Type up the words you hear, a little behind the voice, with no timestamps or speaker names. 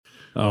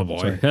Oh, boy.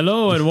 Sorry.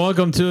 Hello, and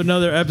welcome to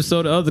another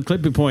episode of The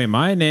Clipping Point.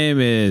 My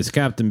name is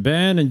Captain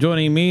Ben, and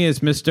joining me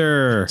is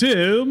Mr.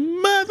 Tim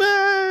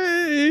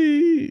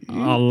Matthew.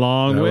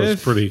 Along that with...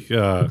 was pretty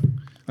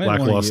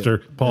lackluster,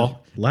 Paul.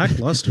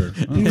 Lackluster.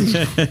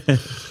 Oh.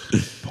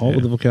 Paul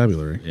with the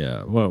vocabulary.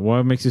 Yeah.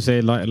 What makes you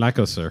say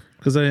lackluster?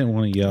 Because I didn't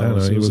want to yell. I don't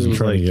know, he wasn't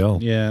trying to yell.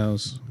 Yeah, it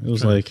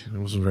was like... It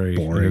wasn't very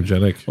boring.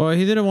 energetic. Well,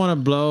 he didn't want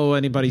to blow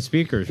anybody's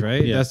speakers,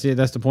 right? Yeah.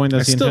 That's the point.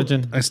 That's the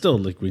intention. I still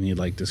we need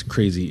like this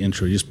crazy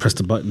intro. You just press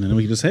the button and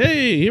we can just,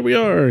 hey, here we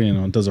are. You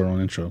know, it does our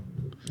own intro.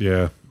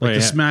 Yeah. Like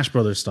the Smash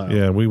Brothers style.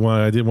 Yeah,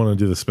 I did want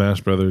to do the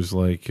Smash Brothers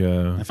like...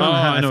 I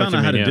found out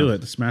how to do it,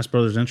 the Smash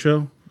Brothers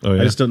intro. Oh,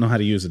 yeah? I just don't know how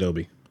to use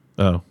Adobe.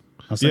 Oh.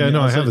 Yeah,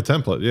 no, I have the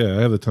template. Yeah,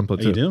 I have the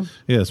template too. You do?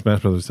 Yeah,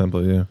 Smash Brothers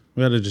template, yeah.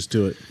 We got to just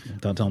do it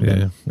without telling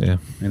him. Yeah.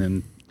 And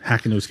then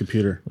hack into his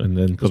computer. And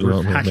then put it we're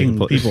on hacking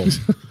people.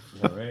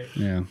 Right.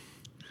 Yeah.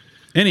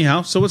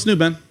 Anyhow, so what's new,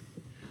 Ben?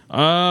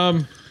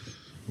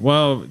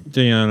 Well,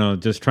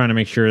 just trying to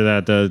make sure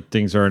that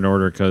things are in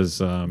order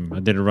because I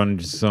did run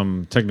into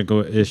some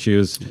technical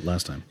issues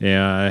Last time.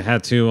 Yeah, I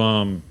had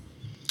to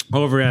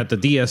over at the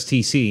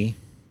DSTC.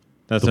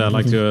 That's what I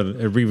like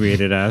to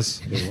abbreviate it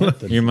as.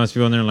 You must be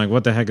wondering, like,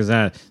 what the heck is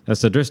that?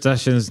 That's the Drift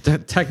Sessions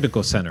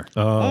Technical Center.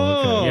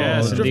 Oh, okay.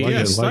 Yes, indeed.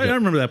 Yes, I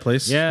remember that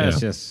place.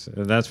 Yes.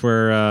 That's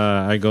where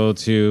I go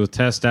to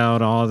test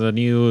out all the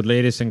new,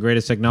 latest and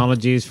greatest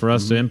technologies for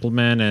us to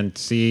implement and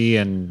see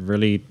and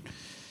really,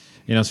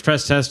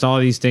 stress test all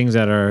these things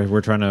that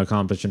we're trying to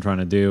accomplish and trying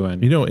to do.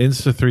 And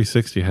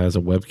Insta360 has a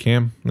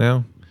webcam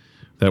now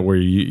that where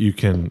we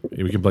can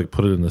like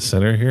put it in the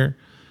center here.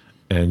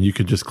 And you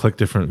could just click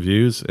different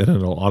views, and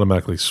it'll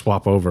automatically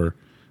swap over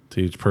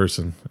to each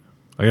person.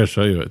 I gotta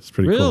show you it. It's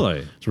pretty cool.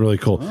 Really? It's really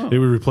cool. Oh. It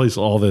would replace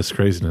all this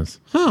craziness.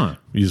 Huh.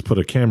 You just put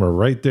a camera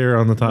right there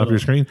on the top of your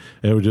screen,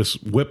 and it would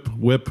just whip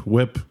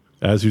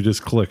as you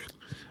just click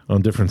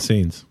on different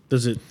scenes.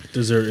 Is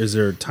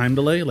there a time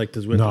delay? Like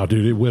does No,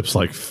 dude, it whips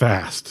like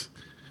fast.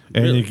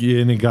 And,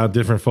 really? it got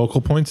different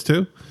focal points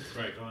too.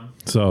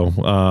 So,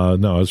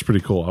 no, it's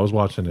pretty cool. I was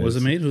watching it. Was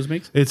it made? Who's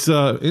makes? It's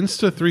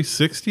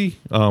Insta360.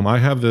 I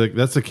have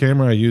that's the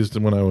camera I used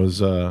when I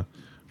was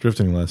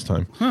drifting last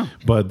time. Huh.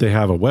 But they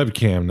have a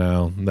webcam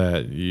now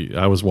that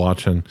I was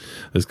watching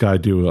this guy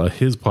do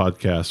his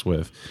podcast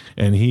with,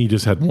 and he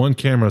just had one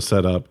camera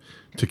set up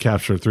to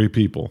capture 3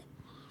 people.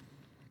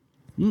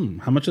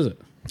 How much is it?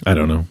 I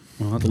don't know.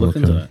 I'll have to look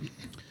into that.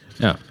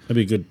 Yeah. That'd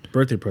be a good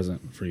birthday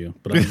present for you.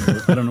 But I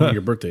don't know when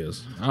your birthay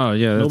is. Oh,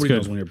 yeah, that's Nobody good.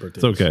 knows when your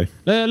birthday It's okay.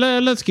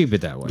 Let's keep it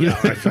that way. Yeah,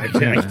 I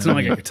can't. It's not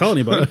like I can tell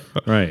anybody.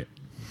 Right.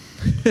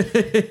 We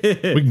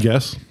can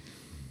guess.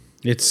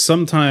 It's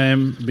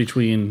sometime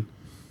between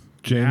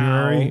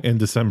January now and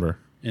December.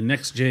 and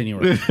next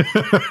January.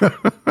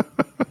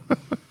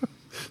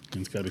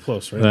 It's got to be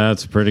close, right?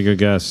 That's a pretty good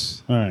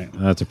guess. All right.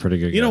 That's a pretty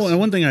good guess. You know,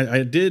 one thing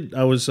I did,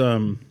 I was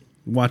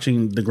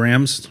watching the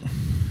Grams.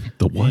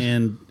 The what?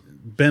 And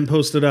Ben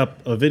posted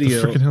up a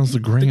video. The freaking hell's the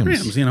Grams? The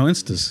Grams,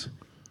 Instas.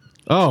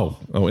 Oh,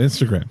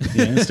 Instagram.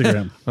 Yeah,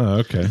 Instagram. Oh,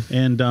 okay.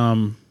 And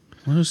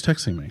who's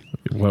texting me?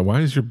 Why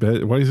does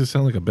it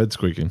sound like a bed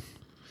squeaking?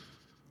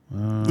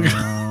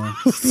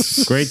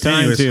 Great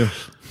time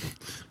Anyways.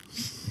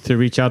 to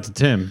reach out to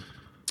Tim.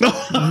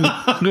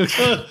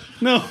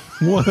 No.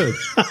 What?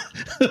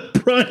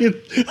 Brian.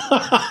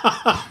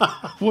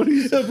 What are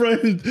you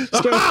Brian.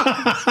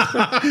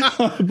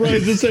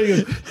 Brian's just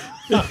saying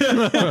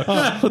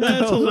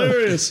that's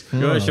hilarious.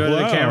 You want to show it to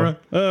the camera?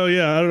 Oh,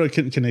 yeah. I don't know.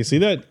 Can they see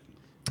that?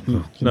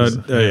 No,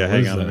 yeah,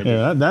 hang on.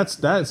 Yeah,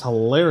 that's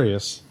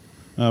hilarious.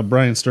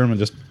 Brian Sturman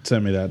just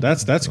sent me that.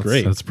 That's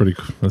great. That's pretty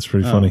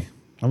funny.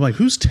 I'm like,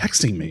 who's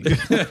texting me?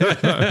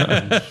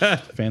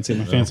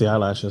 Fancy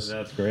eyelashes.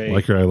 That's great.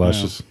 Like your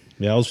eyelashes.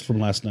 Yeah, I was from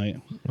last night.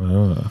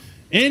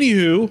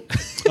 Anywho,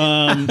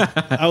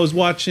 I was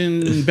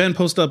watching Ben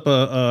post up.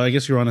 I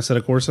guess you were on a set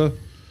of Corsa.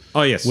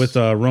 Oh, yes. With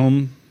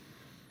Rome.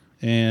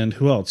 And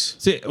who else?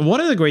 See,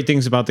 one of the great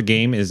things about the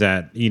game is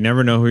that you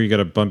never know who you're going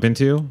to bump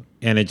into.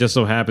 And it just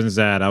so happens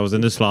that I was in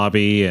this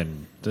lobby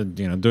and,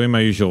 doing my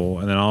usual.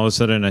 And then all of a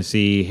sudden I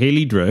see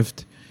Haley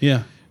Drift.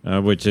 Yeah.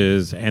 Which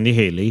is Andy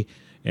Haley.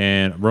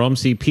 And Rome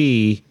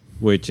CP,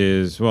 which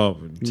is,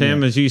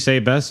 Tim, as you say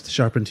best.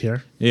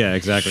 Charpentier. Yeah,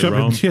 exactly.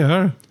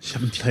 Charpentier.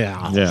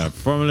 Yeah,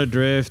 Formula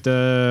Drift,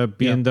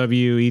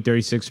 BMW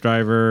E36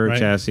 driver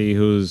chassis,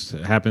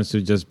 happens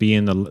to just be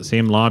in the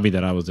same lobby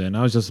that I was in.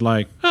 I was just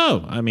like,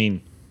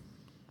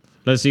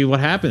 let's see what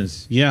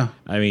happens. Yeah,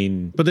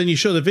 but then you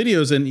show the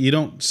videos and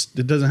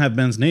it doesn't have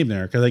Ben's name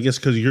there because I guess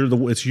because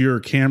it's your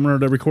camera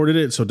that recorded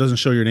it, so it doesn't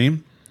show your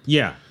name.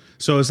 Yeah.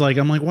 So it's like,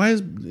 I'm like, why is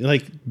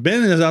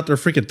Ben is out there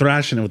freaking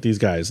thrashing it with these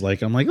guys?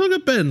 Like, I'm like, look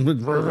at Ben,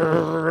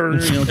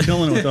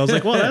 killing it with it. I was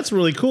like, well, that's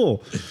really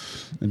cool.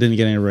 I didn't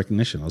get any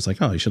recognition. I was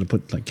like, oh, you should have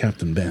put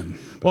Captain Ben.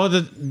 Well,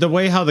 the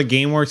way how the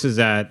game works is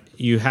that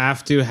you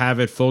have to have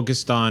it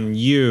focused on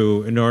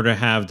you in order to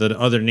have the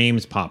other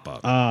names pop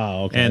up.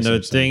 Oh, okay. And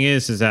the thing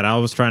is that I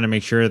was trying to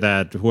make sure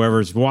that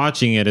whoever's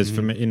watching it is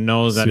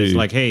knows that it's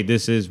like, hey,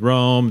 this is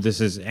Rome,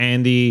 this is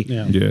Andy.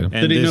 Yeah. And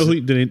Did he know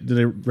who? Did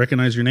they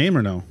recognize your name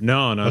or no?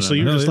 No. So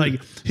you're just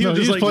like he was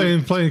just like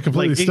playing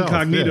completely like stealth,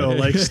 incognito, yeah.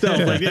 like stealth.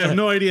 Like you have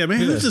no idea, man.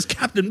 Who's this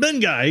Captain Ben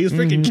guy? He's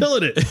freaking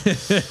killing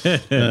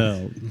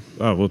it.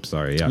 Oh, whoops,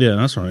 sorry. Yeah,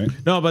 that's all right.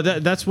 No,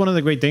 but that's one of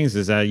the great things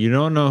is that you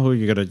don't know who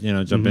you're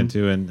gonna jump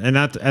into, and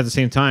at the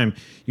same time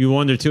you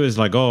wonder too is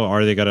like, oh,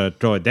 are they gonna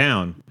throw it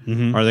down?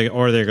 Are they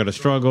gonna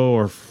struggle,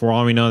 or for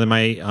all we know they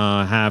might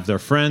have their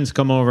friends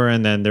come over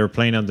and then they're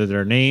playing under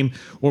their name,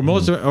 or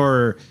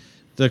or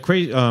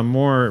the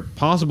more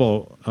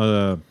possible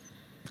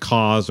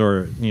cause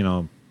or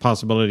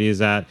possibility is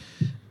that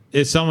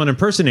it's someone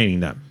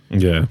impersonating them.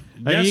 Yeah.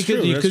 And you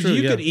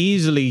could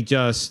easily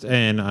just,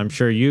 and I'm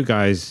sure you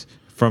guys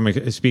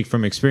speak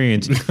from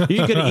experience,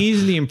 you could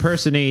easily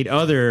impersonate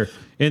other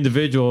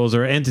individuals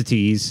or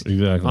entities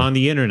on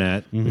the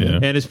internet. Yeah.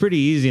 And it's pretty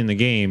easy in the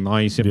game.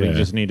 All you simply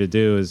just need to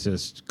do is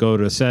just go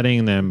to a setting,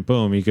 and then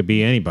boom, you could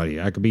be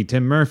anybody. I could be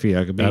Tim Murphy.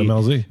 I could be Adam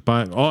LZ.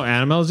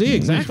 Adam LZ,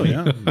 exactly.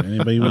 Yeah,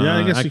 anybody.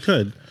 I guess you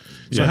could.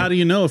 So how do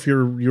you know if you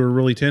were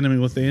really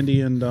tandeming with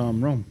Andy and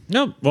Rome?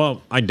 No,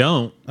 well, I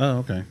don't. Oh,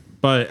 okay.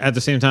 But at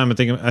the same time,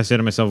 I said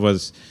to myself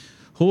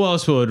who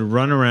else would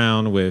run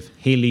around with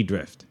Haley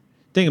Drift?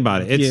 Think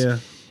about it.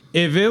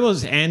 If it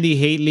was Andy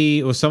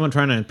Haley or someone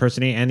trying to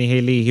impersonate Andy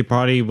Haley,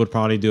 he would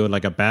probably do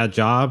like a bad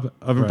job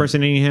of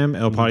impersonating him.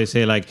 It'll probably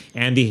say like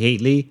Andy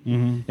Haley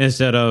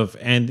instead of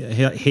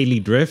Haley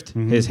Drift,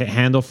 his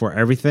handle for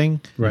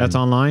everything that's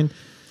online.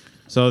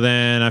 So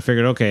then I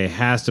figured, okay, it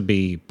has to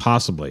be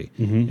possibly.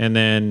 And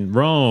then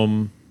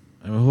Rome,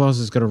 who else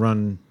is going to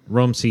run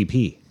Rome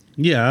CP?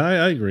 Yeah,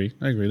 I agree.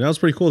 That was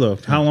pretty cool, though.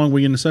 How long were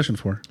you in the session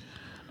for?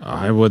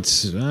 I would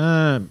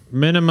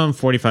minimum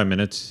 45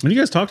 minutes. When you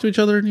guys talk to each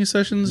other in these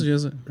sessions?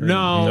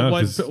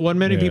 What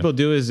many people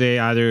do is they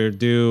either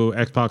do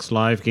Xbox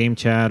Live game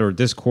chat or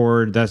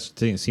Discord. That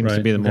seems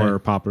to be the more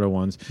popular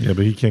ones. Yeah,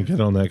 but he can't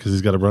get on that because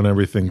he's got to run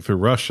everything through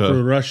Russia.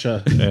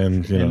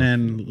 And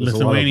then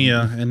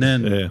Lithuania, and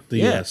then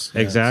the US.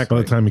 Exactly.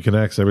 By the time he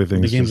connects,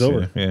 everything. The game's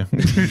over. Yeah.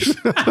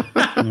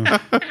 I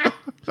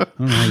don't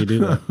know how you do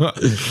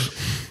that.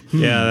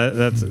 Yeah,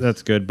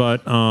 that's good.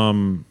 But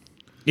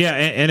yeah,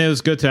 and it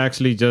was good to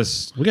actually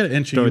just we got to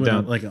enter you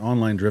in like an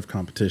online drift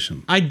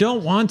competition. I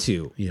don't want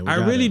to. Yeah, I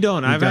really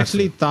don't. I've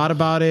actually thought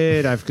about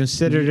it. I've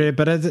considered it,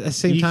 but at the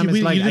same time,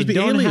 it's like I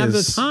don't have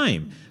the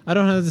time. I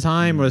don't have the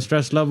time or the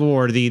stress level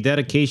or the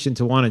dedication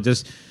to want to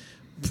just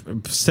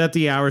set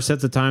the hours, set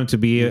the time to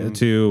be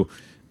to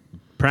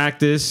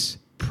practice,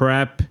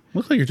 prep.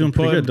 Looks like you're doing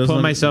pretty good.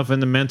 Put myself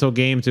in the mental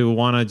game to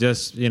want to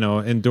just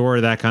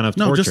endure that kind of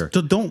torture.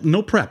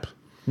 No prep.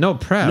 No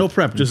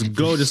prep. Just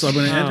go. I'm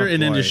going to enter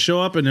and then just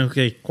show up and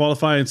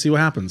qualify and see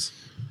what happens.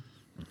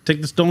 Take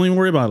this. Don't even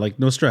worry about it. Like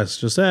no stress.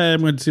 Just I'm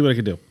going to see what I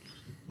can do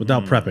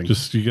without prepping.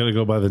 Just you got to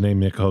go by the name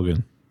Nick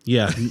Hogan.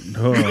 Yeah,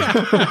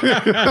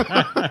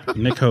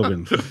 Nick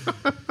Hogan.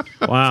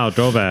 Wow,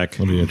 throwback.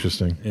 That'll be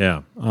interesting.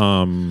 Yeah.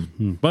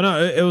 But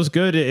no, it was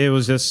good. It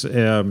was just.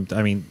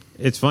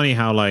 It's funny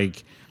how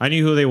I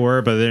knew who they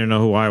were, but they didn't know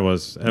who I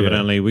was.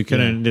 Evidently, we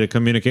couldn't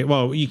communicate.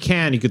 Well, you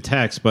could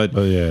text, but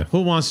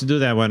who wants to do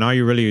that when all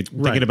you're really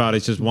thinking about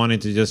is just wanting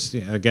to just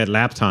get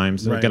lap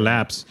times, get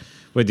laps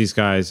with these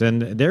guys,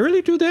 and they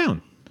really drew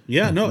down.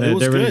 Yeah, no, it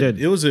was really good.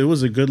 did. It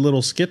was a good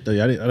little skit.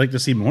 I'd like to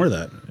see more of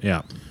that.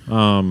 Yeah.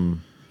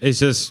 It's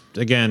just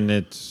again,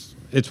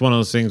 it's one of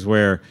those things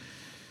where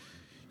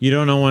you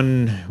don't know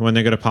when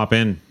they're going to pop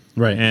in,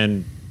 right?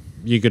 And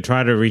you could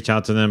try to reach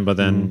out to them, but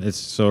then it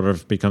sort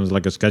of becomes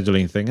like a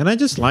scheduling thing. And I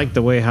just like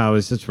the way how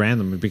it's just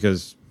random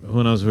because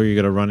who knows who you're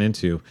going to run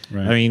into.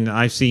 Right. I mean,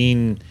 I've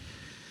seen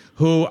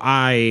who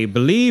I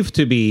believe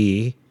to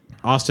be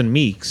Austin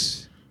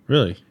Meeks.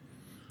 Really?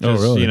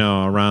 Just, really?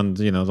 Around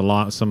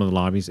some of the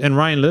lobbies, and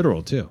Ryan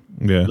Literal too.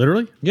 Yeah.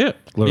 Literally? Yeah.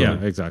 Literally.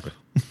 Yeah. Exactly.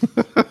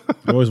 I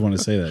always want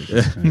to say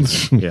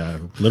that. Yeah.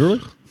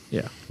 Literally?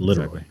 Yeah.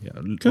 Literally.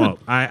 Exactly. Yeah. Well,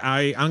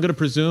 I'm going to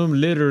presume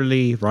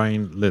literally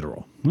Ryan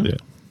Literal. Yeah.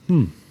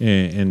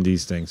 In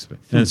these things.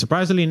 And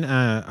surprisingly,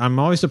 I'm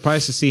always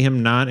surprised to see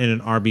him not in an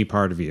RB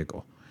powered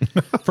vehicle.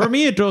 For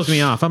me, it throws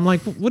me off. I'm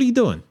like, what are you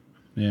doing?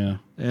 Yeah.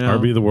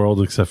 RB the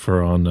world except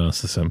for on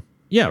Sysem.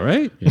 Yeah,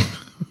 right? Yeah.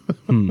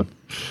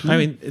 I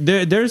mean,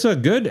 there's a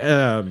good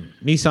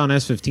Nissan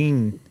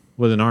S15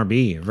 with an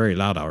RB, a very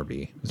loud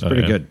RB. It's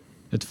pretty good.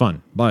 It's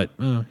fun. But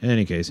in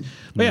any case.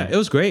 But yeah, it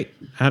was great.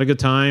 I had a good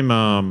time.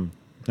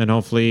 And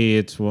hopefully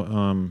it's...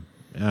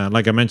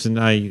 like I mentioned,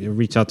 I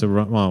reached out to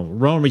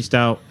Ron reached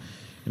out,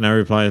 and I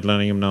replied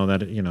letting him know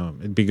that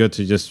it'd be good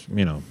to just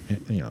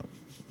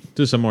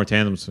do some more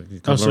tandems.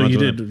 Oh, so you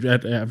did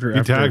after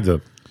He tagged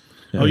him.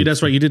 Oh,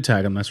 that's right. You did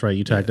tag him. That's right.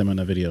 You tagged him in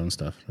a video and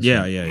stuff. That's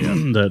right. Yeah.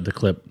 the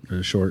clip,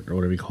 the short, or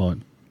whatever you call it.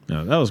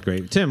 No, that was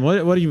great. Tim, what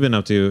have you been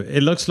up to?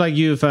 It looks like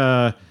you've,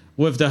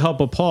 with the help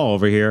of Paul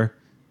over here,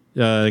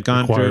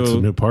 gone Acquired through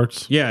some new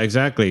parts. Yeah,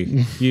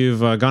 exactly.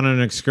 You've gone on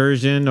an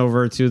excursion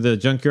over to the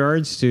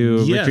junkyards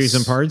to retrieve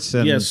some parts.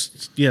 And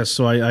yes.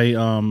 So I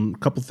a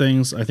couple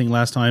things. I think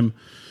last time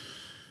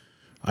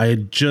I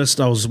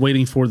was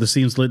waiting for the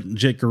Seems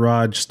Legit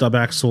Garage stub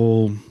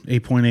axle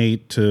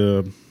 8.8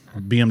 to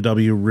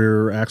BMW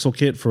rear axle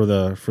kit for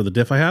the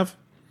diff I have.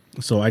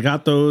 So I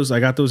got those. I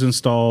got those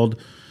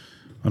installed.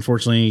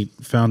 Unfortunately,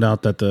 found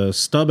out that the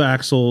stub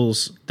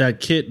axles, that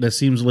kit that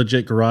Seems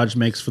Legit Garage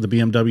makes for the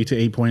BMW to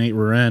 8.8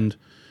 rear end,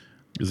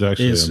 Is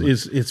actually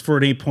it's for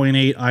an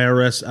 8.8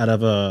 IRS out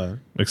of a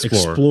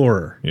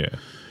Explorer. Yeah.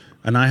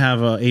 And I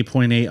have a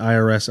 8.8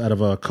 IRS out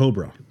of a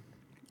Cobra.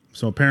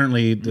 So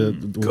apparently the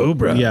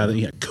Cobra.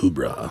 Yeah,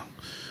 Cobra.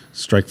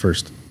 Strike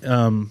first.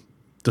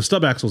 The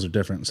stub axles are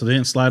different, so they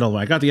didn't slide all the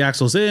way. I got the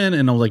axles in,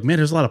 and I was like, man,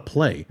 there's a lot of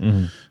play.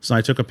 So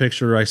I took a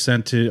picture. I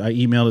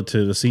emailed it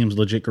to the Seems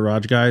Legit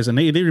Garage guys, and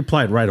they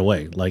replied right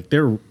away. Like,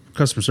 their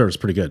customer service is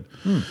pretty good.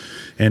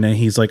 And then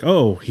he was like,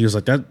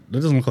 that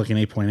doesn't look like an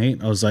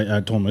 8.8. I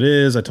told him it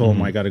is. I told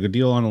him I got a good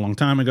deal on it a long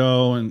time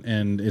ago,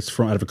 and it's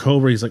from out of a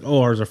Cobra. He's like,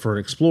 ours are for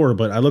an Explorer.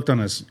 But I looked on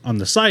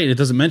the site, it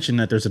doesn't mention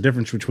that there's a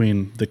difference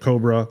between the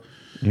Cobra.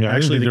 Yeah, actually, I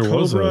didn't think the there Cobra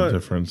was a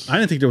difference. I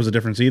didn't think there was a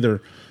difference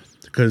either.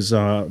 Because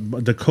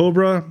the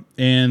Cobra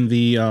and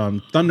the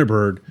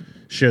Thunderbird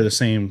share the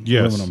same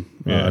aluminum,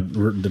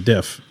 the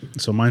diff.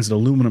 So mine's the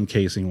aluminum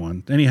casing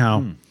one.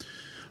 Anyhow,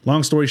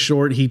 long story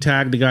short, he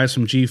tagged the guys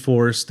from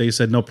G-Force. They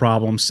said, no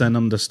problem, send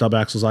them the stub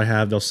axles I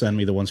have. They'll send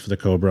me the ones for the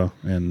Cobra,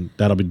 and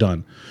that'll be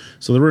done.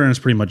 So the rear end's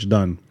pretty much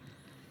done.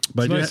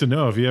 But It's nice to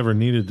know if you ever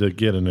needed to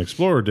get an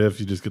Explorer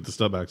diff, you just get the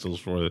stub axles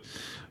for it.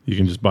 You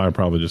can just buy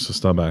probably just the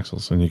stub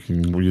axles, and you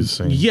can reuse the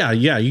same. Yeah.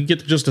 You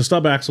get just the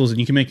stub axles, and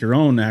you can make your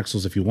own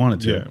axles if you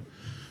wanted to.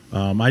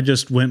 Yeah. I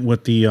just went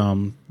with the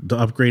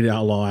upgraded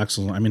Outlaw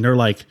axles. I mean, they're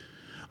like,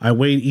 I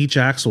weighed each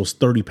axle is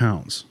 30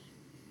 pounds.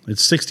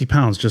 It's 60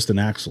 pounds just in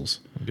axles.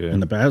 Yeah.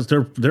 And the bags,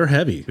 they're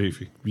heavy.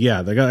 Beefy.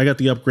 Yeah, I got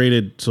the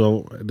upgraded,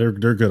 so they're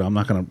good.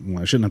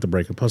 I shouldn't have to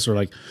break them. Plus, they're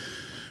like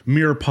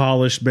mirror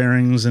polished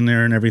bearings in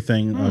there and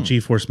everything.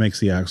 G-Force makes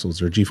the axles.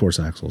 They're G-Force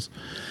axles.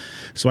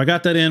 So I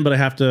got that in, but I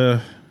have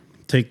to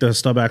take the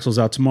stub axles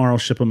out tomorrow,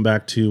 ship them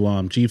back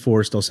to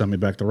G-Force. They'll send me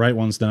back the right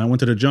ones. Then I went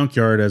to the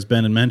junkyard, as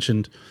Ben had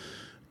mentioned,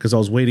 because I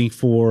was waiting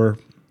for...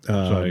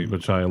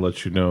 which I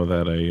let you know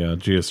that a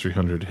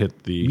GS300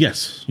 hit the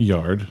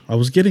yard. I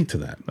was getting to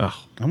that.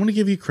 Oh. I'm going to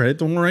give you credit.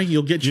 Don't worry.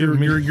 You'll get your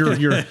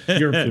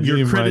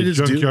credit is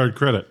due. Junkyard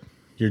credit.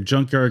 Your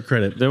junkyard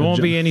credit. There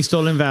won't be any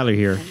stolen valor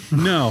here.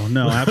 No,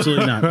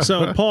 absolutely not.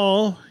 So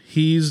Paul,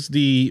 he's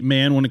the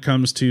man when it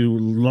comes to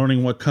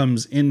learning what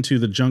comes into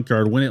the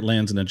junkyard when it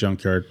lands in the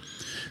junkyard.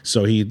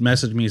 So he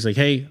messaged me. He's like,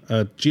 hey,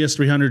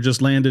 GS300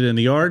 just landed in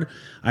the yard.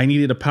 I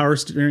needed a power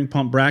steering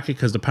pump bracket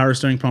because the power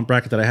steering pump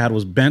bracket that I had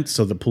was bent,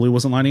 so the pulley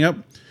wasn't lining up.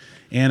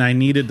 And I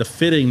needed the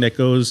fitting that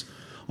goes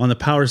on the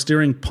power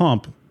steering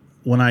pump.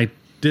 When I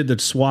did the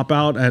swap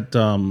out at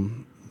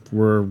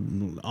where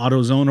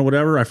AutoZone or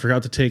whatever, I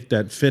forgot to take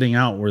that fitting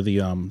out where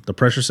the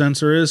pressure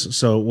sensor is.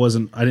 So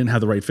I didn't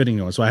have the right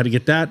fitting on. So I had to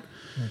get that.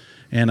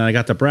 And I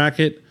got the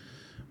bracket.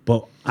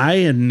 But I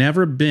had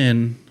never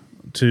been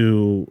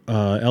to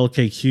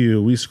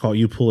LKQ. We used to call it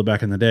U-Pull it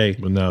back in the day.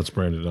 But now it's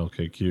branded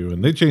LKQ,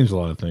 and they changed a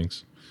lot of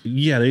things.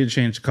 Yeah, they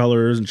changed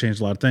colors and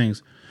changed a lot of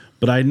things.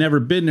 But I had never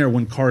been there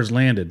when cars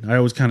landed. I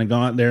always kind of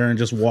got there and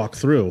just walked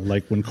through,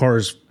 like when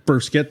cars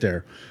first get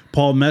there.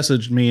 Paul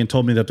messaged me and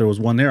told me that there was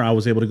one there. I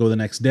was able to go the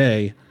next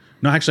day.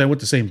 No, actually, I went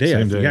the same day.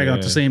 I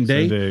got the same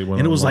day, and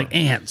it was like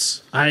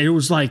ants. It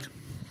was like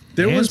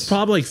there was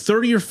probably like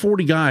 30 or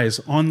 40 guys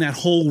on that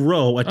whole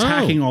row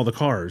attacking all the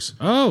cars.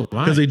 Oh,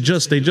 because they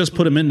just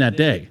put them in that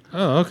day.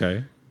 Oh,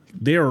 okay.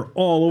 They are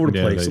all over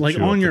the place. Like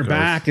on your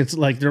back, it's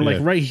like they're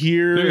like right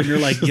here, and you're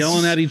like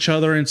yelling at each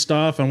other and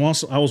stuff. And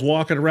I was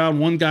walking around.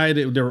 One guy,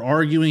 they were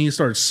arguing. He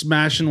started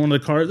smashing one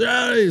of the cars.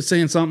 He's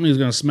saying something. He was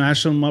going to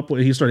smash them up.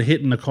 He started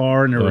hitting the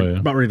car, and they were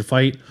about ready to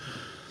fight.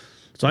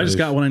 So I just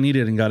got what I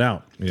needed and got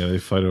out. Yeah, they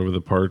fight over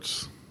the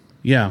parts.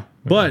 Yeah,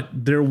 but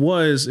it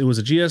was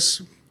a GS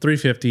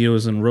 350. It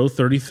was in row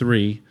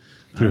 33.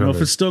 I don't know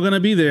if it's still going to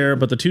be there,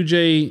 but the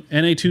 2J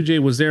NA2J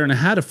was there, and it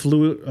had a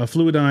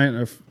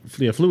Fluidine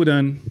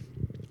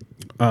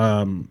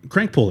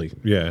crank pulley.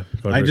 Yeah,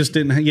 I just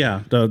didn't.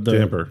 Yeah, the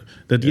damper.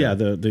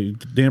 The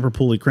damper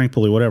pulley, crank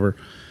pulley, whatever.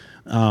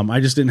 I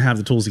just didn't have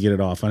the tools to get it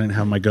off. I didn't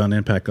have my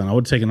impact gun. I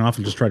would have taken it off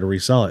and just try to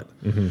resell it.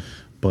 Mm-hmm.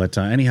 But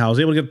anyhow, I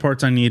was able to get the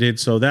parts I needed,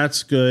 so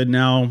that's good.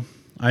 Now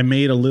I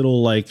made a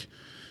little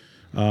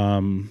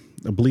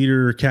a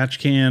bleeder catch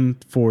can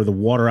for the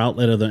water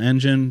outlet of the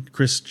engine.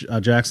 Chris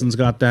Jackson's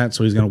got that,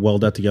 so he's going to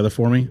weld that together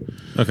for me.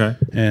 Okay.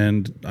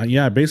 And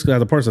I basically have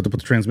the parts. I have to put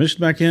the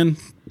transmission back in,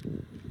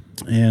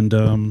 and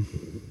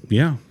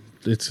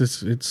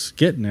it's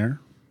getting there.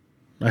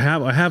 I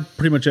have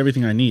pretty much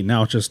everything I need.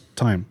 Now it's just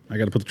time. I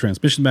got to put the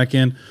transmission back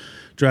in,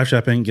 draft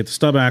shaft in, get the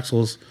stub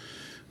axles.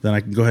 Then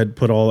I can go ahead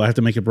and I have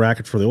to make a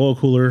bracket for the oil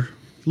cooler.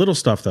 Little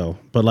stuff though,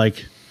 but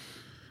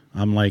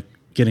I'm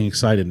getting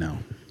excited now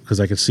because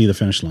I can see the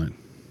finish line.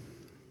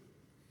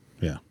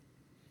 Yeah.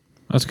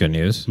 That's good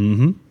news.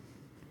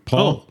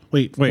 Paul,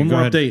 wait, one go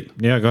more ahead. update.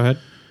 Yeah, go ahead.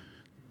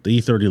 The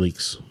E30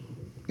 leaks.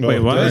 Wait,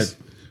 it what? does?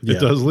 Yeah. It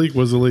does leak.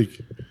 Was a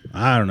leak?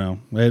 I don't know.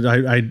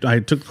 I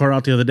took the car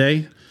out the other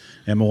day,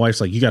 and my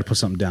wife's like, "You got to put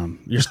something down.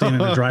 You're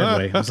standing in the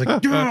driveway." I was like,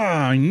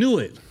 "Ah, I knew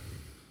it."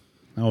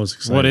 I was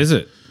excited. What is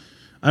it?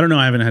 I don't know.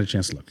 I haven't had a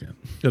chance to look yet.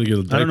 Gotta get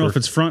a diaper. I don't know if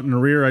it's front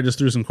and rear. I just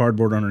threw some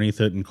cardboard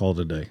underneath it and called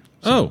it a day.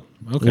 Oh,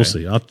 okay. We'll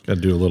see. Gotta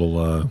do a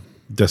little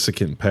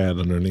desiccant pad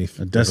underneath.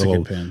 A desiccant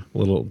little, pad.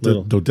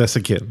 Little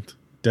desiccant.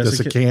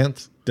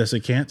 Desiccant? Desiccant.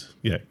 Desiccant?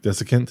 Yeah,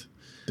 dessiccant.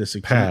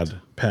 Desiccant.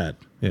 Pad.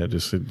 Yeah,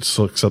 just it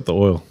soaks up the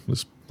oil.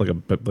 Just like a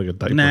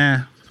diaper.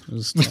 Nah.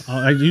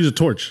 I use a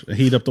torch. I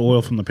heat up the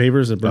oil from the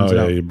pavers. It burns Oh it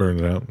yeah, out. you burn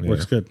it out. Yeah.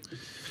 Works good.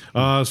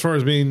 As far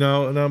as me,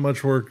 no, not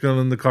much work done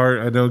in the car.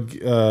 I know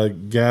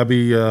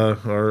Gabby,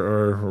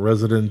 our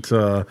resident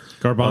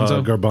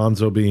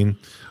garbanzo bean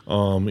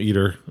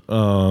eater,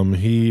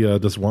 he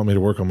doesn't want me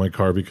to work on my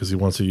car because he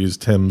wants to use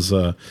Tim's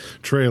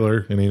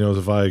trailer, and he knows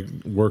if I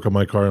work on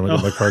my car and I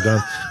get my car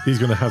done, he's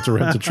going to have to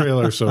rent a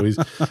trailer. So he's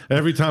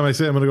every time I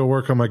say I'm going to go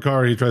work on my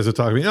car, he tries to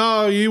talk to me.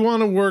 Oh, you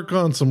want to work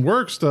on some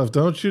work stuff,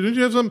 don't you? Did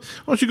you have some?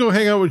 Why don't you go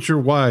hang out with your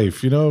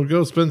wife?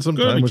 Go spend some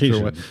time with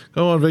your wife.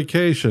 Go on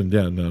vacation.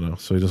 Yeah, no.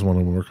 So he doesn't want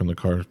to work on the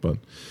car, but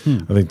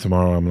I think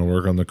tomorrow I'm going to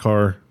work on the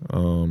car.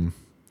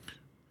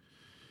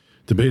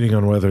 Debating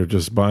on whether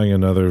just buying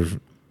another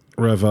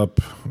rev up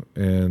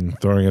and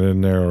throwing it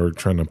in there or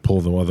trying to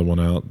pull the other one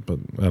out, but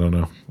I don't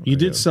know. You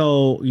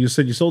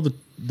said you sold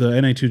the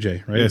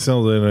NA2J, right? Yeah, I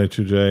sold the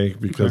NI2J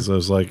because I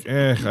was like,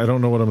 I don't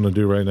know what I'm going to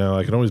do right now.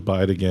 I can always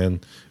buy it again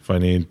if I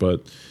need,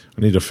 but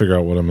I need to figure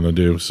out what I'm going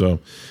to do. So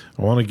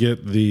I want to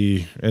get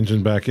the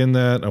engine back in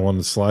that. I want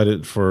to slide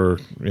it for,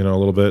 a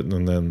little bit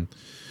and then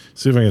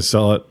see if I can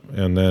sell it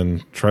and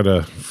then try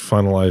to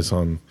finalize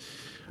on.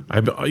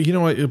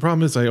 The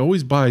problem is I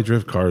always buy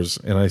drift cars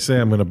and I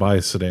say I'm going to buy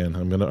a sedan.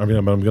 I'm going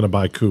to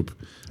buy a coupe.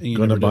 I'm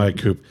going to buy a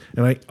coupe.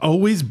 And I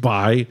always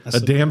buy a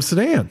damn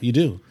sedan. You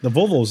do. The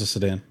Volvo is a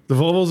sedan. The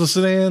Volvo's a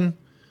sedan.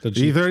 The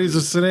G30 is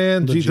a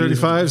sedan.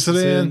 G35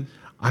 sedan.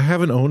 I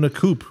haven't owned a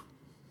coupe.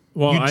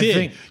 Well,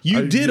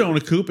 You did own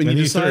a coupe and you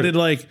decided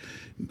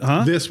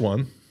This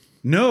one.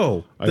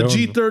 No, the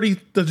G30,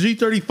 the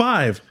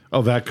G35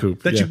 Oh, that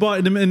coupe that you bought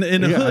in a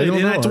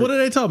hood. What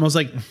did I tell him? I was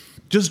like,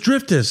 just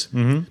drift this.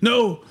 Mm-hmm.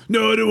 No,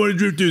 I don't want to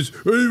drift this.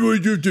 I don't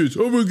want to drift this.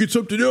 I'm going to get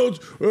something else.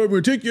 I'm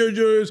going to take your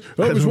engines.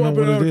 I'm going to swap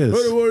it out. I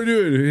don't want to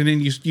do it. And then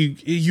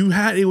you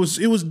had it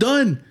was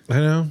done. I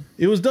know.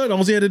 It was done.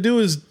 All you had to do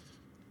is.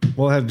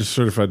 Well, I had just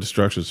certified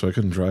destruction, so I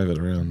couldn't drive it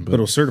around. But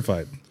it was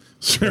certified.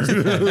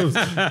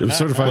 It was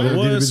certified. It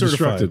needed to be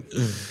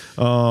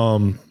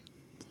destructed.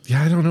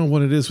 Yeah, I don't know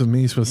what it is with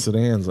me with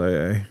sedans.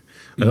 I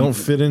don't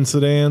fit in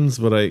sedans,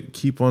 but I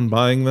keep on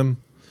buying them.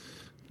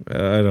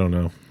 I don't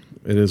know.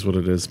 It is what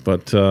it is.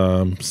 But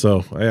I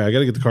got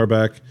to get the car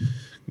back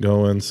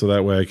going so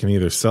that way I can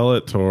either sell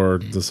it or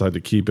decide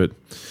to keep it.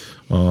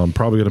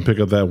 Probably going to pick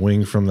up that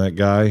wing from that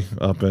guy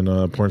up in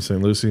Port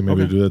St. Lucie.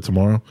 Maybe do that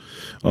tomorrow.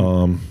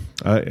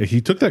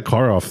 He took that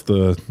car off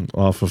of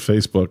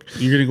Facebook.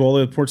 You're going to go all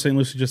the way to Port St.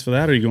 Lucie just for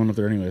that, or are you going up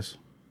there anyways?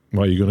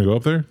 Why, you going to go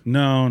up there?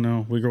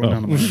 No, we're going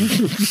down the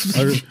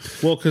mountain.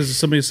 Well, because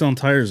somebody's selling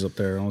tires up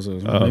there. I was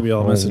like, maybe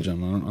I'll message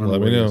them. I don't know.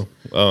 Let me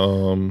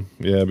know.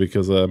 Yeah,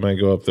 because I might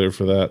go up there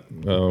for that,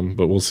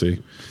 but we'll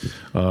see.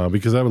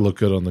 Because that would look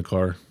good on the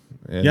car.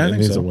 And I it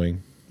think needs so. a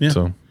wing. Yeah.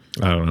 So,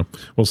 I don't know.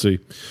 We'll see.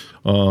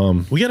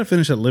 We got to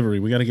finish that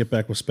livery. We got to get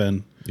back with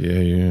Spen.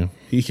 Yeah.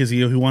 Because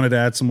he wanted to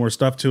add some more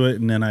stuff to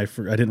it, and then I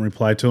didn't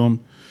reply to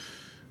him.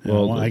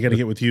 Well, I got to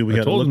get with you. We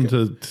got to look. I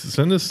told him to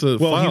send us the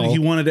file. He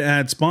wanted to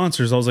add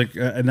sponsors. I was like,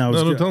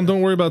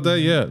 don't worry about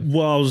that yet.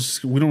 Well,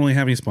 we don't really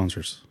have any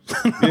sponsors.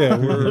 Yeah,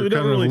 we're kind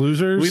of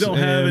losers. We don't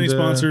have any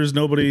sponsors.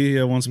 Nobody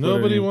wants.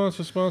 Nobody wants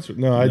to sponsor.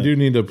 No, I do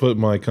need to put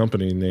my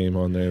company name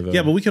on there, though.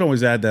 Yeah, but we can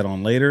always add that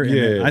on later.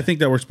 And I think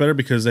that works better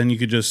because then you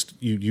could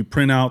just you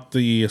print out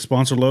the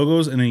sponsor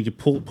logos and then you can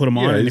put them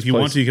on. And if you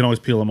want to, you can always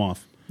peel them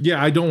off. Yeah,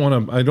 I don't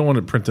want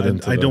to print it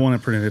into. I don't want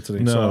to print it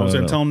today. So I was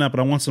going to tell him that, but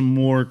I want some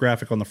more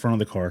graphic on the front of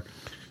the car.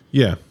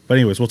 Yeah, but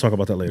anyways, we'll talk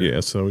about that later. Yeah,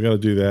 so we got to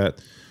do that.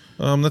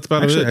 That's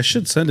about it. I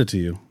should send it to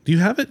you. Do you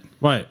have it?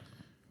 What?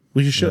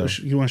 Will you show? No.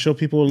 You want to show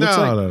people what it looks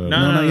like? No,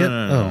 not yet.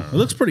 Oh, it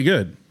looks pretty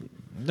good.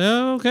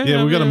 No, okay.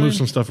 Yeah, we got to move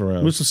some stuff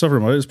around.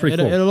 It's pretty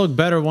cool. It'll look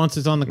better once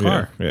it's on the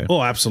car. Yeah.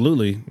 Oh,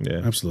 absolutely.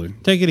 Yeah, absolutely.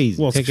 Take it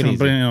easy. Well, take it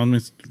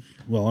easy.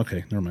 Well,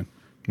 okay, never mind.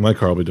 My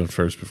car will be done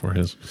first before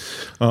his.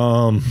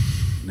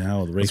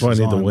 Now the race. That's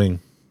why I need the wing.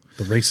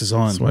 The race is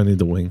on. That's why I need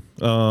the wing.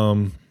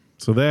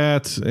 So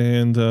that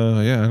and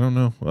I don't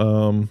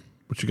know.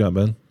 What you got,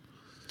 Ben?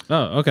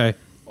 Oh, okay.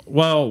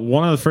 Well,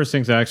 one of the first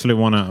things I actually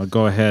want to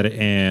go ahead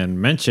and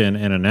mention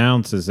and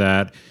announce is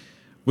that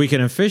we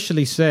can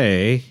officially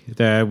say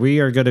that we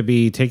are going to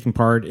be taking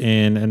part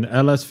in an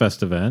LS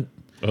Fest event.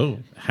 Oh,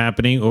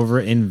 happening over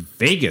in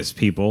Vegas,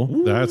 people.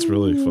 Ooh, that's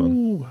really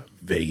fun.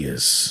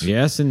 Vegas.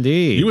 Yes,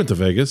 indeed. You went to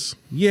Vegas?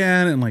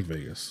 Yeah, I didn't like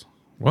Vegas.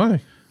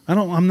 Why?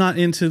 I'm not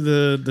into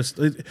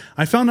the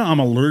I found out I'm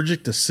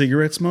allergic to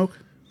cigarette smoke.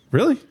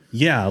 Really?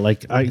 Yeah,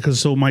 like because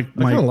so my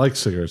I kind of like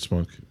cigarette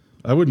smoke.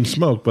 I wouldn't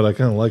smoke, but I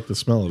kind of like the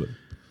smell of it.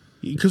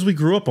 because we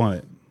grew up on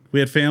it. We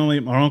had family,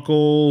 our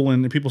uncle,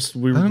 when people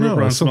we I don't grew up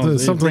know. around Something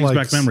smoke, it brings like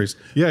back memories.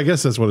 Yeah, I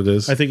guess that's what it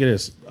is. I think it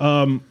is.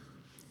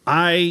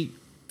 I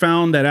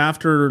found that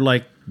after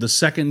like the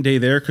second day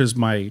there, because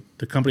the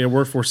company I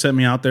worked for sent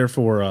me out there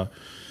for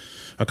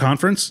a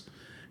conference,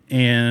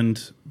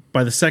 and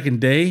by the second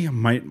day,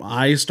 my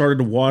eyes started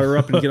to water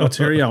up and get all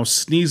teary. I was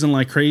sneezing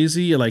like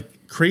crazy, like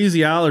crazy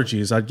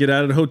allergies. I'd get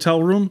out of the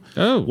hotel room,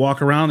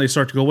 walk around, they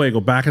start to go away,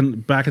 go back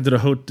into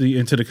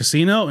the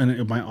casino,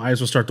 and my eyes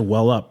will start to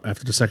well up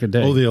after the second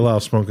day. Oh, they allow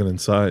smoking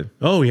inside.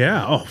 Oh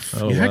yeah,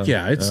 heck wow.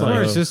 yeah! It's Of like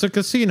course, it's a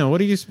casino. What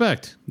do you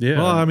expect? yeah.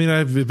 Well, I mean,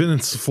 I've been in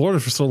Florida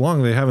for so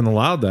long; they haven't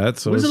allowed that.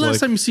 So When's the it's last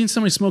like, time you seen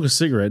somebody smoke a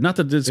cigarette? Not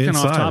that it's kind of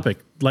off Inside. topic.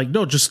 Like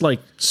no, just like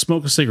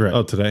smoke a cigarette.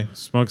 oh, today.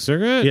 Smoke a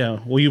cigarette? Yeah,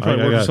 well, you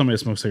probably I work got- with somebody that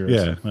smokes cigarettes.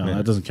 Yeah, Well, yeah,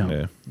 that doesn't count.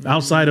 yeah.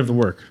 Outside of the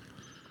work,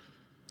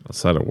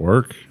 Outside of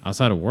work,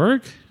 Outside of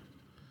work?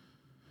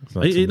 It's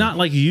not too not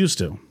like you used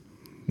to.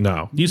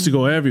 No, You used to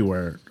go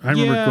everywhere. I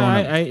remember Yeah,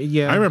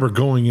 growing up. I remember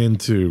going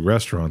into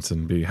restaurants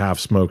and be half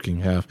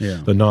smoking, half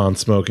Yeah. the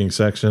non-smoking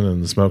section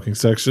and the smoking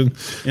section.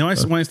 You know,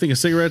 when I think of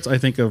cigarettes, I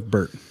think of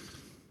Bert.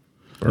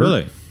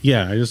 Really?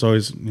 Yeah, I just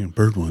always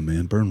burn one,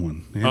 man, burn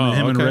one. Him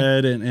and okay.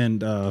 Red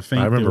and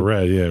Fink. I remember they were-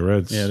 Red. Yeah,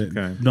 Red's. Yeah,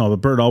 Okay. no, but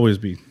Bert always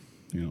be,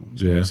 smoking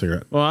Yeah. a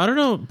cigarette. Well, I don't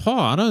know, Paul.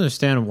 I don't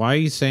understand why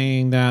you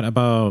saying that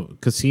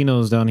about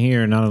casinos down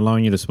here not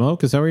allowing you to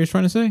smoke. Is that what you're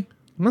trying to say?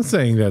 I'm not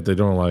saying that they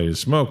don't allow you to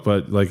smoke,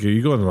 but like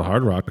you go into the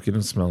Hard Rock, it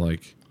doesn't smell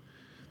like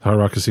Hard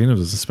Rock Casino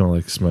doesn't smell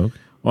like smoke.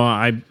 Well,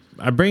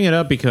 I bring it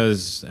up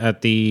because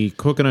at the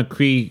Coconut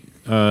Creek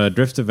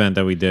drift event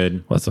that we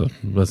did, That's a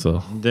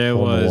there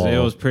hole in the was it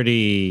wall. was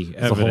pretty It's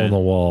a hole in evident. the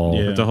wall.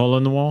 Yeah. It's a hole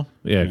in the wall.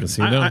 Yeah,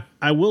 casino.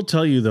 I will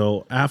tell you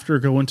though, after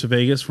going to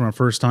Vegas for my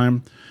first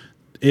time,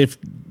 if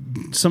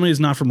somebody's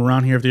not from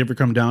around here, if they ever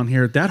come down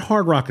here, that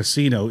Hard Rock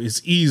Casino is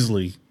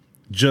easily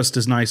just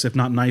as nice, if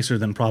not nicer,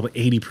 than probably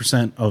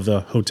 80% of the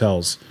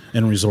hotels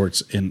and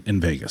resorts in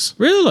Vegas.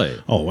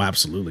 Really? Oh,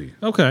 absolutely.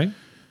 Okay.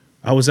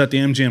 I was at the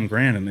MGM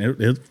Grand, and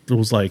it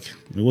was like,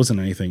 it wasn't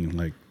anything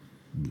like,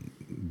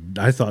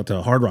 I thought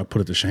the Hard Rock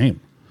put it to shame,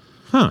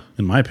 Huh.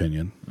 in my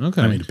opinion.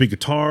 Okay. I mean, the big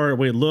guitar, the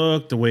way it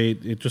looked, the way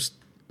it just,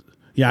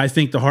 yeah, I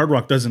think the Hard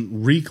Rock doesn't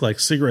reek like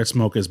cigarette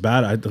smoke as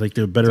bad. I think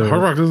they're better.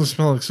 Hard Rock doesn't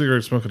smell like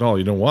cigarette smoke at all.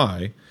 You know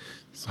why?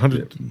 It's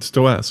 100. It's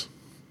still S.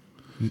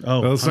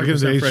 Oh, Well, let's not get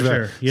into 100% fresh HVAC.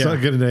 air. Let's Yeah.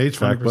 not get into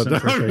HVAC, 100%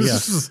 but fresh air, yeah.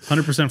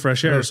 100%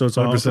 fresh air, so it's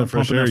all 100%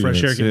 pumping fresh air that fresh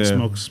air, units,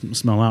 getting yeah. smoke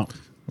smell out.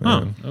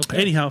 Oh, okay.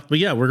 Anyhow, but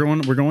yeah, we're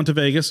going to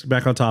Vegas.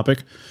 Back on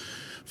topic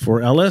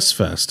for LS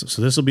Fest.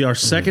 So this will be our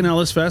second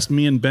LS Fest.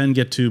 Me and Ben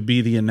get to be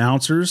the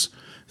announcers,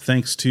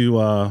 thanks to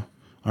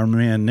our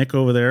man Nick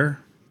over there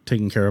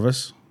taking care of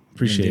us.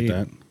 Appreciate Indeed.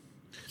 that.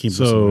 Keep us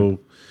So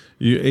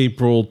you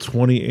April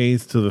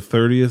 28th to the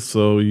 30th.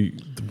 So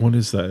when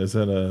is that? Is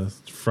that a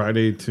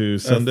Friday to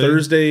Sunday?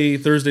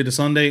 Thursday to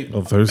Sunday.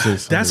 Oh, Thursday.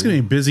 to That's Sunday. going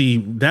to be busy.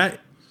 That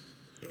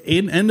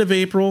end of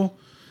April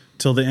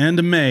till the end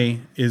of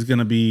May is going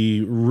to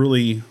be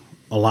really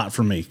a lot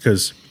for me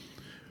because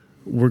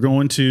we're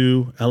going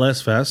to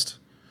LS Fest.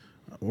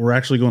 We're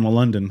actually going to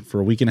London for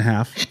a week and a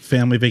half,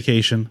 family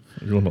vacation.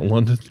 You're going to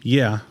London.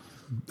 Yeah,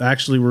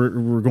 actually, we're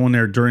going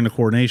there during the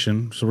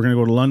coronation, so we're going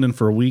to go to London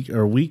for a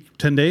week,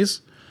 10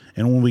 days,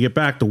 and when we get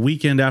back, the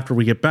weekend after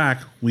we get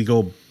back, we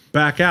go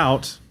back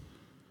out.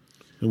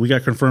 We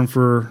got confirmed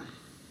for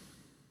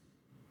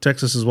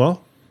Texas as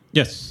well.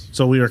 Yes.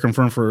 So we are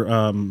confirmed for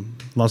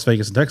Las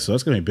Vegas and Texas. So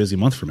that's going to be a busy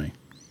month for me,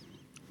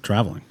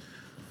 traveling.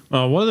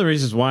 One of the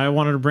reasons why I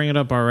wanted to bring it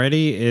up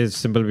already is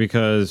simply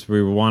because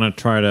we want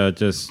to try to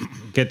just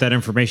get that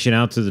information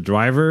out to the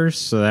drivers,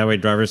 so that way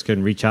drivers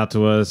can reach out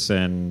to us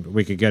and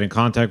we could get in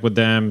contact with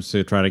them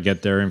to try to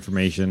get their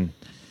information.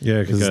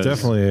 Yeah, because it's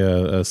definitely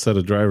a set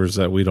of drivers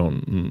that we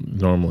don't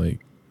normally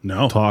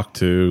talk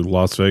to,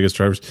 Las Vegas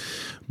drivers.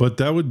 But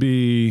that would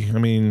be, I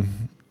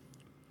mean,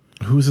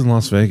 who's in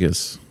Las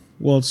Vegas?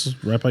 Well, it's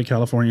right by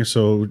California,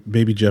 so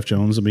maybe Jeff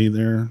Jones will be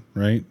there,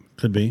 right?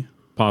 Could be.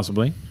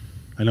 Possibly.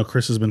 I know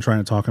Chris has been trying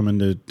to talk him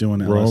into doing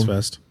LS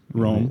Fest.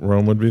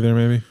 Rome would be there,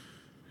 maybe.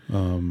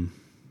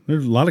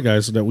 There's a lot of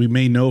guys that we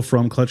may know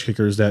from Clutch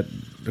Kickers, that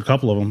a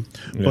couple of them.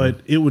 Yeah.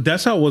 But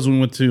that's how it was when we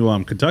went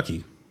to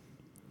Kentucky.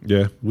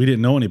 Yeah, we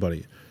didn't know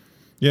anybody.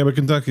 Yeah, but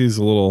Kentucky's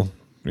a little,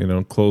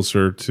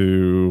 closer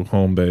to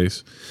home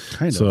base.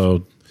 Kind of.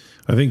 So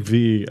I think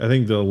the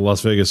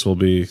Las Vegas will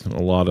be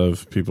a lot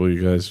of people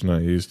you guys are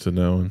not used to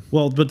knowing.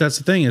 Well, but that's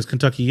the thing is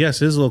Kentucky,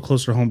 yes, it is a little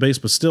closer to home base,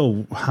 but still,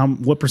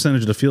 what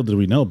percentage of the field did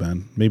we know,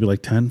 Ben? Maybe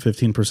like 10,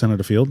 15% of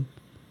the field?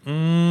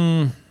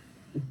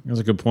 That's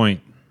a good point.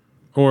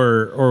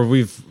 Or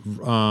we've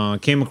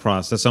came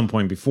across at some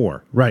point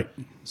before. Right.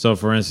 So,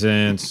 for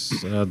instance,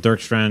 Dirk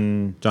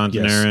Strand,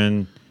 Jonathan Yes.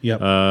 Aaron, Yep.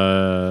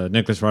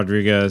 Nicholas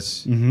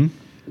Rodriguez,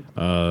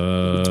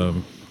 Tyler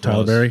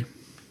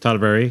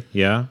Berry,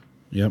 yeah.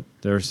 Yep.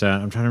 There's that.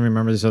 I'm trying to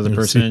remember this other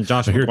person.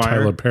 Josh I hear McGuire.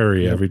 Tyler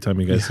Perry every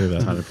time you guys say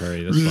that. Tyler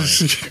Perry,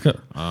 that's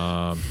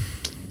funny.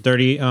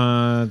 Dirty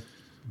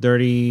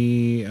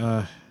Dirty,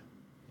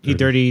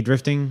 Dirty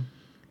Drifting?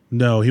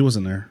 No, he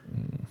wasn't there.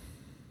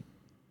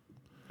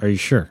 Are you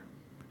sure?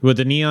 With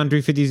the Neon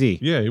 350Z?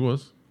 Yeah, he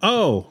was.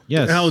 Oh,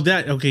 Yes. Oh,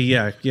 that. Okay,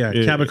 yeah.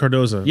 Cabot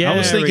Cardoza. Yeah, I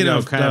was there we thinking go,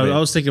 of. Cabot. I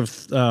was thinking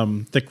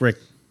of Thick Rick.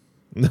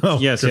 No.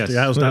 Yes, yes.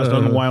 I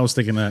don't know why I was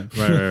thinking that.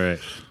 Right.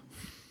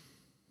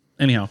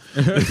 Anyhow,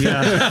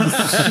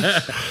 yeah.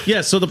 Yeah.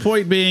 So the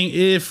point being,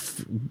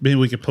 if maybe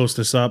we could post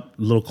this up,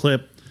 a little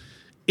clip.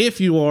 If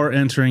you are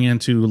entering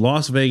into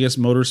Las Vegas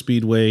Motor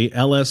Speedway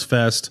LS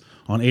Fest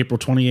on April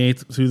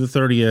 28th through the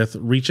 30th,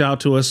 reach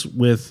out to us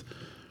with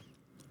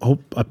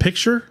a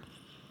picture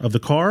of the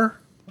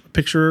car, a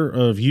picture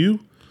of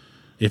you.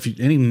 If you,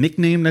 any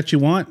nickname that you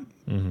want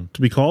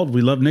to be called, we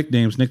love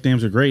nicknames.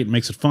 Nicknames are great. It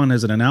makes it fun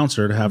as an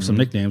announcer to have some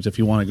nicknames if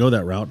you want to go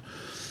that route.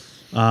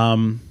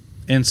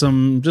 And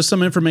some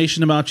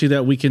information about you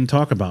that we can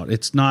talk about.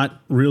 It's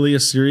not really a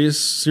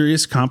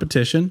serious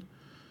competition.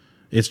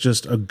 It's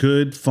just a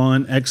good,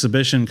 fun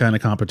exhibition kind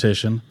of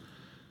competition.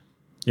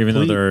 Even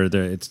though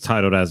it's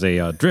titled as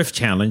a drift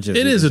challenge. It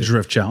is a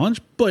drift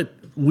challenge, but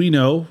we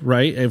know,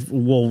 right?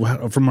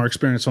 From our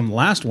experience on the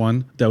last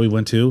one that we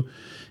went to,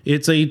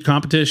 it's a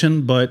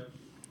competition, but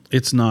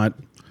it's not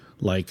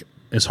like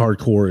as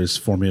hardcore as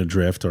Formula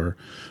Drift or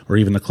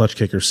even the Clutch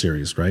Kicker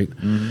series, right?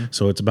 Mm-hmm.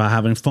 So it's about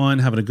having fun,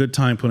 having a good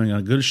time, putting on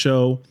a good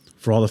show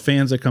for all the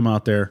fans that come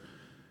out there.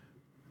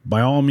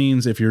 By all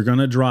means, if you're going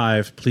to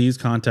drive, please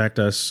contact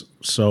us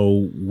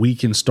so we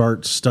can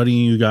start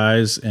studying you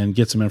guys and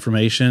get some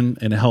information,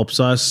 and it helps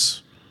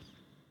us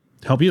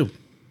help you,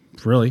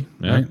 really,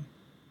 right?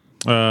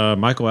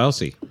 Michael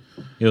Elsey.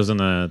 He was in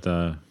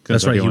the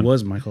That's right, he one.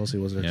 was. Michael Elsey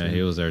was there, Yeah, too.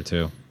 he was there,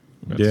 too.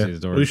 Yeah,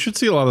 we should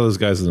see a lot of those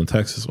guys in the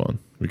Texas one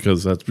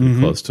because that's pretty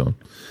close to them.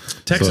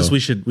 Texas, So, we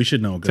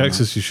should know. A good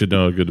Texas, you should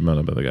know a good amount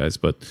about the guys,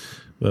 but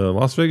the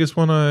Las Vegas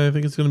one, I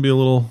think it's going to be a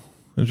little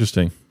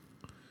interesting.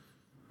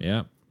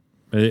 Yeah.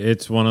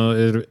 It's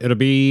it'll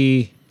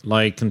be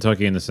like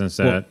Kentucky in the sense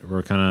that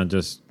we're kind of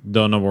just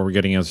don't know what we're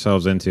getting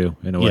ourselves into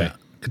in a way. Yeah,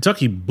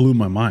 Kentucky blew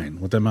my mind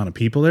with the amount of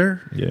people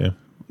there. Yeah.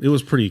 It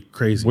was pretty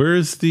crazy. Where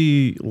is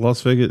the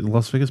Las Vegas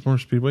Motor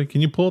Speedway? Can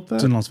you pull up that?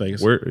 It's in Las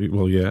Vegas. Where?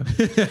 Well, yeah.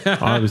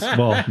 Obviously,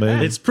 well,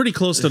 maybe. It's pretty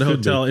close to the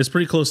hotel. It's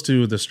pretty close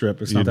to the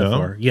Strip. It's not that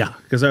far. Yeah,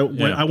 because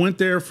I went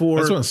there for.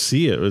 I just want to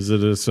see it. Is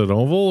it an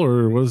oval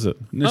or what is it?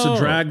 It's a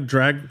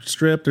drag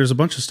strip. There's a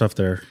bunch of stuff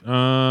there.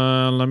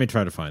 Let me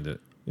try to find it.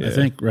 I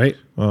think, right?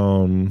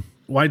 Well,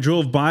 I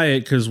drove by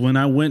it because when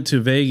I went to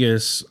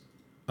Vegas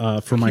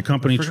for my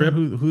company trip,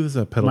 who is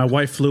that pedal? my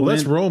wife flew in.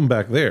 That's Rome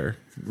back there.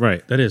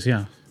 Right. That is,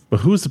 yeah.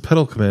 But who's the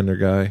pedal commander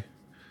guy?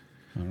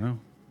 I don't know.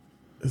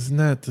 Isn't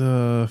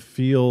that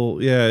Feel?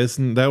 Yeah,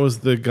 that was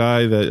the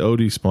guy that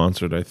Odie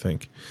sponsored, I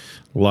think,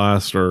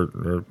 last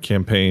or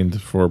campaigned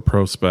for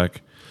Pro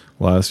Spec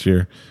last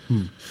year.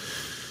 I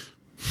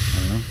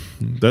don't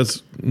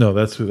know.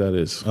 That's who that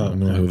is. I don't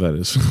know who that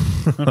is.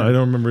 I don't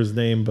remember his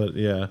name, but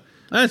yeah.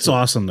 That's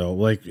awesome, though.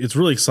 Like, it's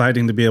really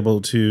exciting to be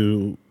able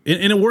to...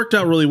 And it worked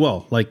out really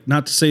well. Like,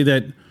 not to say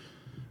that...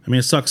 I mean,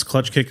 it sucks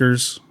Clutch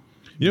Kickers...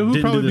 You know who'd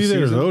didn't probably do be this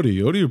there is season. Odie.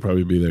 Odie would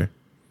probably be there.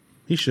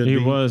 He should He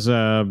be. was,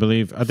 I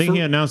believe. I think he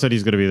announced that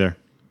he's going to be there.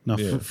 No,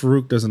 Yeah.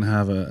 Farouk doesn't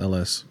have a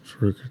LS.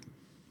 Farouk.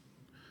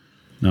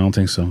 No, I don't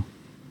think so.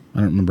 I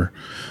don't remember.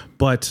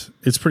 But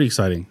it's pretty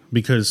exciting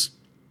because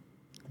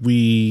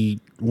we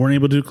weren't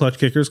able to do Clutch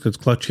Kickers because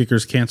Clutch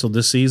Kickers canceled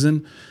this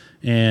season.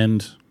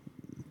 And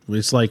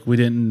it's like we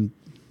didn't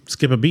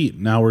skip a beat.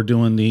 Now we're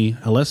doing the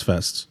LS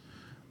Fests.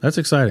 That's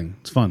exciting.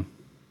 It's fun.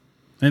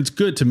 And it's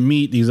good to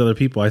meet these other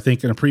people. I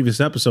think in a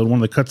previous episode, one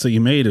of the cuts that you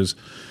made is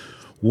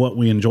what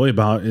we enjoy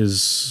about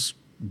is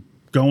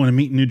going and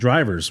meet new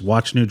drivers,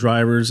 watch new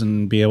drivers,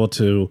 and be able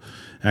to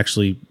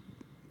actually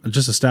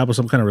just establish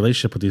some kind of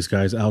relationship with these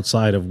guys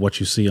outside of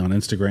what you see on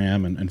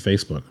Instagram and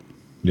Facebook.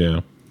 Yeah.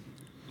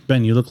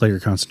 Ben, you look like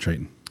you're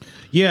concentrating.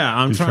 Yeah,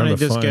 I'm trying to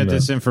just find get that.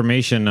 this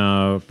information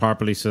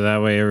properly so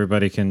that way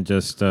everybody can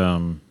just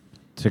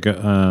take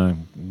a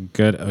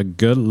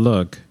good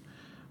look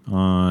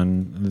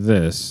on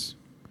this.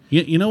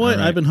 You know what? All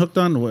right. I've been hooked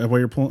on where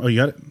you're pulling. Oh, you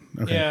got it?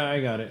 Okay. Yeah,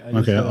 I got it.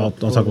 Okay, I'll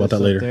talk about that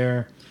later.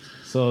 There.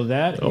 So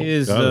that Oh,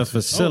 is God, the it's-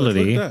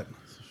 facility.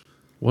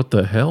 What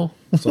the hell?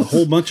 It's a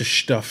whole bunch of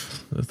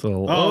stuff. That's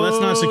Oh, that's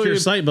not a secure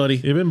site, buddy.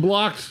 You've been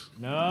blocked.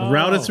 No.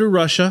 Routed through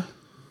Russia.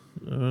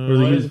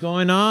 What is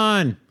going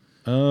on?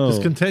 Oh,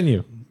 Just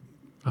continue.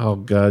 Oh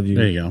God,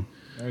 there you go.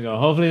 There we go.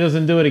 Hopefully it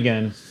doesn't do it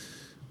again.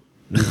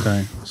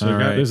 Okay. So All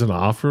right. There's an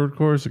off-road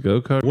course, a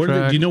go-kart Where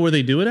track. do you know where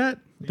they do it at?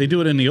 They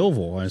do it in the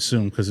Oval, I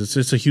assume, because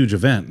it's a huge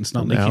event. It's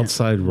not an they can't-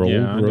 outside road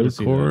Yeah, I did road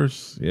see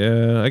course?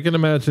 Yeah, I can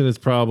imagine it's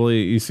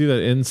probably. You see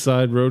that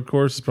inside road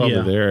course is probably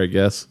Yeah. there, I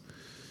guess.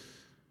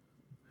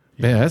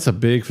 Man, that's a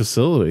big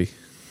facility.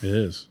 It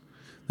is.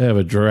 They have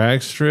a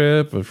drag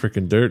strip, a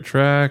freaking dirt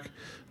track,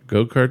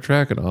 go-kart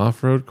track, an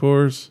off-road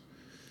course.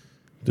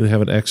 Do they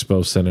have an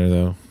expo center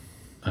though?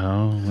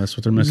 Oh, that's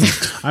what they're missing.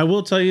 I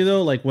will tell you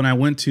though, like when I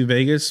went to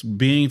Vegas,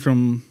 being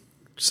from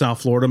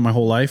South Florida my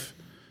whole life,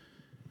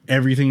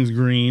 everything's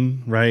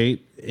green, right?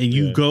 And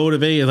you go to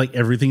Vegas, like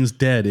everything's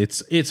dead.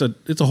 It's a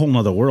whole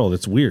nother world.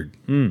 It's weird.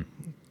 I'm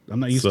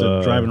not used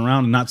to driving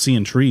around and not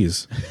seeing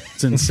trees.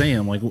 It's insane.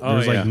 I'm like,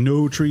 there's like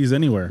no trees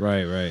anywhere.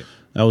 Right.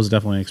 That was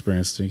definitely an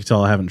experience. You can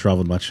tell I haven't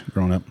traveled much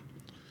growing up.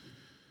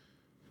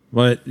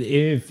 But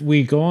if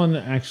we go on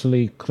to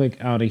actually click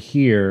out of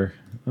here,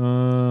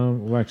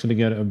 we'll actually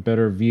get a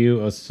better view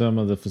of some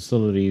of the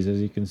facilities.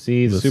 As you can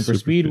see, the Super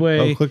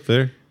Speedway. Oh, click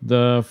there.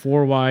 The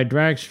 4-wide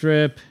drag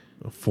strip.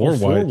 Four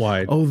wide.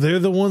 wide. Oh, they're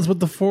the ones with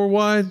the 4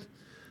 wide?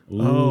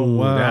 Oh,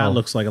 wow. That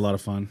looks like a lot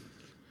of fun.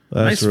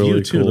 That's nice really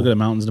view, too. cool. Look at the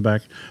mountains in the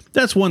back.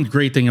 That's one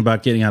great thing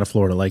about getting out of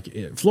Florida.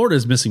 Like, Florida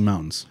is missing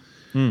mountains.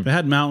 If it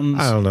had mountains.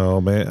 I don't know,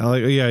 man.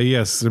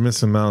 Yes, they're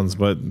missing mountains,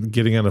 but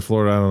getting out of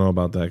Florida, I don't know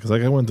about that. Because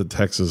like I went to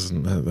Texas,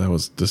 and that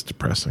was just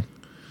depressing.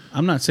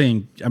 I'm just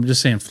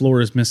saying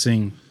Florida's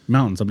missing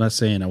mountains. I'm not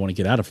saying I want to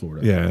get out of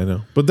Florida. Yeah, I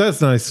know. But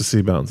that's nice to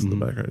see mountains in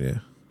the background,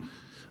 yeah.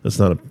 That's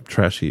not a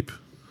trash heap.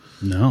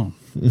 No.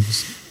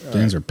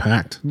 Things are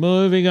packed.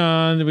 Moving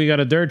on, we got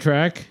a dirt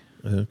track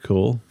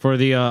Cool. for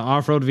the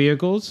off-road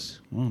vehicles.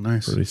 Oh,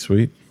 nice. Pretty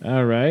sweet.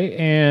 All right,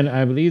 and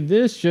I believe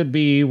this should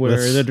be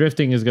where the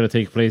drifting is going to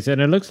take place. And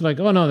it looks like,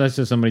 oh no, that's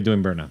just somebody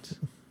doing burnouts.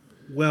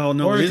 Well,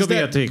 no, Or it is could be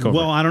that, a takeover.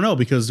 Well, I don't know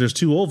because there's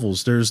two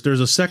ovals. There's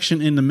a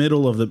section in the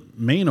middle of the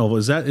main oval.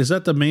 Is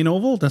that the main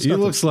oval? That's It not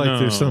looks like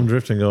there's some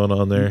drifting going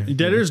on there.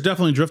 there's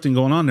definitely drifting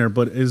going on there.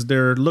 But is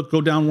there? Look,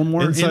 go down one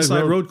more inside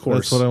road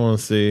course. That's what I want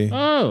to see.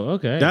 Oh,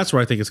 okay. That's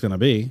where I think it's going to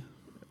be.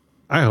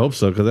 I hope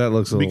so, because that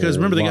looks Because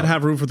remember, they got to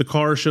have room for the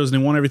car shows, and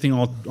they want everything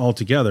all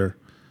together,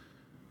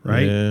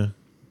 right? Yeah.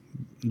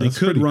 They That's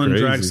could pretty run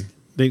crazy. drags.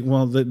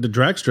 The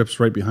drag strip's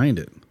right behind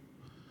it.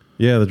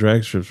 Yeah, the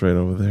drag strip's right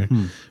over there.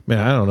 Man,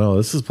 I don't know.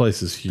 This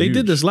place is huge. They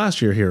did this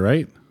last year here,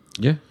 right?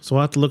 yeah, So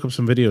I'll have to look up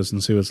some videos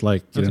and see what it's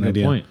like. Get that's a an good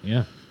idea. point.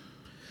 Yeah.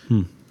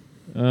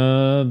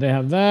 They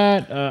have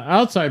that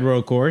outside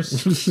road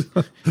course.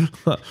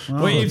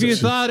 Wait, if you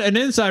thought an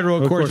inside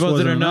road course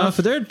wasn't enough,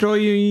 they're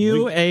throwing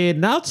you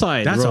an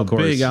outside That's road a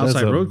course. big outside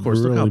That's a road course.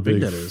 Look how really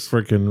big that is.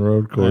 Freaking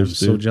road I'm course,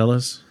 so dude.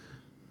 jealous.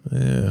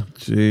 Yeah,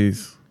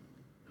 jeez.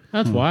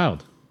 That's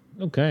wild.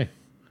 Okay.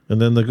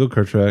 And then the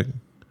go-kart track.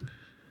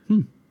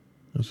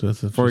 That's For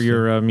interesting.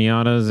 your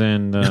Miatas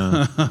and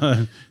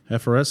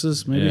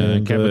FRSs, maybe? Yeah,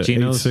 And,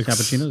 cappuccinos. 8.6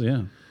 Cappuccinos,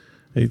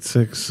 yeah.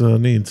 8.6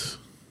 needs.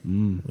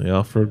 The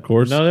off-road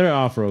course. another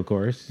off-road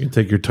course. You can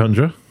take your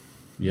Tundra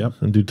Yep.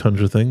 and do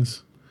Tundra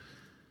things.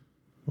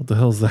 What the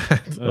hell's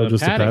that?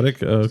 Just paddock. a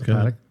paddock? Oh, okay.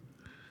 Paddock.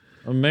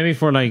 Or maybe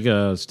for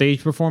like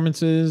stage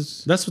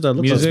performances. That's what that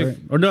looks Music. like.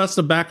 Right? Or no, that's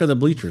the back of the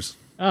bleachers.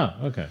 Oh,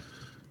 okay.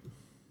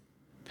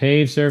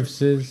 Paved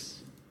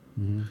surfaces.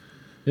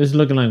 This is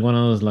looking like one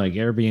of those like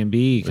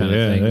Airbnb kind Yeah,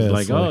 of things. yeah,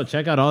 Like, it's oh, like-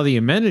 check out all the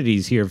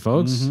amenities here,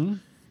 folks.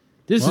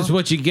 This is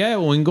what you get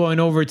when going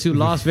over to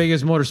Las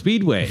Vegas Motor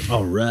Speedway.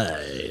 All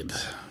right.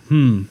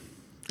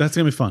 That's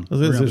going to be fun. We're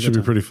gonna have It a should good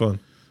be pretty fun.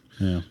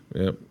 time.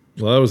 Yeah. Yep.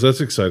 Well, that's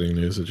exciting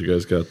news that you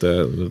guys got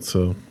that. That's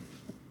And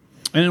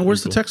then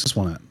where's the Texas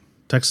one at?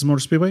 Texas Motor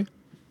Speedway?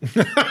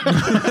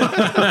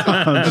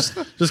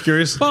 just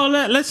curious. Well,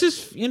 let's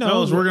just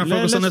Fellas, we're gonna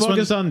focus on let's this one?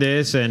 focus on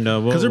this, and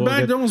Because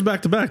they're almost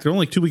back to back. They're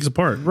only 2 weeks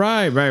apart.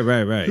 right.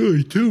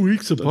 2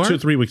 weeks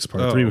apart. 3 weeks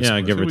apart. Oh. 3 weeks Yeah,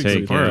 apart. give or 2 weeks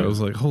take. apart. Yeah. I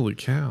was like, holy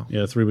cow.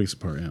 Yeah, 3 weeks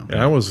apart. Yeah.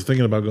 Yeah, I was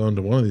thinking about going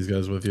to one of these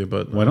guys with you,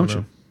 but Why don't you?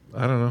 know.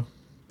 I don't know.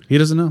 He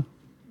doesn't know.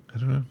 I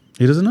don't know.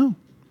 He doesn't know.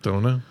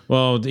 Don't know.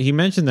 Well, he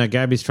mentioned that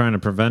Gabby's trying to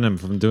prevent him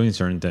from doing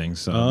certain things,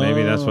 so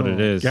maybe that's what it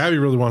is. Gabby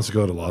really wants to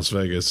go to Las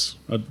Vegas.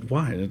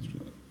 Why?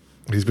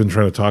 He's been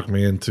trying to talk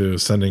me into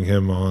sending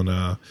him on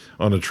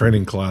a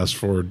training class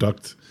for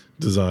duct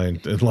design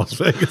in Las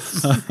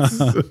Vegas.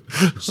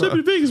 Send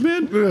me to Vegas,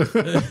 man.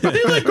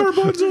 They like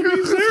carbons on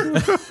these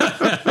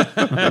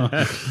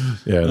there.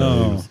 Yeah,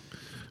 no,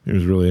 he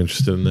was really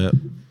interested in that.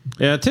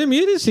 Yeah, Tim,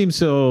 you didn't seem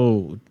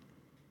so.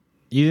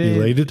 You didn't,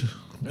 Elated?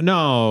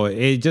 No,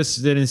 it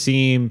just didn't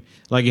seem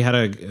like you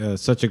had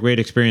such a great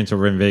experience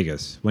over in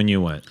Vegas when you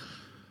went.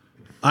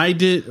 I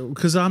did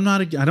because I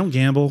don't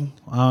gamble.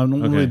 I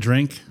don't really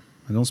drink.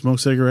 I don't smoke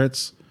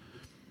cigarettes.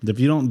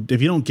 If you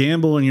don't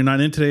gamble and you're not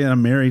into it, and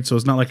I'm married, so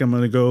it's not like I'm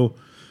going to go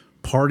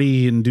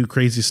party and do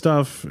crazy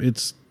stuff.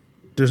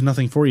 There's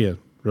nothing for you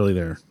really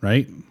there,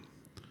 right?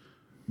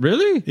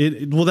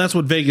 Really? Well, that's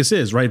what Vegas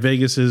is, right?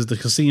 Vegas is the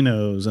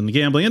casinos and the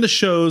gambling and the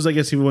shows. I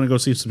guess if you want to go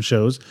see some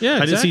shows, Yeah, I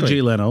did see exactly.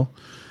 Jay Leno.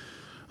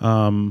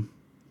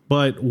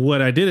 But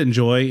what I did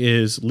enjoy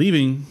is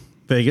leaving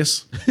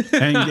Vegas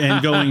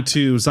and going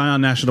to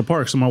Zion National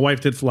Park. So my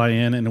wife did fly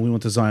in, and we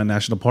went to Zion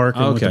National Park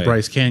and went to Okay.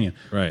 Bryce Canyon.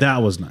 Right.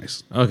 That was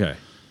nice. Okay.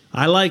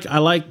 I like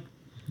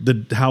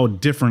how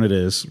different it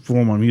is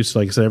from what I'm used to.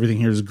 Like I said, everything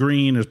here is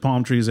green. There's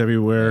palm trees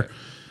everywhere.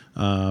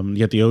 You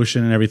get the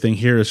ocean and everything.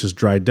 Here it's just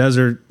dry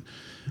desert.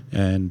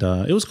 And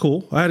it was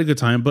cool. I had a good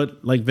time,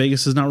 but like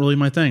Vegas is not really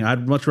my thing.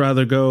 I'd much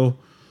rather go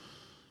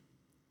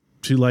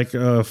to like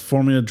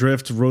Formula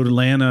Drift, Road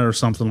Atlanta, or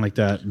something like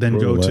that than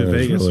Road go to Atlanta's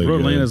Vegas. really Road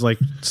good. Atlanta is like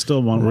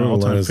still one of my Road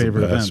all-time Atlanta's the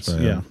favorite best, events.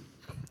 man. Yeah.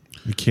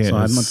 You can't. So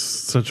I'd it's much-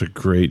 such a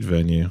great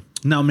venue.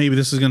 Now maybe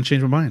this is going to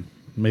change my mind.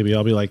 Maybe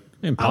I'll be like,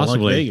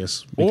 Possibly I like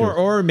Vegas.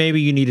 Or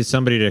maybe you needed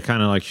somebody to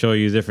kind of like show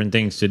you different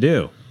things to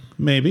do.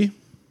 Maybe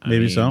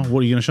so. What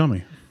are you going to show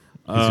me?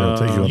 He's gonna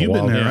take you on a You've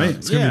been wild there, right?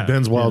 It's gonna be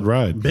Ben's wild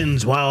ride.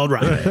 Ben's Wild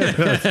Ride.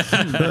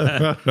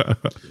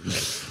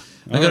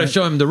 I got to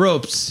show him the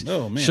ropes.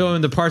 Oh, man. Show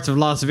him the parts of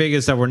Las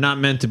Vegas that were not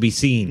meant to be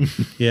seen.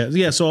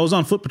 Yeah. So I was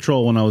on foot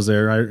patrol when I was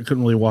there. I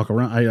couldn't really walk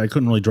around. I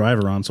couldn't really drive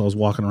around, so I was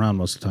walking around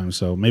most of the time.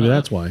 So maybe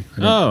that's why.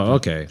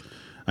 Okay.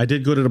 I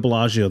did go to the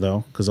Bellagio,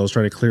 though, because I was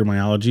trying to clear my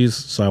allergies.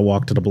 So I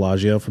walked to the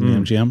Bellagio from the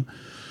MGM.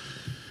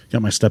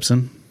 Got my steps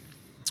in.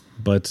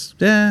 But,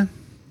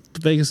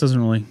 Vegas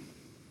doesn't really...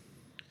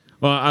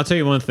 Well, I'll tell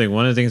you one thing.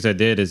 One of the things I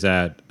did is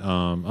that,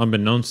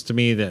 unbeknownst to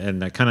me,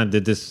 and I kind of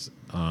did this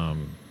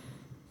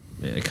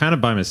kind of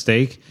by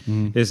mistake,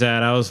 is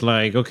that I was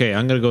like, okay,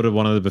 I'm going to go to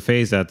one of the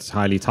buffets that's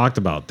highly talked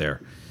about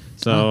there.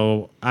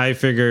 So I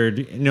figured,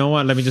 you know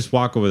what, let me just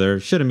walk over there.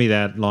 Shouldn't be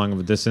that long of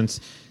a distance.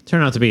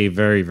 Turned out to be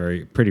very,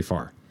 very pretty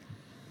far.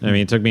 I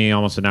mean, it took me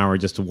almost an hour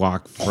just to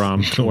walk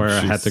from where I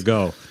had to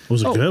go.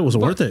 Was it good? Was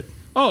it worth it?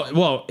 Oh,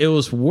 well, it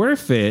was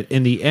worth it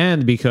in the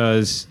end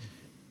because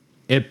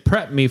it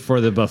prepped me for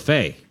the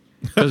buffet.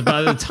 Because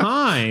by the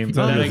time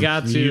that I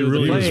got to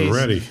the place, was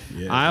ready.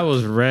 I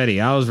was ready.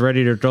 I was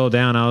ready to throw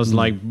down. I was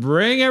like,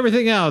 bring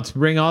everything out.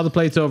 Bring all the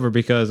plates over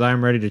because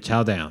I'm ready to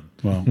chow down.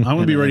 Well, I want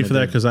to be ready for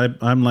that because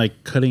I'm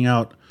like cutting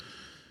out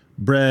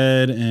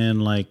bread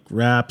and like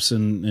wraps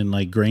and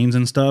like grains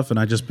and stuff. And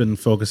I've just been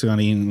focusing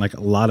on eating like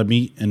a lot of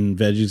meat and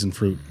veggies and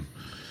fruit.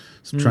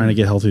 So I'm trying to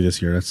get healthy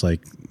this year. That's like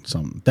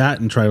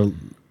that and try to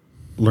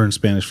learn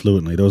Spanish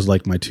fluently. Those are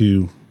like my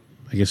two,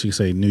 I guess you could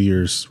say, New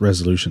Year's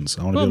resolutions.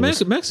 I want to Well,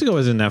 Mexico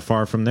isn't that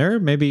far from there.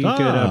 Maybe you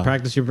could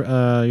practice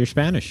your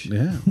Spanish.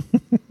 Yeah.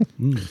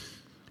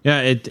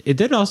 Yeah, it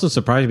did also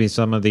surprise me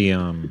some of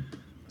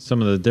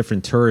the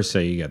different tourists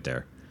that you get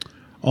there.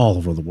 All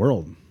over the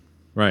world.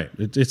 Right.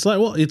 It's like,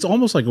 well, it's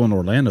almost like going to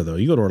Orlando, though.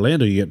 You go to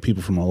Orlando, you get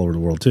people from all over the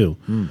world, too.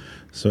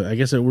 So I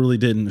guess it really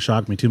didn't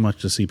shock me too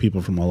much to see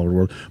people from all over the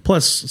world.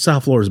 Plus,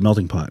 South Florida is a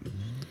melting pot.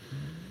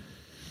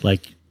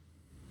 Like,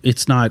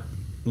 it's not...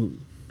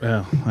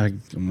 I'm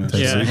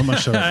gonna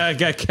shut up. I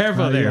got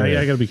careful there.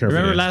 I got to be careful.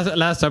 Remember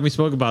last time we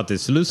spoke about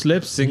this? Loose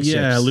lips sink ships.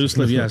 Yeah, loose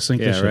lips. Yeah,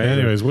 sink the ship. right.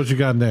 Anyways, what you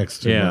got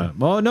next? Yeah.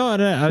 Well, no,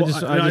 I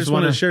just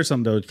wanted to share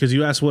something, though, because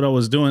you asked what I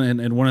was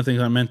doing, and one of the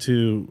things I meant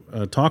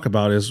to talk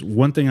about is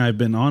one thing I've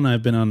been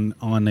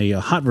on a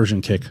hot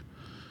version kick.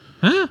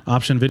 Huh?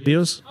 Option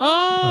videos.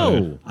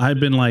 Oh. I've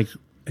been like,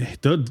 hey,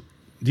 do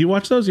you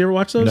watch those? You ever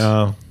watch those?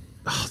 No.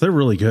 Oh, they're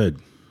really good.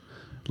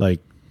 Like,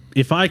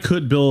 if I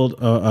could build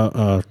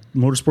a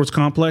motorsports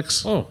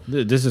complex. Oh,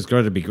 this is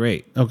going to be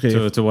great.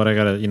 Okay. To what I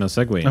got to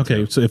segue into.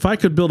 Okay, so if I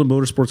could build a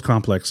motorsports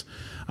complex,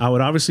 I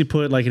would obviously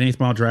put like an 8th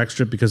mile drag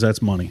strip because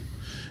that's money.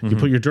 You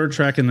put your dirt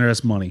track in there,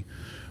 that's money.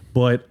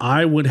 But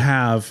I would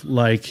have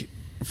like,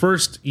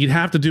 first, you'd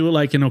have to do it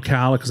like in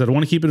Ocala because I don't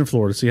want to keep it in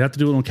Florida. So you have to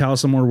do it in Ocala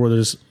somewhere where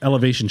there's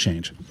elevation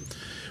change.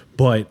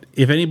 But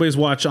if anybody's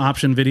watched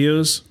option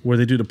videos where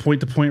they do the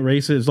point-to-point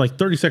races, like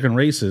 30-second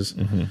races,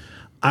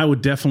 I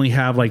would definitely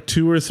have like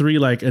 2 or 3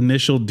 like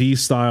initial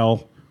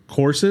D-style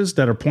courses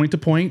that are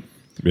point-to-point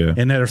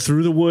and that are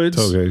through the woods.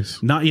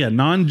 Togeys.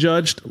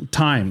 Non-judged,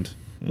 timed.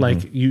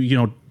 Like, you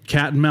know,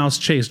 cat and mouse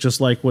chase,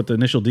 just like what the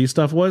initial D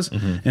stuff was,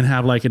 and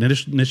have like an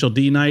initial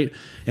D night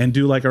and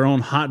do like our own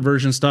hot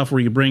version stuff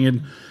where you bring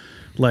in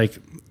like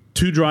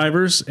 2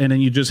 drivers and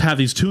then you just have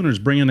these tuners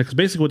bring in, because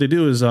basically what they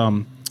do is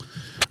the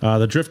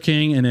Drift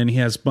King, and then he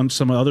has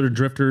some other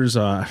drifters.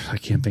 I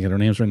can't think of their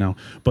names right now,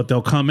 but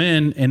they'll come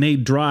in and they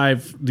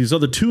drive these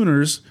other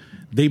tuners.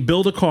 They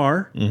build a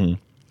car, and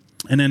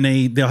then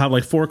they'll have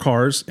like 4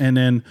 cars, and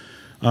then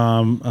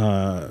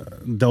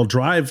they'll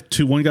drive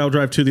 2. One guy will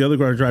drive 2, the other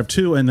guy will drive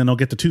 2, and then they'll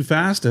get the 2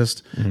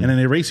 fastest, and then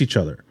they race each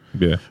other.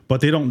 Yeah.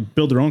 But they don't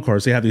build their own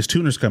cars. They have these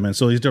tuners come in.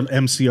 So these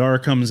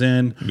MCR comes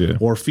in,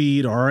 or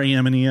Feed, or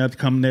RAM and EA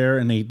come there,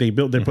 and they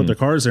put their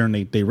cars there, and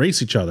they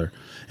race each other.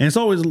 And it's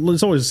always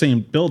the same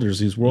builders,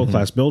 these world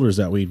class builders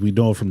that we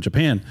know from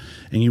Japan.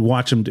 And you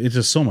watch them. It's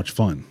just so much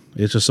fun.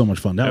 It's just so much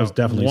fun. That was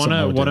definitely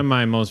one of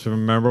my most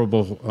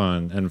memorable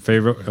and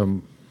favorite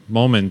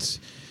moments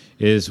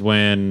is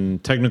when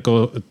Techno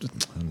Pro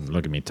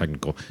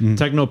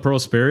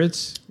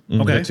Spirits,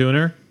 the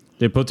tuner,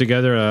 they put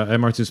together a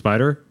MR2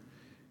 Spider.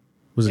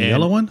 Was it a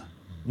yellow one?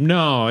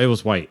 No, it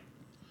was white.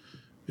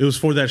 It was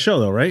for that show,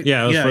 though, right?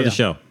 Yeah, it was for the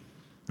show.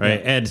 Right.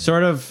 Yeah. And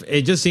sort of,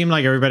 it just seemed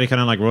like everybody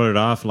kind of like wrote it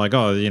off, like,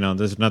 oh, you know,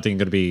 there's nothing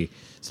going to be,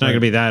 it's not going to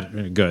be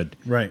that good.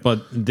 Right.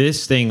 But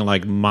this thing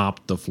like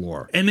mopped the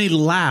floor. And they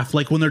laugh,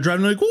 like when they're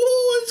driving, like, whoa,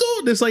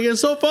 it's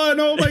so fun.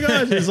 Oh my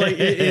gosh. It's like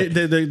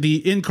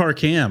the in-car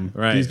cam.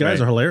 Right. These guys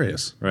are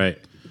hilarious. Right.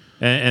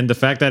 And the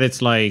fact that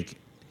it's like,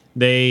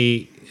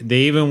 they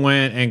even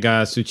went and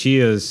got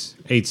Tsuchiya's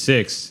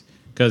 8.6.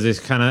 Because it's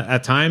kind of,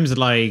 at times,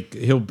 like,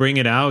 he'll bring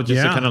it out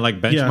just to kind of, like,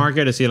 benchmark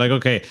it to see, like,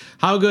 okay,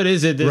 how good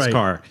is it, this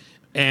car?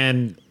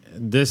 And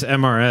this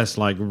MRS,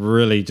 like,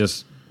 really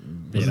just,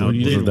 did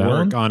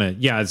work on it.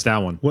 Yeah, it's that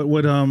one.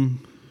 What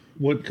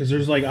what, because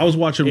there's like, I was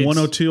watching It's-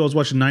 102, I was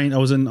watching 9, I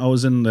was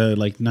in the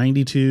like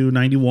 92,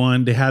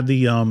 91. They had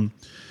the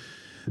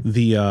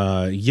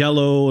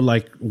yellow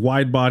like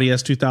wide body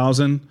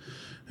S2000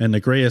 and the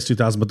gray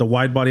S2000, but the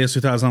wide body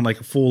S2000 on like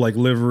a full like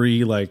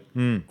livery, like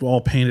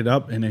all painted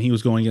up, and then he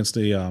was going against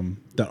the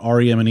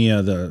REM and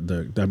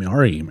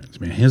REM,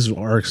 man, his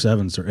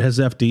RX-7s or his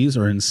FDs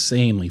are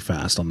insanely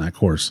fast on that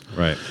course.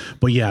 Right.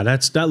 But yeah,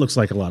 that looks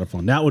like a lot of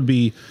fun. That would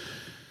be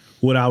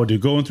what I would do,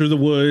 going through the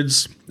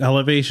woods,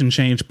 elevation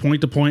change,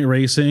 point to point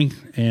racing,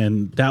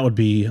 and that would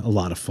be a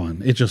lot of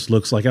fun. It just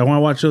looks like, I want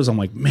to watch those. I'm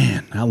like,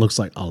 man, that looks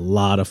like a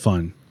lot of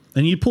fun.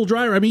 And you pull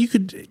driver. I mean, you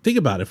could think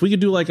about it. If we could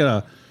do like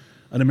an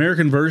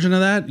American version of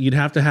that, you'd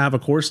have to have a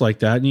course like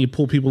that, and you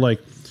pull people like,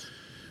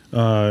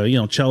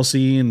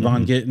 Chelsea and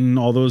Von Gittin,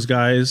 all those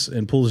guys,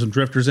 and pull some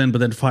drifters in, but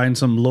then find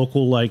some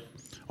local like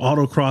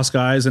autocross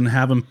guys and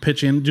have them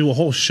pitch in, do a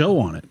whole show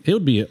on it.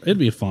 It'd be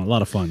a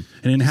lot of fun,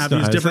 and then have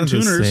these different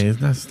tuners.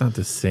 That's not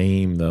the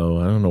same though.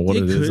 I don't know what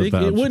it is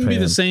about. It wouldn't be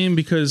Japan. the same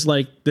because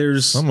like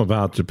there's Something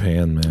about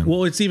Japan, man.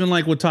 well, it's even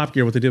like with Top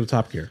Gear, what they did with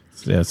Top Gear,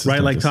 Yeah, it's just right?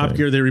 not Like the Top same.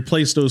 Gear, they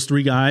replaced those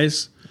 3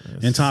 guys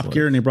in Top like-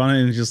 Gear, and they brought it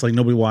in, and just like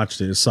nobody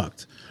watched it. It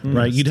sucked.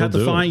 Right, you'd still have to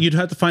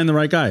do. find the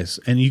right guys,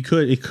 and it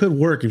could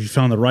work if you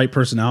found the right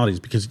personalities,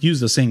 because you use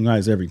the same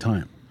guys every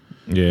time.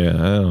 Yeah, I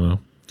don't know.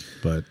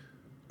 But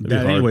be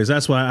hard. anyways,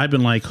 that's why I've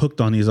been like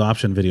hooked on these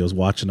option videos,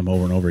 watching them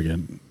over and over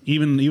again.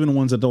 Even the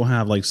ones that don't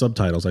have like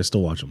subtitles, I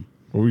still watch them.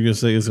 What were you gonna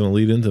say is gonna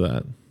lead into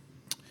that?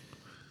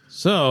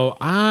 So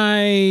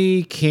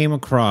I came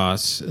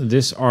across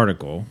this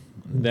article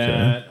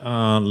that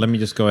let me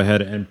just go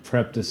ahead and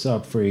prep this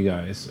up for you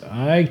guys.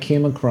 I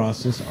came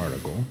across this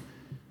article.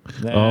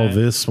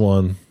 This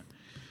one.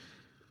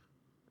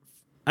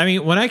 I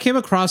mean, when I came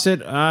across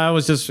it, I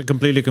was just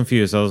completely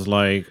confused. I was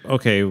like,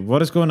 okay,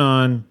 what is going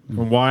on?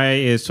 Why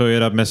is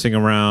Toyota messing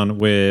around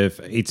with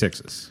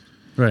 8.6s?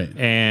 Right.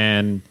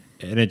 And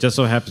it just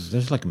so happens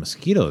there's like a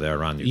mosquito there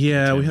around you.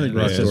 Yeah, we had a It's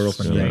garage just door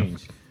open.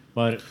 strange.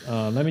 But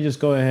let me just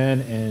go ahead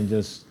and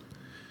just.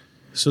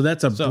 So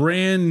that's a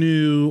brand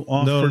new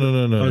offer.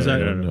 No. Oh, is that-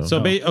 No. So,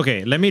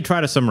 okay, let me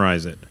try to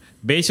summarize it.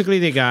 Basically,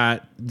 they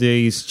got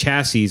these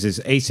chassis, this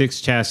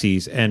A6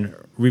 chassis, and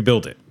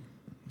rebuilt it.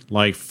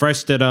 Like,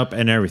 freshed it up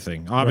and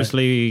everything.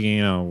 Obviously,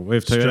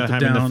 with Stripped Toyota it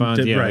having the down,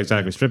 funds. did right,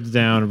 Exactly. yeah. Stripped it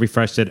down,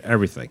 refreshed it,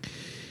 everything.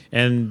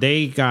 And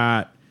they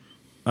got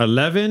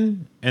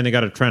 11, and they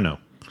got a Treno.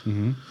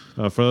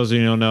 For those of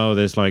you who don't know,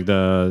 there's like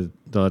the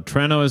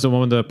Treno is the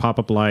one with the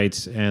pop-up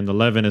lights, and the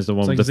 11 is the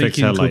one It's like with the fixed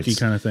Zinky and headlights. Cookie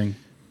kind of thing.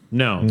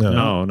 No,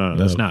 No.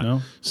 it's not.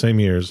 No? Same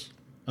years.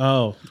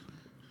 Oh,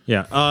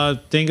 Yeah.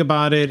 Think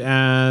about it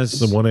as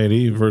The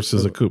 180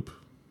 versus a coupe.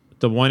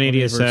 the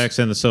 180 versus- SX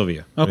and the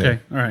Sylvia. okay,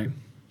 all right.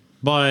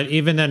 But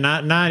even then,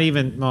 not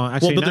even. Well,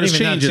 actually, Well, but not there's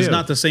even that changes. too.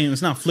 Not the same.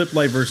 It's not flip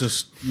light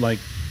versus like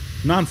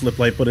non-flip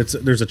light, but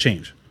there's a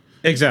change.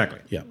 Exactly.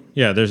 Yeah.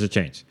 Yeah, there's a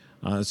change.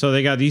 So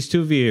they got these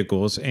 2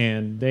 vehicles,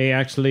 and they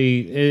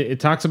actually it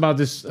talks about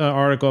this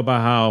article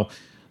about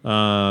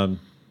how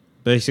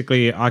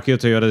basically Akio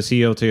Toyota, the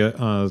CEO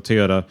of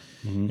Toyota,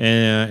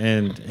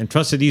 and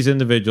trusted these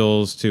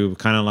individuals to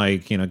kind of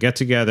like get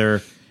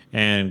together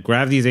and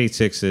grab these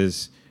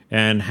 8.6s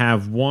and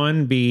have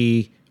one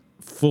be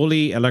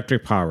fully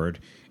electric powered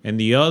and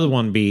the other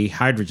one be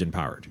hydrogen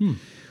powered.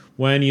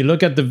 When you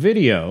look at the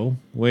video,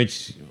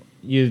 which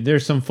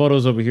there's some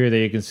photos over here that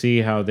you can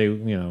see how they,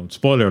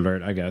 spoiler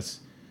alert, I guess,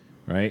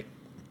 right?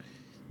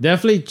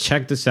 Definitely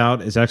check this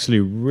out. It's actually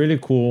really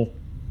cool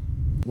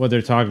what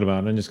they're talking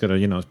about. I'm just gonna,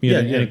 mute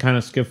it and kind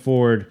of skip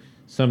forward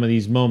some of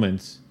these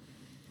moments.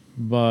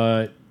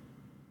 But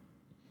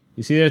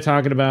you see, they're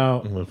talking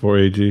about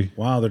 4AG.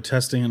 Wow, they're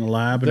testing in the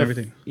lab and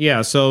everything.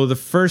 Yeah. So the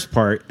first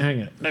part.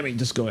 Hang on. Let me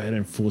just go ahead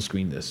and full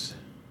screen this.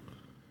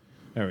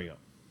 There we go.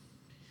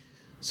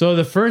 So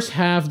the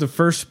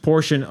first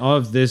portion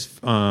of this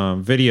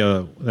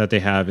video that they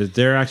have is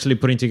they're actually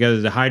putting together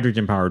the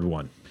hydrogen powered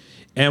one.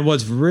 And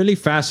what's really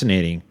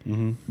fascinating,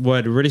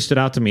 what really stood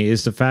out to me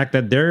is the fact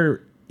that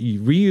they're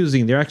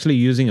actually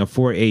using a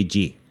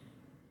 4AG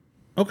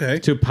Okay.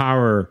 to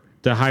power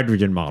the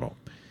hydrogen model.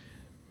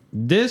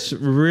 This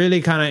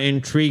really kind of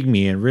intrigued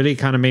me and really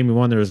kind of made me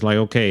wonder, is like,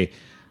 okay,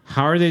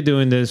 how are they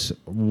doing this?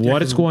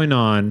 What is going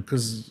on?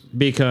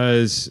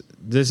 Because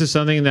this is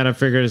something that I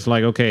figured is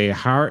like, okay,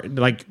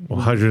 Well,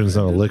 hydrogen's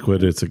not a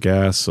liquid; it's a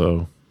gas.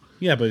 So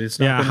Yeah, but it's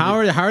not. yeah,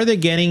 how are they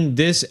getting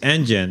this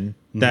engine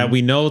that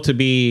we know to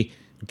be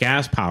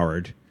gas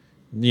powered,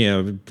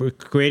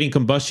 creating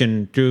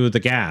combustion through the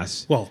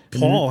gas? Well,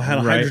 Paul had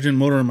a Right. hydrogen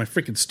motor in my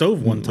freaking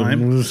stove one time.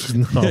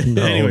 no.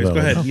 Anyways, no. go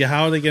ahead. Yeah,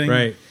 how are they getting?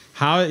 Right.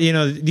 How,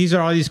 these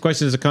are all these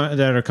questions that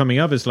are coming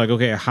up. It's like,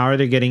 okay, how are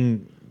they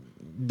getting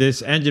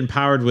this engine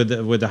powered with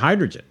the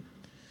hydrogen?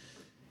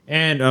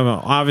 And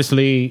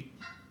obviously,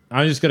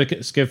 I'm just going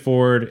to skip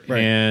forward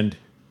and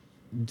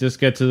just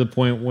get to the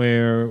point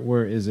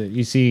where is it?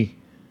 You see,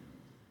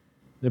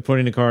 they're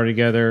putting the car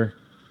together.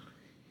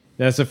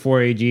 That's a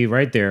 4AG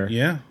right there.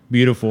 Yeah,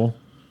 Beautiful.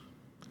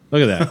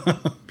 Look at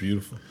that.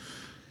 beautiful.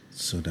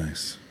 So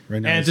nice.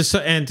 Right now,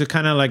 And to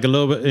kind of like a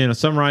little bit,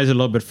 summarize it a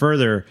little bit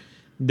further,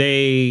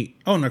 they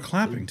and they're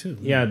clapping too.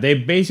 Yeah, they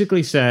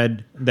basically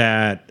said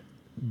that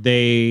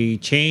they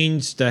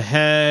changed the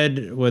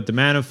head with the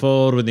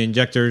manifold, with the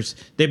injectors.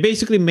 They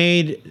basically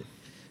made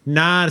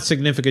not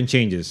significant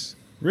changes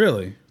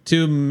Really?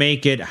 to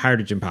make it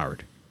hydrogen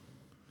powered.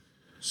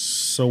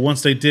 So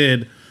once they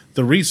did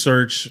the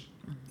research,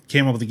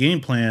 came up with a game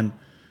plan,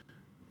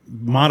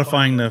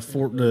 modifying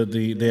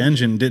the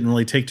engine didn't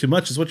really take too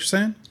much, is what you're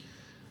saying?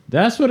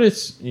 That's what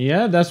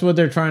that's what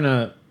they're trying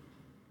to.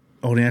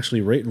 Oh, they actually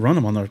run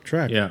them on the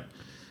track. Yeah.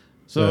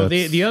 So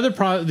the other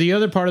part of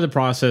the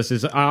process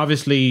is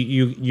obviously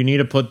you need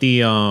to put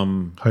the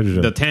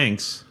Hydrogen. the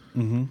tanks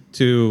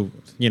to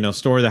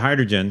store the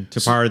hydrogen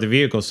to power the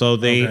vehicle. So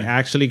they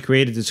actually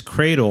created this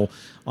cradle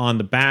on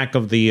the back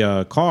of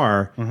the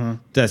car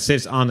that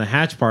sits on the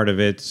hatch part of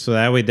it, so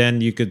that way then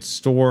you could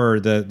store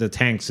the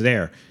tanks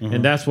there,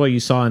 and that's what you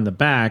saw in the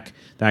back,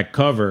 that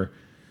cover.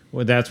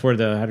 Well, that's where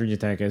the hydrogen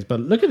tank is. But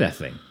look at that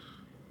thing.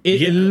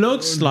 It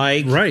looks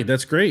like Right,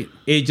 that's great.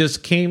 it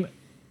just came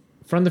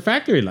from the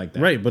factory like that.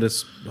 Right, but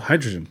it's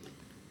hydrogen.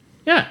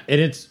 Yeah, and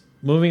it's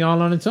moving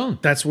all on its own.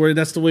 That's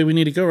the way we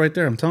need to go right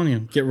there. I'm telling you.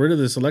 Get rid of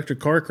this electric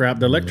car crap.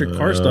 The electric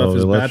car stuff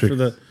is bad for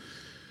the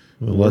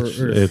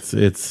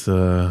It's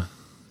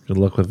good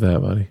luck with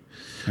that, buddy.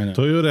 I know.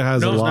 Toyota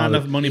has a There's lot not of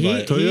enough money by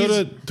it.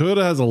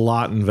 Toyota has a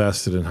lot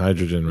invested in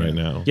hydrogen right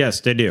now, Yes,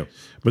 they do.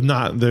 but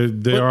not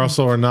they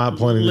also are not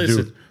planning to do.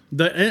 Listen,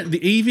 the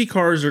EV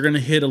cars are going to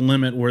hit a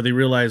limit where they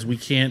realize we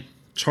can't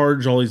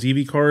charge all these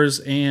EV cars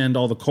and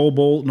all the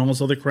cobalt and all this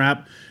other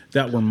crap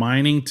that we're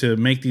mining to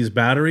make these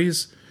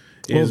batteries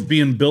is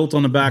being built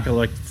on the back of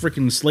like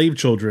freaking slave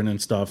children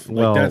and stuff.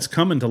 Like that's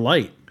coming to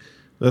light.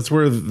 That's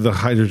where the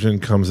hydrogen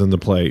comes into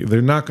play.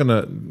 They're not going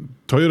to.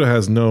 Toyota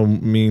has no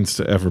means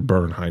to ever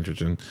burn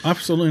hydrogen.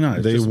 Absolutely not.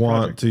 It's They just a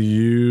want project. to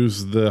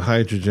use the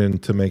hydrogen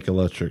to make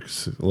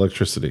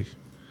electricity.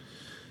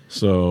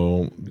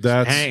 So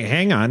that's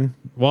Hang on.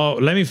 Well,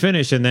 let me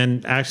finish, and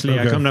then actually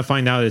I Okay. come to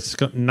find out it's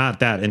not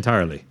that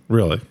entirely.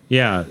 really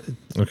Yeah.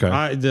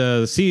 okay.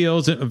 The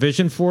CEO's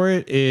vision for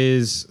it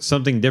is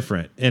something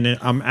different. And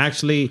I'm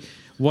actually,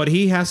 what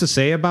he has to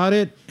say about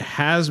it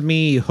has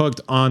me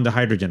hooked on the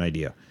hydrogen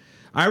idea.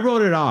 I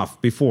wrote it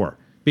off before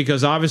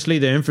because obviously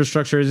the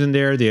infrastructure isn't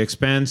there, the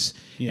expense,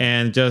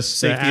 and just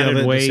the Safety of added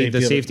it, weight,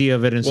 the safety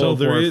of it, and so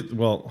forth.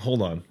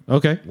 Hold on.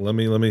 Okay. Let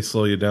me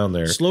slow you down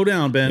there. Slow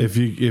down, Ben. If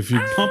you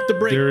Pump the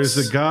brakes. there is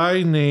a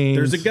guy named.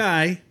 There's a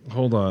guy.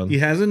 Hold on. He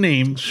has a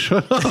name,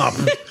 Shut up.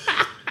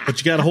 but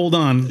you got to hold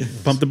on.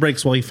 Pump the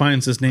brakes while he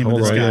finds this name of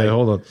Hold this on. guy. Yeah,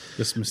 hold on.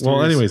 This mysterious.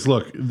 Well, anyways,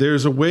 look.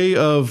 There's a way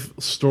of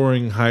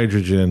storing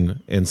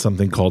hydrogen in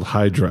something called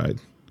hydride,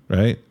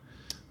 right?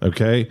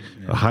 Okay,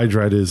 a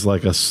hydride is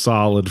like a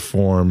solid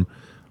form.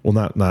 Well,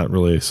 not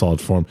really a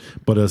solid form,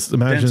 but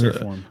imagine. Denser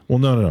form. Well,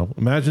 no.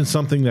 Imagine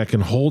something that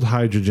can hold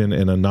hydrogen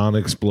in a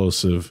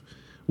non-explosive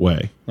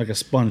way. Like a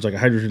sponge, like a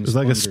hydrogen. It's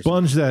like a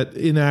sponge that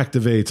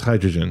inactivates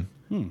hydrogen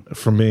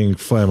from being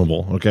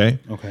flammable. Okay,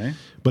 Okay.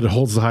 but it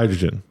holds the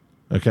hydrogen.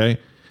 Okay,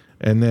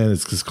 and then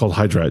it's called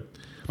hydride.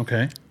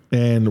 Okay.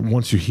 And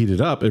once you heat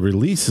it up, it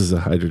releases the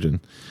hydrogen.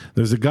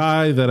 There's a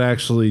guy that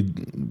actually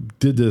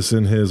did this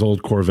in his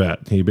old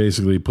Corvette. He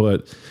basically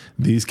put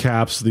these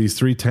caps, these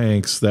 3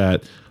 tanks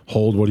that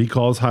hold what he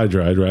calls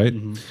hydride, right?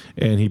 Mm-hmm.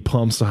 And he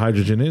pumps the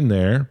hydrogen in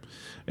there.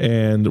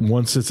 And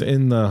once it's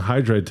in the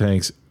hydride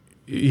tanks,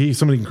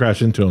 somebody can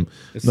crash into them.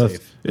 It's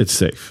safe. It's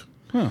safe.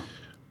 Huh.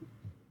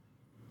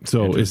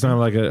 So it's not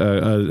like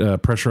a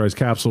pressurized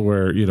capsule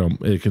where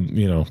it can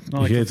Not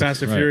like the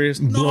Fast and Furious.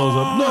 blows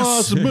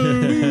up. No,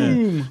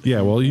 boom. Yeah,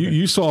 well,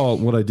 you saw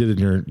what I did in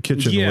your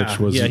kitchen, which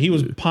was he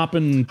was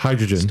popping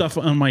hydrogen stuff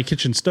on my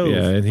kitchen stove.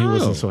 Yeah, and he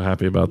wasn't so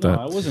happy about that.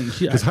 I wasn't.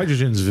 Because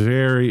hydrogen's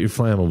very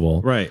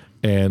flammable, Right.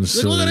 And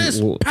so Look at this!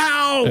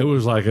 Pow! it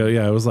was like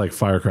it was like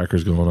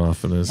firecrackers going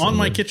off in his on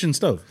my kitchen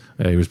stove.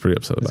 Yeah, he was pretty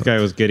upset about This guy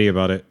was giddy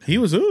about it. He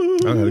was. I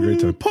had a great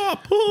time.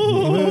 Pop!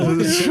 Oh,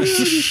 this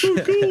is so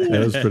cool. it. It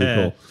was pretty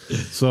cool.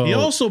 So He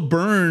also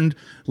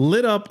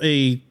lit up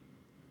a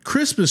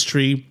Christmas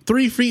tree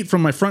 3 feet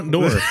from my front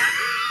door.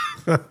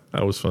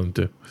 that was fun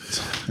too.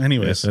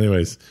 Anyways,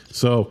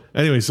 So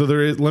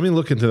there is. Let me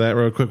look into that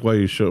real quick while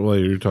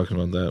you're talking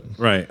about that.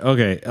 Right.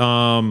 Okay.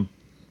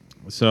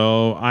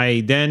 So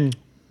I then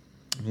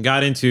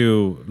got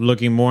into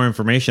looking more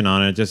information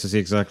on it just to see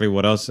exactly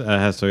what else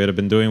has Toyota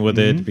been doing with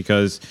it,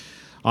 because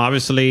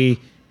obviously,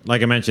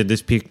 like I mentioned,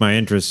 this piqued my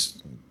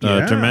interest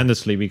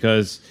tremendously,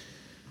 because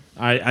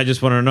I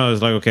just want to know,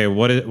 is like, okay,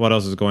 what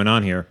else is going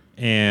on here?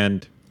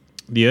 And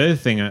the other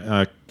thing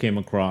I came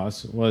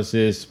across was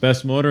this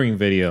best motoring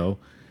video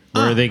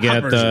where they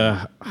get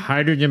the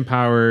hydrogen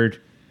powered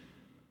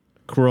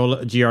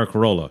GR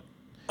Corolla.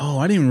 oh,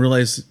 I didn't even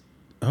realize.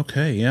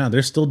 Okay, yeah,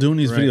 they're still doing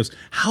these Right. videos.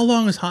 How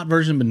long has Hot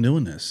Version been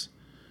doing this?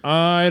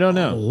 I don't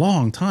A know,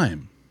 long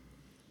time.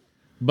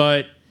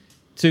 but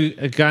to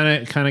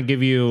kind of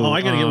give you, Oh,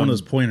 I gotta get one of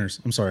those pointers.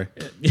 I'm sorry.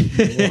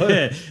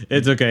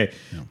 it's okay.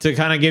 To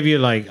kind of give you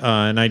like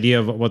an idea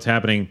of what's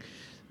happening,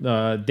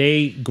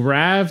 they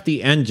grabbed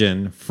the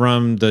engine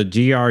from the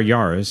GR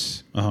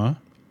Yaris,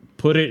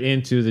 put it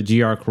into the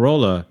GR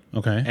Corolla,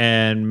 Okay.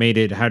 and made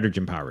it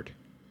hydrogen powered.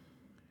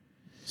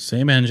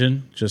 Same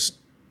engine, just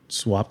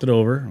swapped it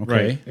over.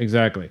 Okay.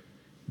 Exactly.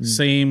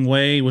 Same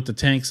way with the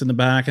tanks in the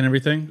back and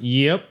everything.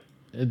 Yep.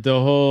 The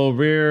whole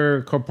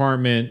rear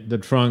compartment, the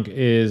trunk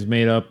is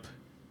made up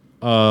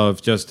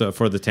of just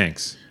for the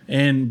tanks.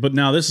 But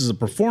now this is a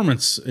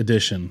performance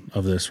edition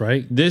of this,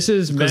 right? This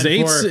is meant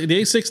Because for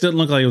the A6 didn't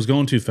look like it was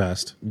going too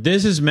fast.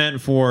 this is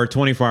meant for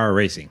 24-hour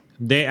racing.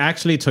 They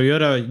actually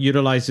Toyota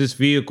utilized this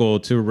vehicle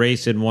to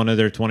race in one of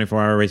their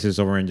 24-hour races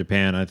over in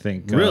Japan. I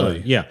think.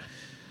 Really? Yeah.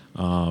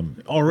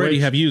 Already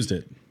have used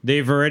it.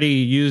 They've already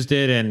used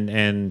it,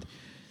 and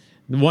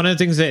one of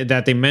the things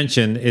that they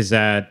mentioned is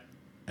that,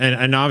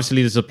 and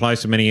obviously this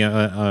applies to many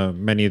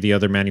of the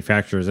other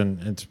manufacturers,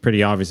 and it's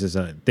pretty obvious, is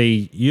that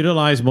they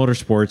utilize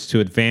motorsports to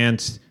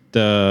advance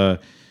the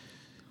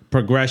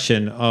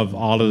progression of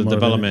all of the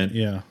development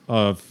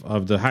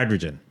of the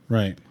hydrogen.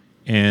 Right.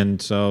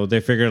 And so they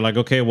figured, like,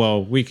 okay,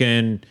 well, we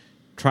can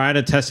try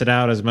to test it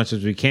out as much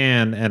as we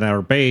can at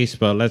our base,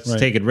 but let's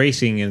take it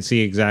racing and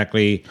see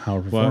exactly how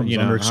it performs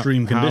under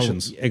extreme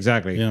conditions.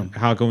 Exactly. Yeah.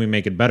 How can we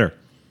make it better?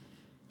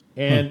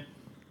 And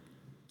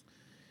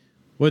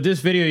with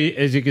this video,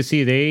 as you can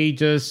see, they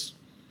just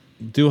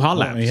do hot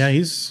laps. Yeah,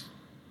 he's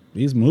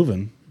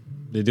moving.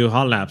 They do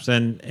hot laps.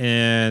 And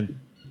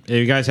if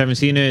you guys haven't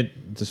seen it,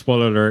 it's a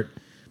spoiler alert.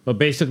 But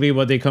basically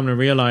what they come to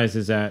realize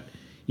is that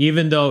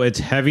even though it's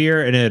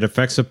heavier and it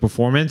affects the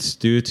performance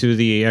due to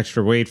the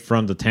extra weight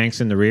from the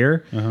tanks in the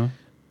rear,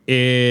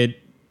 they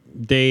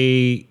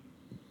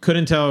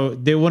couldn't tell.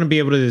 They wouldn't be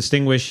able to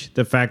distinguish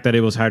the fact that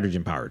it was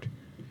hydrogen powered.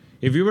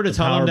 If you were to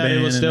tell them that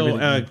it was still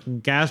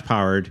gas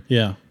powered,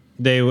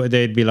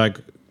 they'd be like,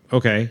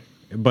 okay.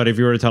 But if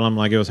you were to tell them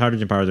like it was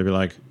hydrogen powered, they'd be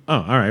like,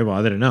 oh, all right, well,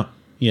 I didn't know.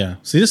 Yeah.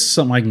 See, this is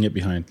something I can get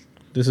behind.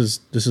 This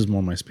is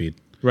more my speed.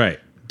 Right.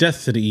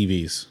 Death to the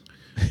EVs.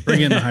 Bring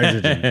in the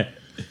hydrogen. The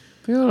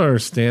thing I don't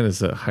understand is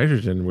that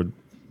hydrogen would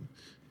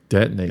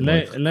detonate.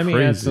 Let me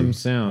add some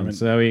sound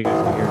so that way you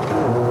guys can hear it.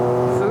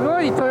 すご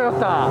いトヨ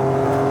タ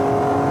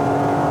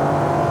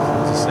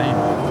It's the same.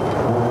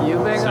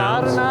 夢が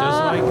ある Sounds just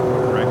な like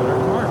a regular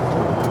car.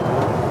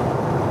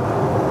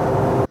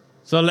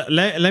 So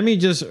let me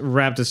just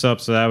wrap this up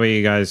so that way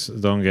you guys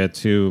don't get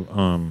too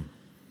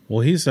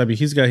Well, he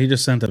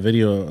just sent a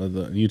video of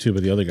the YouTube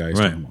of the other guys.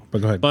 right.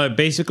 But go ahead. But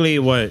basically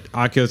what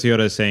Akio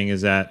Toyota is saying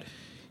is that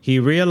he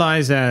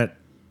realized that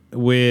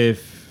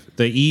with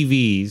the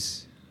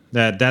EVs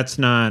that's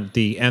not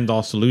the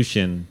end-all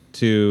solution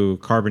to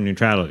carbon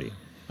neutrality.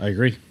 I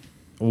agree.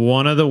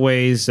 One of the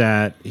things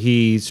that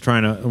he's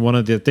trying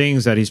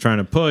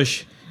to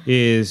push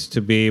is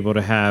to be able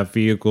to have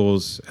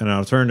vehicles, an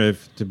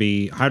alternative to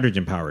be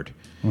hydrogen powered.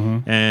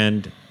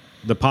 And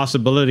the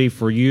possibility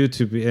for you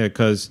to be,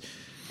 because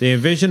they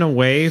envision a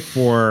way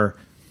for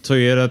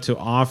Toyota to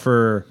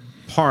offer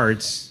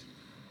parts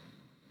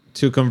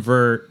to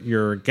convert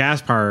your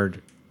gas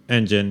powered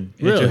engine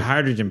into a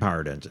hydrogen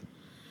powered engine.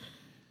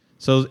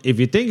 So if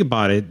you think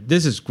about it,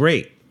 this is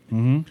great.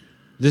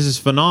 This is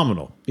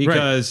phenomenal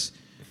because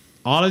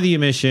all of the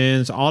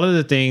emissions, all of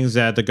the things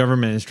that the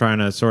government is trying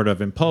to sort of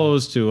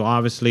impose to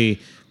obviously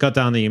cut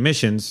down the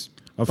emissions.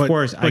 Of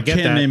course, I get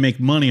that. Can they make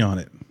money on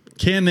it?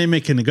 Can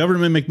the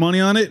government make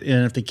money on it?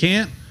 And if they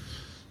can't,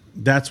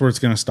 that's where it's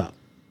going to stop.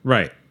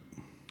 Right.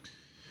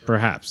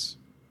 Perhaps.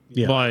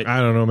 Yeah. But I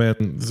don't know,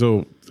 man.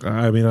 So,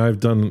 I mean, I've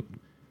done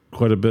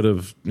quite a bit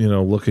of,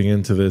 looking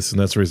into this,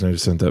 and that's the reason I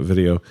just sent that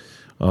video.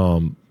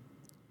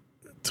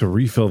 To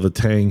refill the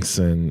tanks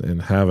and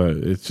have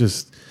it's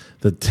just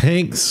the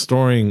tanks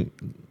storing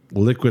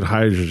liquid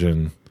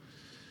hydrogen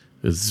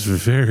is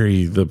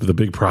the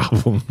big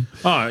problem.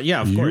 oh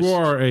yeah, of course. You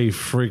are a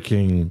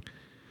freaking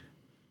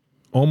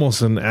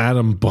almost an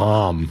atom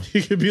bomb.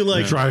 You could be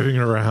like driving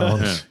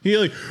around.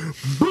 You're like,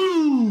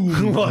 boom!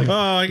 Like,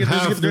 I can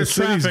half just the get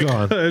city's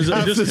gone.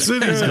 Half the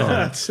city's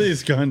gone.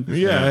 City's gone.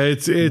 Yeah,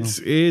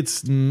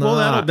 it's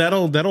not.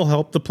 Well, that'll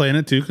help the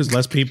planet too, because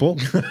less people.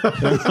 Bring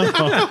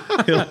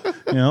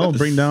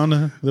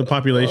down the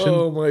population.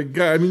 Oh my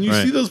god! I mean, you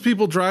see those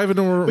people driving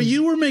over. But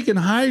you were making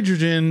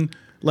hydrogen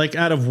like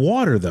out of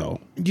water,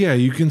 though. Yeah,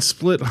 you can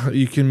split.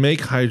 You can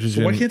make hydrogen.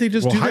 So why can't they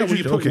just do that? When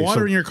you put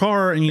water in your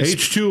car and you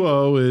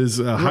H2O is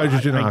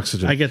hydrogen and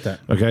oxygen. I get that.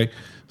 Okay,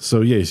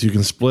 so yes, you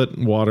can split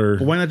water.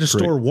 But why not just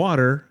store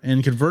water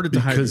and convert it to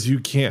hydrogen? Because you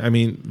can't. I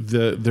mean,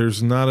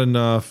 there's not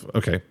enough.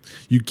 Okay,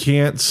 you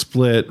can't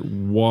split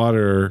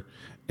water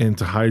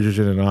into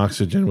hydrogen and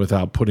oxygen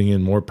without putting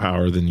in more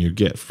power than you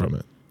get from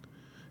it.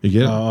 You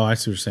get it? Oh, I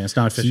see what you're saying. It's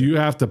not efficient. So you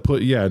have to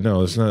put. Yeah,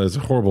 no, it's not. It's a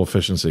horrible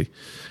efficiency.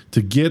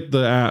 To get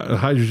the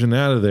hydrogen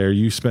out of there,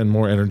 you spend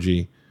more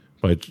energy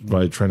by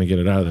trying to get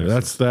it out of there.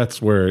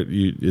 That's where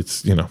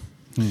it's.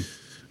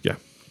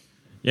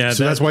 Yeah,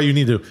 so that's why you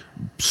need to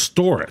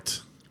store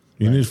it.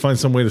 You need to find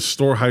some way to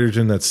store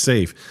hydrogen that's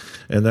safe.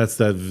 And that's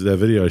that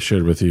video I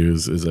shared with you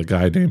is a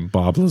guy named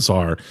Bob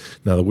Lazar.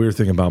 Now, the weird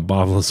thing about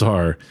Bob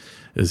Lazar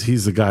is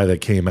he's the guy that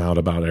came out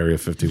about Area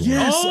 51.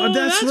 Yes, Oh,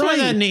 that's right. why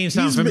that name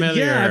sounds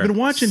familiar. Yeah, I've been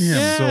watching him.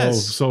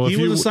 Yes. So He if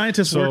was you, a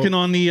scientist working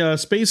on the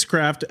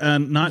spacecraft,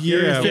 not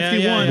Area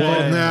 51.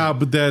 Well, now,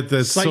 but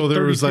that's Site so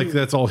there was 32. like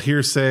that's all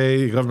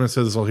hearsay. The government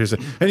says it's all hearsay.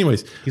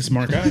 Anyways, He's a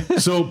smart guy.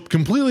 so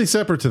completely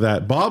separate to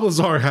that, Bob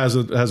Lazar has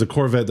a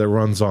Corvette that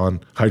runs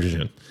on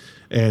hydrogen,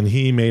 and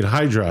he made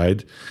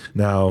hydride.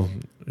 Now,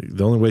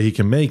 the only way he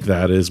can make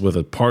that is with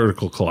a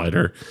particle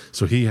collider.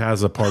 So he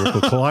has a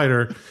particle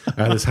collider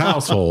at his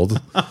household.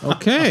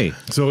 Okay.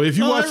 So if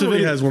you watch the everybody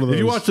video, has one of if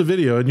you those. watch the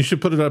video, and you should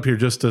put it up here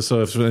just to,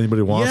 so if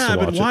anybody wants Yeah, to I've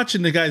watch been it.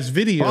 watching the guy's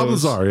videos. Bob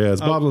Lazar, yeah,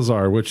 it's Bob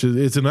Lazar, which is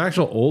it's an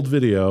actual old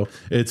video.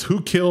 It's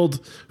who killed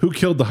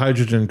the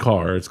hydrogen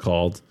car. It's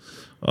called.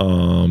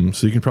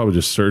 So you can probably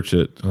just search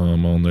it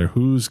on there.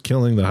 Who's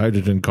killing the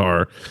hydrogen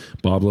car?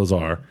 Bob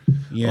Lazar.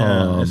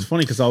 Yeah, it's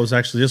funny because I was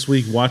actually this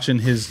week watching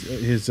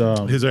his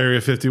Area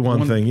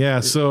 51 thing. Yeah,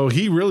 so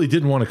he really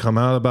didn't want to come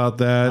out about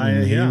that,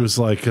 and yeah. he was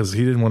like, because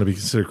he didn't want to be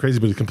considered crazy,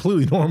 but he's a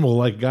completely normal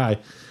like guy.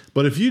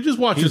 But if you just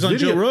watch he was this on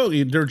video, Joe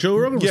Rogan. Joe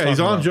Rogan was yeah, he's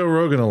talking on about. Joe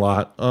Rogan a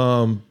lot.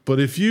 But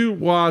if you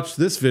watch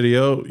this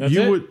video,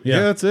 you it? would.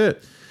 Yeah, that's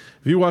it.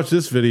 If you watch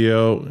this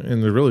video,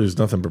 and there really is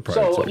nothing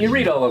proprietary. So you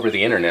read all over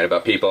the internet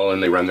about people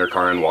and they run their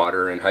car on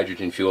water and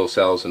hydrogen fuel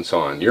cells and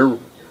so on. You're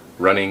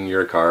running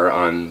your car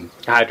on,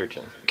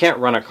 Hydrogen. You can't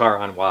run a car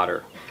on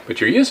water.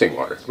 but you're using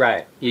water.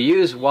 Right. You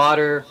use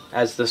water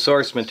as the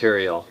source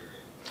material.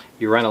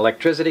 You run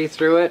electricity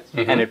through it,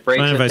 and it breaks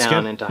Mind if I it down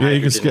skip? into Yeah, you can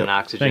hydrogen skip. and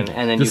oxygen, Thank you.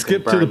 and then Just you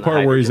can skip to the burn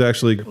part where he's hydrogen.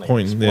 actually It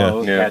pointing.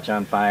 explodes, Yeah. catch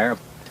on fire.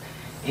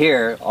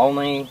 Here,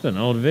 only It's an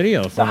old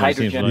video. the From it,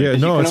 seems hydrogen. like. Yeah,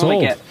 because no, you can it's only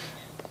old. get.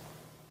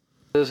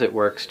 It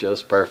works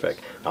just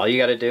perfect. All you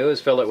got to do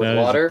is fill it with That is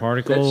a water.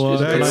 particle,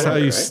 That's just That's how water,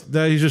 you. right?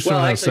 That he's just showing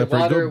Well, how to actually, separate.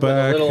 water Go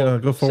back. with a little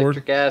Go forward.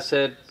 citric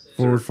acid.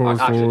 Forward.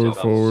 oxygen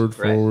levels,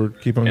 right?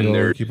 Forward. Keep on And going.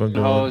 they're- Keep on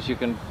going. Hose, you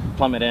can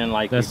plumb it in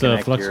like That's you the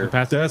connect flux your,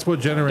 capacitor. That's what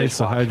generates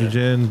the Dishwasher.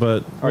 hydrogen,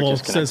 but or Well, it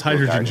just says connect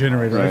to a hydrogen garbage.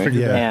 generator. I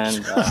figured that.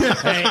 And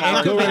Hey,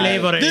 it could be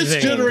labeled This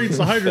anything. generates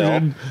the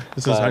hydrogen.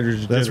 This says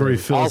hydrogen. that's where he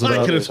fills it I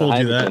up. could have told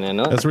you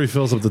that. That's where he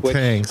fills up the Which-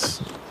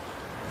 tanks.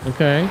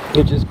 Okay.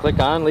 You just click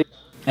on leave.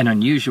 An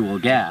unusual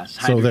gas.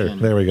 So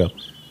there we go.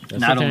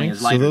 Not the only tanks.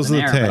 is lighter those than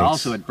are the air, but tanks.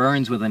 also it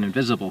burns with an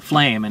invisible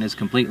flame and is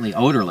completely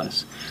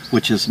odorless,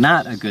 which is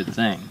not a good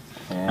thing.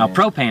 Now,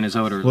 propane is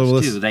odorless Well,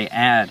 let's- too. They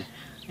add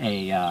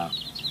a,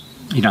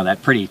 that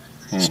pretty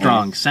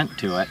strong scent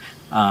to it,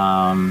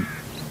 and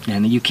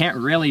you can't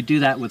really do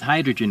that with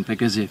hydrogen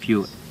because if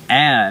you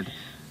add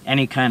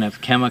any kind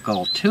of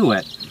chemical to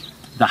it,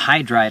 the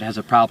hydride has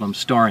a problem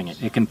storing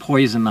it. It can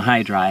poison the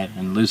hydride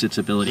and lose its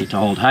ability to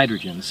hold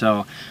hydrogen.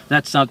 So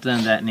that's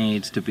something that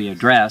needs to be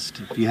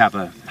addressed. If you have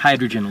a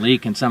hydrogen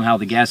leak and somehow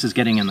the gas is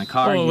getting in the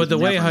car, Well, you with the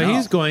way never how know.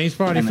 he's going, he's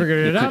probably And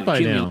figured it could out by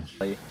now.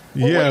 accumulate.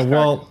 Yeah,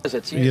 well,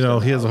 It's he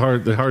has a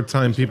hard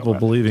time people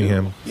believing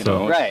him.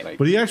 So, Right.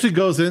 but he actually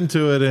goes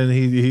into it and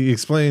he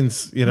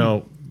explains,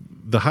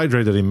 the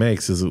hydrate that he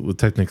makes is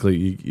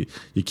technically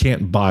you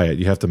can't buy it.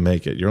 You have to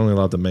make it. You're only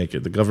allowed to make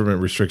it. The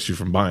government restricts you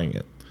from buying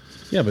it.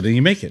 Yeah, but then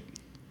you make it.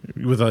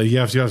 With you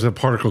have to have a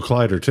particle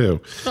collider too.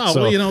 Oh,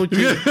 So-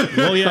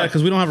 well, yeah,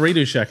 because we don't have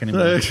Radio Shack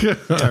anymore.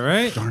 All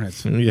right. Darn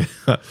it. Yeah,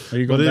 Are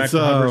you going back to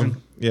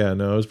hydrogen? yeah,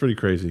 no, it was pretty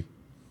crazy.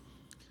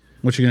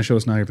 What you going to show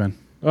us now, your Ben?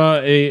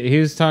 He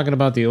was talking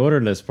about the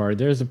odorless part.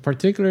 There's a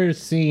particular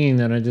scene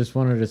that I just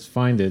wanted to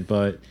find it,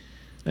 but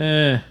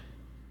That's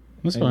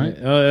fine.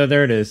 Oh,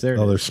 there it is. There.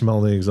 Oh, It they're is.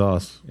 smelling the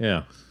exhaust.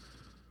 Yeah.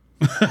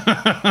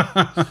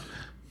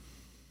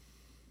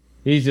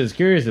 He's just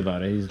curious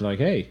about it. He's like,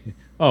 "Hey,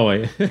 oh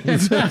wait."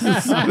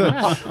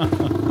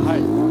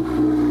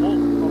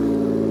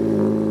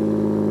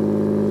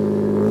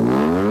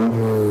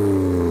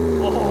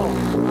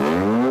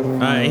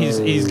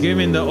 He's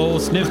giving the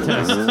old sniff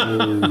test.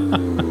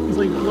 He's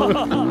like, what?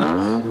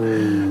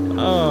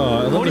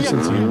 Oh, I love this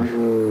sense of humor.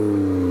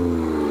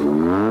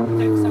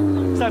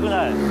 臭く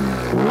ない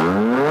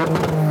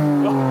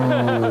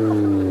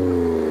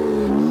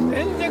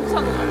全然臭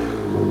くな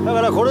いだ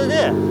からこれ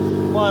で、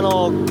まあ、例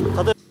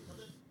えば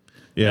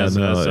Yeah, That's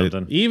no,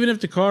 something. Even if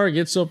the car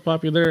gets so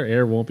popular,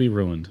 air won't be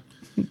ruined.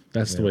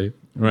 That's the way.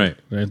 Right.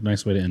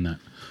 Nice way to end that.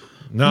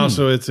 no.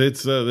 So it's I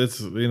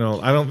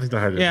don't think the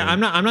hydrogen. Yeah, I'm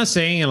not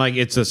saying like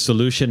it's a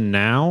solution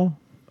now.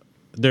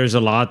 There's a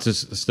lot to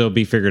still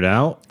be figured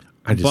out.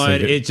 I just But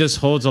think it just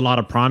holds a lot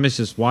of promise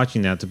just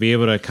watching that to be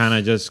able to kind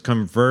of just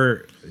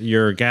convert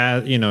your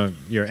gas,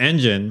 your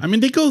engine. I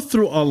mean, they go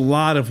through a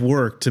lot of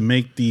work to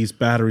make these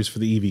batteries for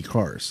the EV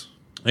cars.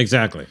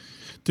 Exactly.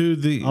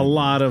 dude. A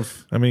lot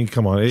of I mean,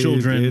 come on,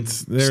 children,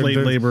 slave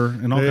labor,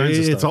 and all kinds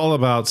of It's stuff. all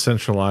about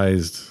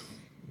centralized.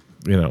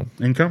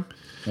 income.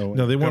 No, they want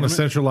to Government?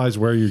 centralize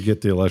where you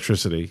get the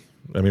electricity.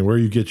 I mean, where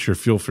you get your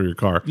fuel for your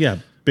car. Yeah,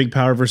 big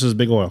power versus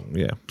big oil.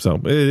 Yeah. So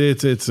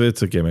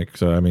it's a gimmick.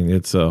 So I mean,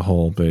 it's a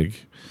whole big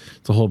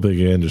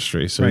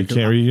industry. So Right,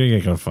 you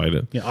ain't gonna fight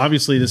it. Yeah,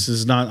 obviously this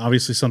is not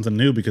obviously something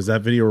new because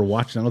that video we're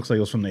watching, it looks like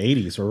it was from the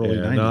 80s or early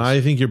Yeah, 90s. no, I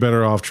think you're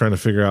better off trying to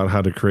figure out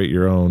how to create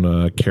your own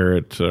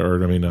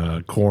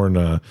corn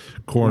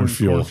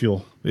fuel. Corn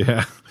fuel.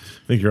 Yeah,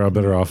 think you're all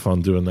better off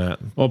on doing that.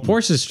 Well,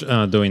 Porsche is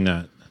doing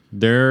that.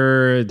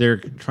 They're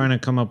trying to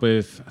come up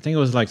with, I think it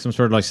was like some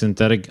sort of like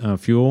synthetic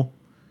fuel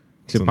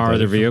to power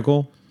their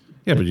vehicle.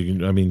 Yeah, but you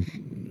can. I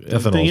mean, The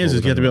thing is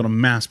you have to be able to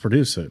mass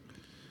produce it.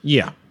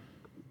 Yeah,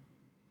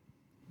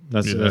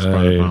 that's part of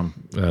the problem.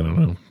 I don't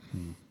know.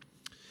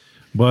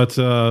 But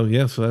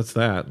yeah, so that's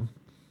that.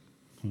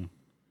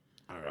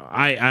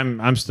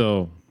 I'm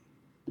still.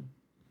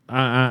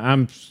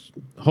 I'm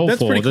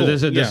hopeful pretty cool.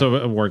 that this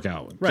will work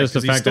out. Right, Just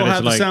the fact still that have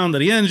it's the like sound of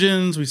the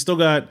engines. We still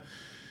got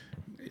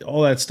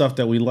all that stuff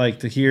that we like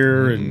to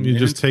hear. And You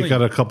just it's take clean.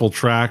 out a couple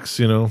tracks,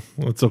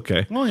 it's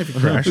okay. Well, if you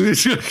crash.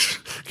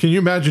 Can you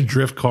imagine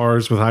drift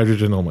cars with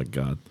hydrogen? Oh my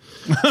god.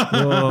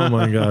 Oh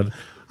my god.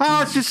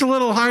 Oh, it's just a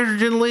little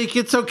hydrogen leak.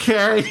 It's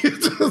okay.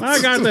 I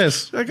got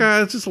this. I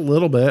got it just a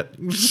little bit.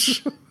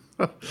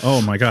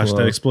 Oh my gosh,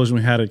 that explosion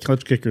we had at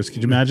Clutch Kickers.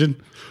 Could you imagine?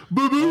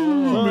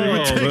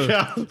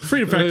 Oh,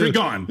 Freedom Factory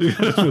gone.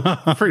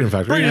 Freedom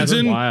Factory.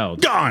 Engine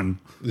wild. gone.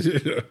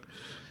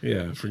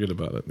 Yeah, forget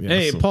about it. Yeah,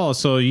 Hey, so, Paul.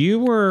 So you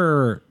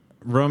were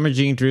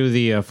rummaging through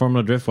the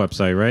Formula Drift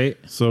website, right?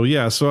 so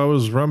I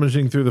was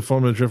rummaging through the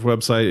Formula Drift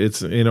website.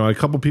 It's a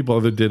couple people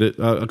did it.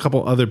 A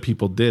couple other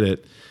people did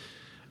it,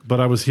 but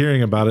I was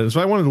hearing about it, and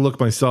so I wanted to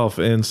look myself.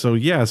 And so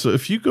so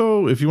if you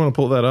want to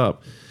pull that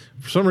up,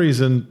 for some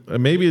reason,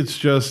 maybe it's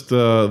just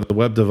the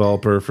web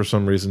developer for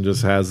some reason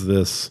just has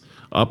this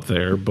up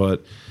there,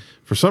 but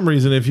for some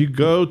reason, if you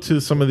go to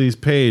some of these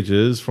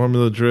pages,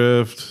 Formula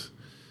Drift,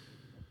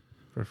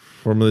 or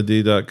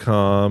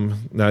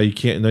FormulaD.com,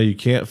 you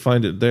can't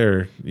find it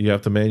there. You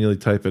have to manually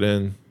type it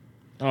in.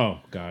 Oh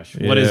gosh,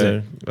 what is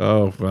it?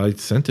 Oh, well, I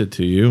sent it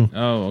to you.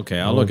 Oh, okay,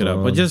 I'll look it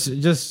up. But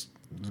just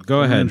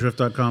go ahead.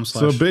 Drift.com/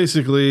 So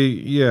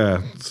basically,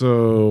 yeah.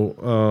 So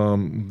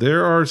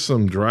there are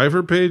some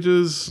driver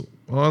pages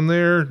on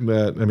there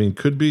that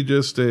could be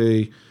just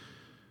a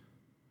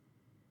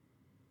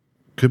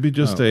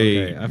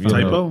okay. I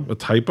found a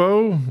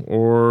typo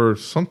or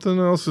something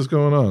else is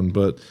going on.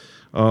 But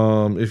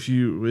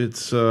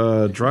it's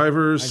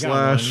drivers /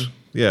 one.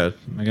 yeah.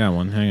 I got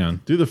one. Hang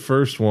on. Do the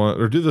first one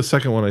or do the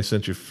second one I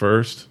sent you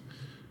first.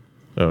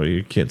 Oh,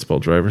 you can't spell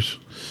drivers.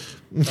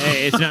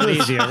 Hey, it's not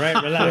easy, all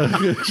right?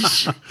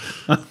 Relax.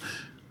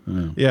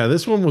 Yeah,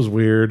 this one was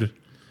weird.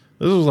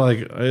 This was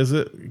like, is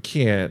it?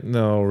 Can't.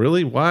 No,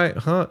 really? Why?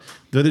 Huh?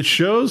 That it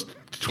shows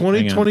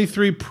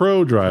 2023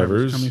 Pro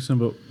drivers. Coming soon,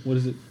 but what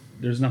is it?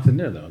 There's nothing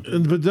there, though.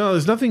 But no,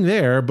 there's nothing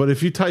there. But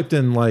if you typed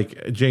in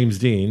like James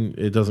Dean,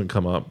 it doesn't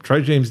come up.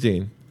 Try James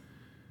Dean.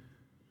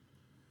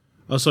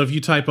 Oh, so if you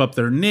type up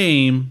their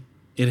name,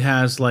 it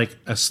has like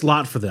a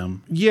slot for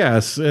them.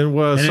 Yes, and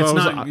And it's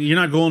not, you're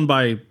not going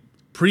by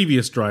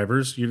previous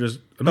drivers. You're just...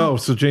 Oh,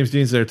 so James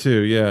Dean's there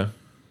too. Yeah.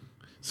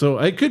 So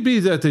it could be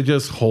that they're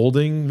just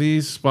holding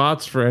these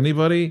spots for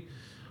anybody.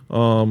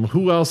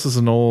 Who else is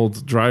an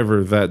old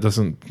driver that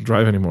doesn't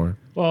drive anymore?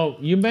 Well,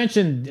 you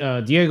mentioned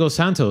Diego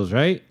Santos,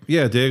 right?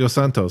 Yeah, Diego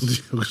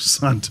Santos.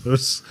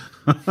 Santos.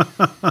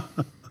 Let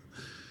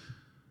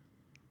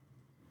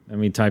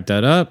me type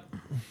that up.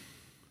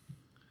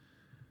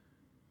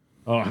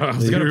 Oh, I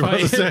was going to about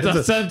to say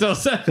the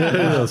Santos.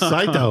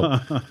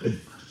 Saito.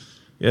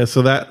 Yeah,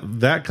 so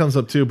that comes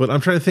up too. But I'm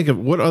trying to think of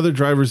what other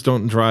drivers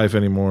don't drive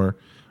anymore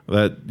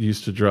that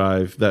used to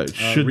drive that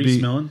should Reese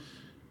be. Millen?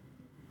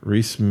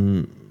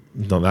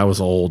 No, that was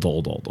old.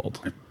 I'm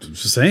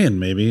just saying,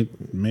 maybe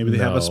they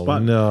have a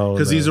spot. No,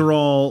 because these are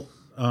all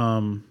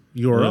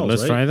URLs.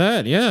 Let's right? try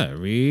that. Yeah,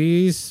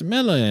 Reese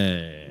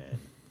Millen.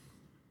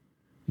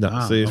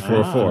 No, see, it's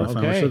 404.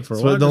 okay.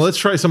 So no, let's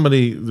try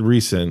somebody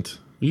recent.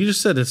 You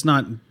just said it's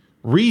not.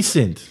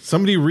 Recent.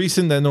 Somebody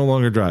recent that no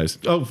longer drives.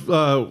 Oh,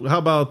 how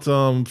about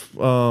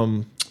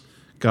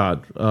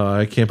God,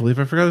 I can't believe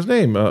I forgot his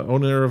name.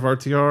 Owner of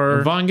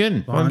RTR. Von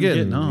Gittin. Von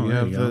Gittin. No, you there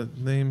have you go.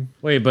 the name?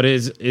 Wait, but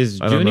is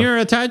I don't Junior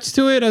attached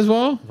to it as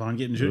well? Von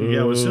Gittin Jr.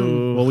 Yeah, well,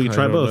 soon. Well, we can I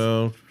try don't both.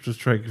 know. Just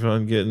try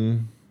Von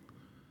Gittin.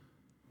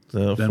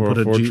 No, Then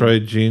 404. put a G- Try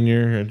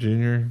Junior.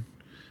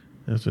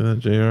 After that,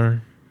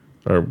 JR.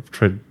 Or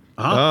try.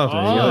 Ah,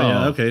 there you go.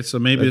 yeah. Okay, so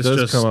maybe It it's does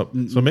just come up.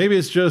 So maybe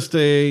it's just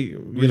a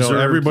Reserved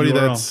everybody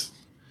URL. that's.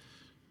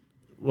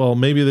 Well,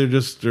 maybe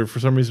they're for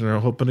some reason are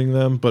opening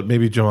them, but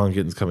maybe John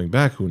Gittin's coming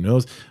back. Who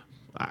knows?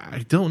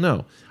 I don't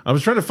know. I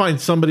was trying to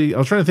find somebody. I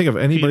was trying to think of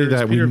anybody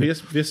Peter we.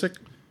 Visick.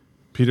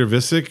 Peter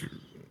Visick.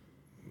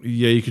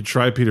 Yeah, you could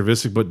try Peter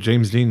Visick, but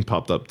James Dean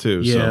popped up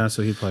too. Yeah, so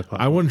so he'd probably pop.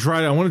 I want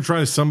to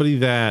try somebody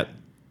that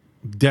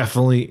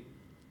definitely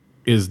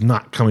is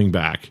not coming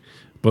back,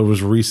 but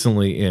was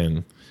recently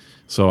in.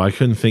 So I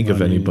couldn't think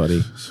of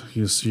anybody.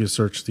 You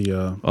search the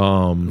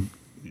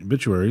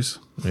obituaries.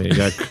 Yeah, you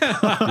got,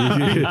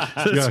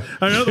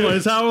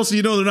 Otherwise, how else do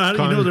you know they're not?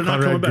 They're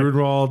not coming back.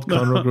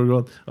 Conrad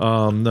Grunwald.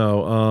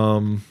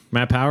 No.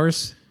 Matt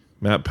Powers?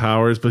 Matt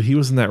Powers, but he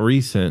wasn't that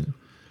recent.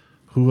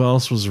 Who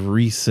else was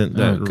recent?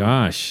 Oh,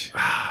 gosh.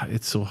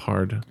 It's so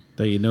hard.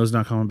 That you know is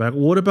not coming back.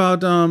 What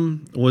about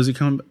was he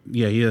coming?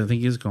 Yeah, I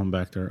think he's coming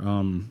back there.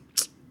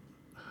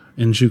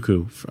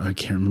 Njuku. I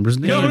can't remember his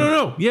name.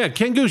 No. Yeah,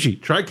 Ken Gucci.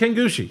 Try Ken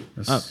Gucci.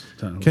 That's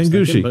Ken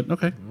Gucci. But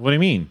okay. What do you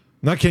mean?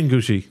 Not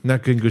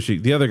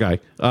Kengushi. The other guy.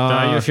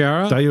 Dai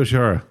Yoshihara? Dai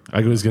Yoshihara.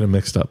 I always get them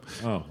mixed up.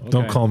 Oh, okay.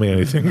 Don't call me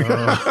anything.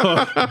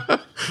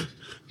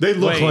 They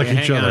look Wait, like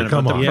each hang other. on,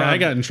 Come but on. the Yeah, I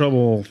got in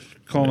trouble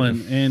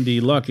calling Andy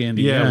Luck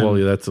Andy. Yeah, Yen. well,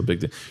 yeah, that's a big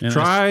deal. And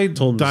Try I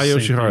told him Dai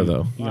the same Yoshihara, thing.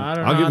 though. Well, I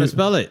don't I'll know give how to you-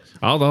 spell it.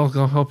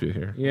 I'll help you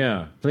here.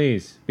 Yeah,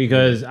 please.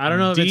 Because I don't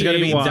know if it's going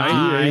to be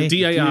Dai.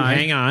 D-A-I.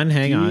 Hang on.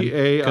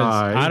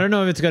 'Cause I don't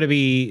know if it's going to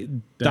be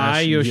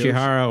Dai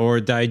Yoshihara or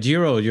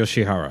Daijiro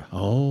Yoshihara.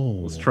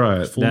 Oh, Let's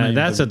try it. Full name.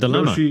 That's a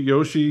dilemma.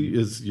 Yoshi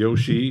is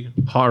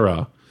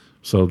Yoshihara.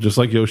 So just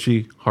like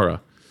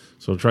Yoshihara.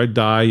 So try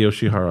Dai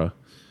Yoshihara.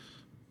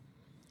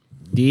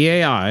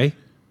 Dai.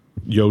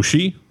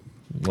 Yoshi,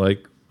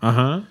 like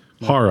Uh-huh.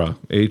 Hara.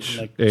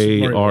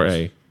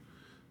 Hara.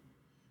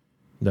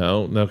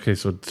 No. Okay,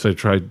 so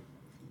try.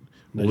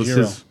 Well, this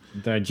is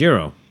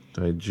Daijiro.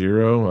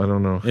 Daijiro. I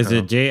don't know. Is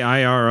it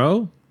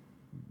Jiro?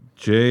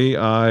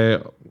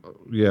 Jiro.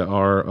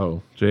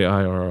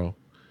 Jiro.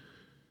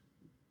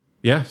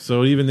 Yeah,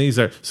 so even these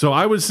are. So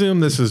I would assume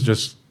this is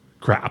just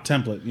crap.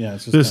 template. Yeah,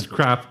 it's just This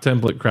template.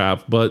 template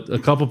crap. But a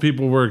couple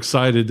people were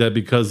excited that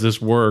because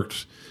this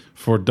worked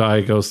for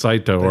Daigo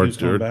Saito he or was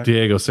coming back.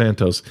 Diego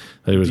Santos,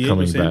 that he was Diego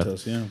coming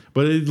Santos, back. yeah.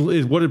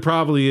 But what it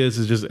probably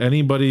is just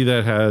anybody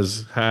that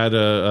has had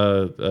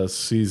a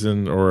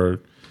season or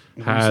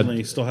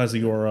Recently, still has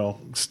the URL.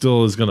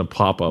 still is going to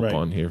pop up Right.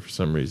 on here for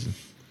some reason.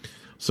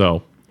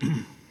 So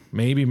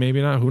maybe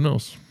not. Who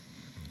knows?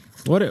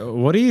 What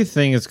do you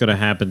think is going to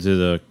happen to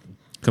the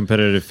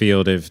competitive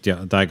field if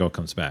Daigo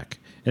comes back?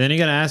 And then you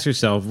got to ask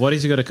yourself, what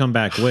is he going to come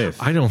back with?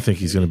 I don't think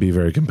he's going to be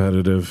very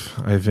competitive.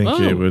 I think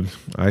Oh. it would.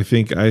 I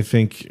think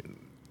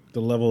The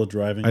level of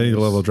driving. the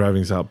level of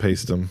driving's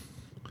outpaced him.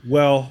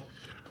 Well,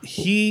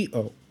 he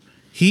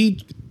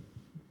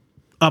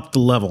upped the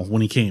level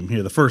when he came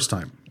here the first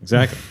time,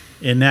 Exactly.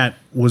 and that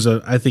was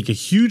I think a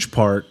huge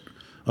part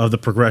of the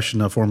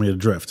progression of Formula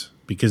Drift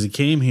because he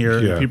came here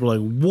Yeah. and people were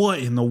like, "What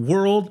in the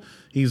world?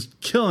 He's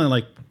killing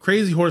like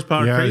crazy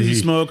horsepower, crazy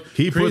smoke,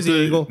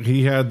 crazy angle."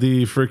 He had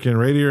the freaking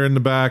radiator in the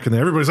back, and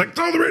everybody's like,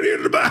 "Throw the radiator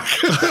in the back."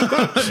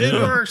 It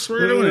works.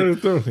 We're doing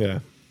it. Yeah.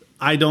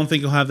 I don't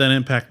think he'll have that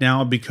impact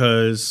now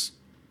because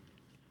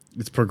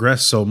it's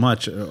progressed so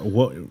much. I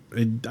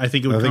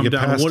think it would come it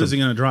down to passed what is him.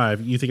 he going to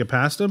drive? You think it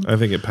passed him? I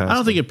think it passed I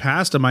don't think him. it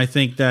passed him. I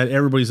think that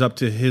everybody's up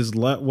to his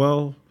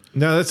well.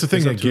 No, that's the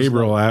thing It's up that to his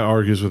Gabriel level.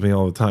 argues with me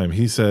all the time.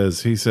 He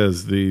says these.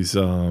 It's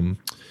a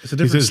He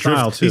different says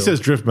style drift, too. He says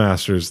drift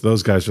masters.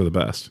 Those guys are the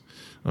best.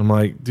 I'm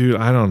like, dude,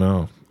 I don't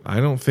know. I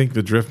don't think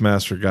the drift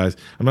master guys.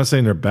 I'm not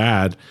saying they're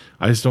bad.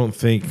 I just don't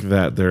think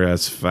that they're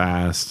as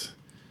fast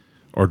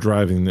or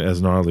driving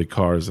as gnarly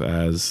cars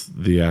as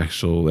the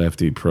actual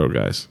FD Pro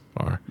guys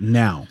are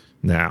now.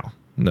 now.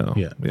 No,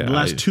 Yeah. The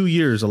last 2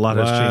 years, a lot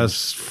has changed.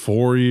 last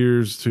 4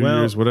 years, 2 Well,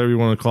 years, whatever you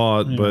want to call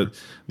it. But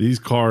these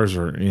cars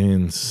are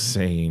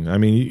insane. I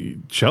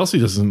mean, Chelsea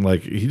doesn't seem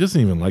like he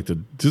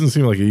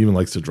even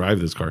likes to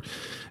drive this car.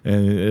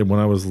 And when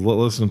I was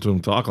listening to him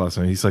talk last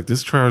night, he's like,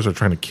 "These cars are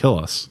trying to kill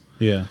us.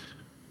 Yeah.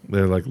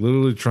 They're like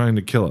literally trying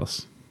to kill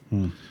us."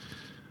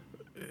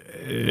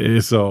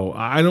 So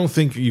I don't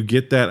think you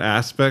get that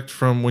aspect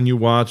from when you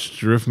watch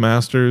Drift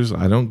Masters.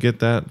 I don't get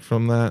that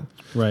from that.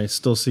 Right.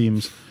 Still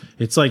seems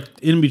it's like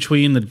in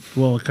between it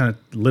kind of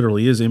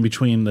literally is in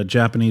between the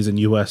Japanese and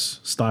US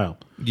style.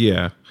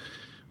 Yeah.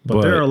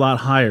 But they're a lot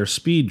higher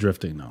speed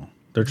drifting though.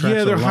 Their tracks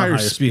Yeah, are they're a lot higher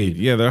speed.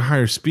 Yeah, they're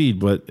higher speed,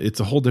 but it's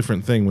a whole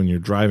different thing when you're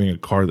driving a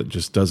car that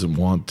just doesn't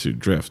want to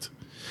drift.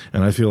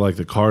 And I feel like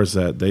the cars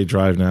that they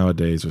drive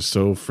nowadays are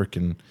so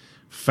freaking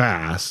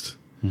fast.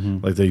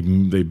 Like they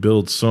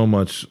build so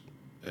much,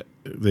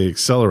 they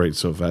accelerate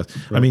so fast.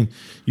 Right. I mean,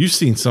 you've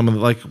seen some of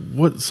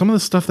the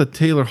stuff that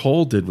Taylor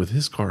Hall did with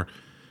his car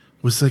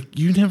was like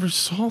you never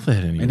saw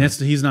that anymore. And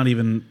he's not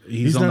even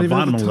he's on not the even at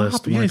bottom the of the top.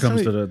 list Yeah, when it he's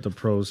comes not- to the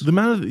pros. the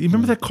amount of you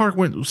remember that car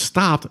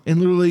stopped and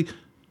literally.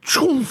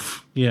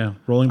 Choof, Yeah,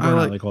 rolling burnout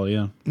like- they call it.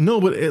 Yeah,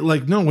 No, but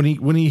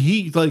when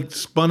he like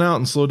spun out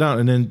and slowed down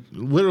and then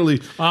literally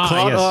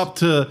caught yes. up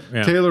to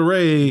Taylor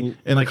Ray in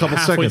like a couple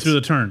halfway seconds through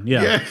the turn.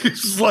 Yeah, Yeah,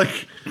 it's just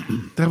like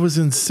that was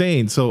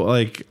insane. So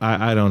like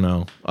I don't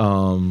know.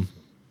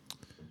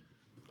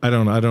 I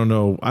don't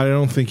know. I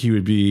don't think he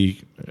would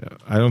be.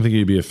 I don't think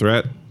he'd be a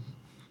threat.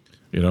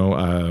 You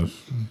know.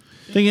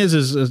 Thing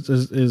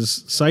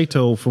is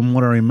Saito, from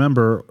what I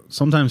remember,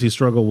 sometimes he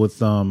struggled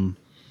with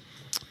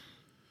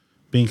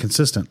being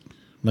consistent.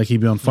 Like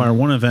he'd be on fire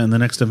one event, and the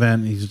next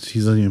event he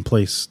doesn't even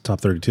place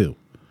top 32.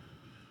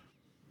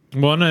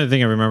 Well, another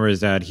thing I remember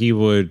is that he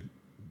would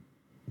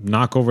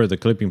knock over the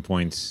clipping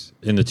points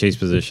in the chase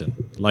position.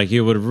 Like he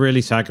would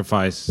really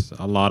sacrifice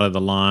a lot of the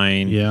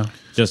line,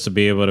 just to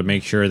be able to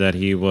make sure that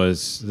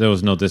there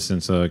was no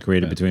distance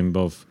created between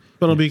both.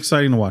 But it'll be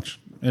exciting to watch,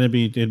 and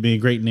it'd be a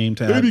great name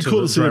to add. It'd be to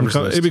cool the to see him. drivers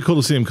list. It'd be cool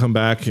to see him come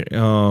back.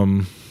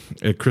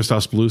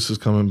 Christos Blues is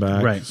coming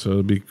back, Right. So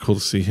it'd be cool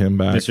to see him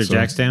back. Mr.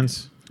 Jack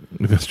Stance?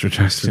 Mr.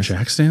 Jack Stance.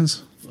 Jack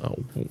stands. Oh,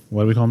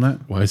 Why do we call him that?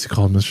 why is he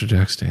called Mr.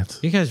 Jack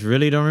Stance? You guys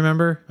really don't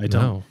remember? I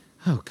don't. No.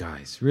 Oh,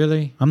 guys,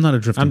 really? I'm not a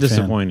drifting. I'm fan.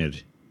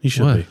 disappointed. He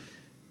should What? be.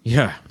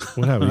 Yeah.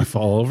 What happened? You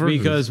fall over?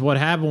 Because what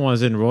happened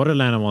was in Road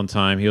Atlanta one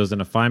time, he was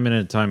in a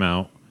 5-minute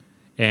timeout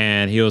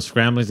and he was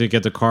scrambling to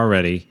get the car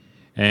ready.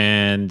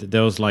 And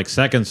there was like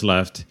seconds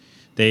left.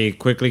 They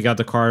quickly got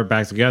the car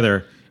back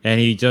together and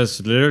he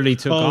just literally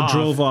took off.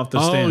 Drove off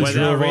the stand.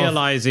 Without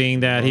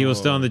realizing that he was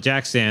still on the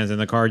jack stands and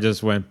the car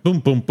just went boom,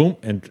 boom, boom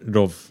and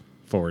drove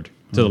forward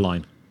to the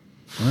line.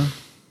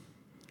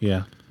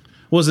 Yeah.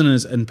 Wasn't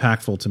as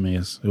impactful to me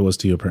as it was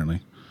to you,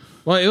 apparently.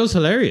 Well, it was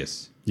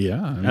hilarious.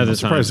 Yeah. I mean, At the I'm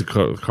surprised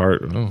time. the car.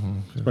 Oh,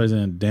 surprised it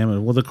didn't damage.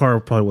 Well, the car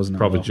probably wasn't that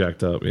probably well.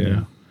 jacked up.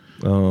 Yeah.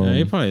 Yeah,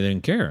 he probably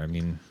didn't care. I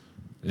mean,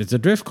 it's a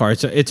drift car.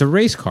 It's a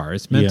race car.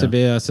 It's meant to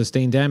be a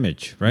sustained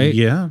damage, right?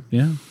 Yeah.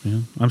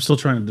 I'm still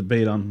trying to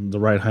debate on the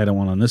right height I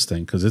want on this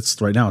thing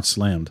because right now it's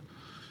slammed.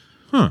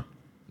 Huh.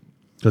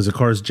 Because the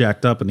car's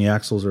jacked up and the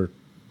axles are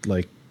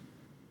like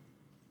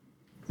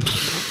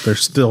they're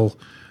still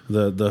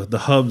the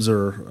hubs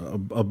are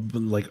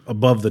like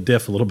above the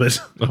diff a little bit.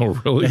 Oh,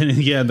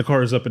 really? And the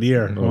car is up in the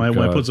air. When I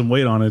God. put some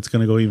weight on it, it's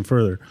going to go even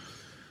further.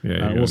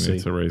 Yeah, we'll we'll see.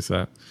 need to raise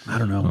that. I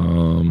don't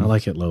know. I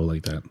like it low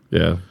like that.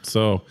 Yeah.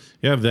 So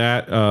you have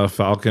that.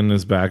 Falcon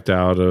is backed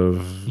out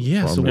of.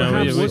 Yeah, so from what race.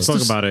 happens- we what's spoke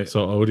this- about it.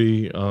 So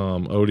Odie,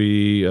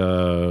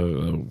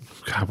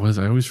 God,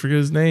 I always forget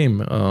his name.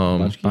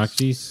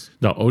 Bakshis?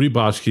 No, Odie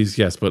Boschke's,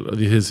 yes, but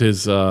his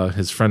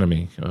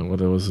frenemy.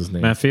 What was his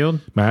name? Matt Field?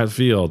 Matt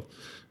Field.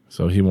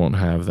 So he won't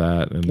have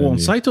that. And Well, then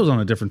and Saito's on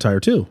a different tire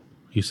too.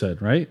 You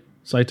said right?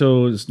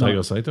 Saito is not.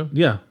 Daigo Saito.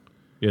 Yeah,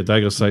 Yeah,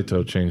 Daigo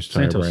Saito changed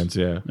tire Santos. brands.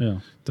 Yeah, yeah.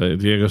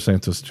 Diego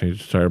Santos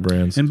changed tire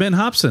brands. And Ben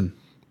Hobson.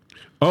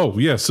 Oh,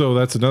 yeah. So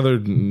that's another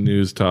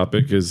news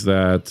topic is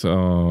that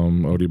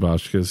Odie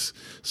Boschkes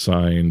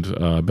signed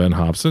Ben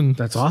Hobson.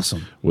 That's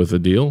awesome. With a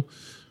deal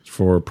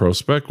for Pro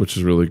Spec, which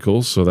is really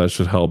cool. So that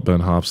should help Ben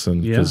Hobson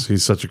because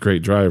he's such a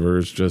great driver.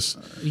 It's just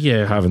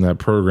having that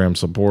program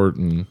support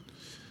and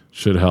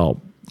should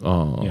help.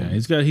 Yeah,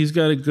 he's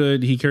got a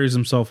good. He carries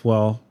himself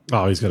well.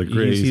 Oh, he's got a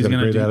great, he's got a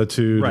great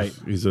attitude. Right.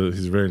 He's a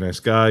very nice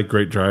guy,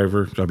 great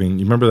driver. I mean,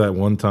 you remember that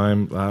one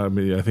time? I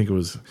mean, I think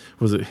was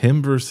it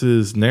him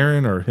versus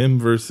Naren or him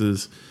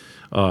versus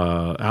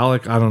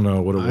Alec? I don't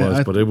know what it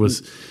was, but it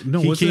was.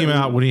 No, he came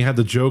out when he had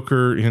the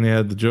Joker and he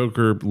had the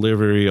Joker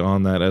livery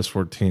on that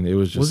S14. It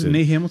was just. Was it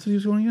Nate Hamilton he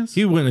was going against?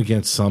 He went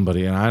against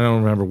somebody, and I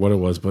don't remember what it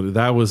was, but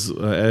that was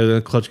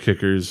Clutch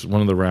Kickers,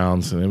 one of the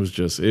rounds, and it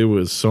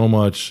was so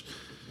much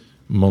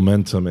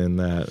momentum in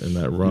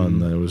that run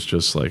that it was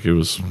just like it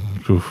was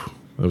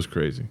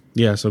crazy.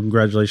 Yeah, so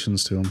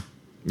congratulations to him.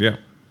 Yeah.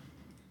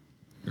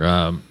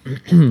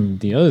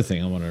 The other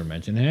thing I wanted to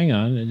mention, hang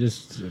on, and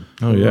just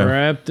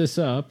wrap this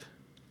up.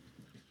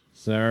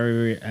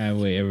 Sorry,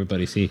 wait,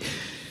 everybody see.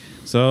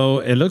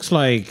 So it looks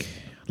like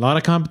a lot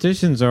of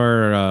competitions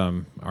are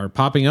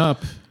popping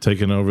up.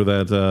 Taking over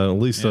that at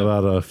least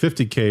about a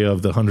 $50K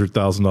of the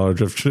 $100,000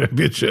 drift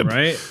championship.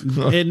 Right?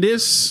 And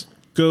this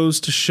goes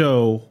to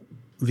show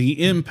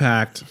the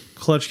impact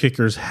Clutch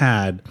Kickers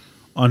had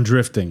on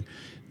drifting.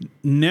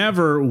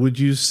 Never would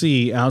you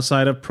see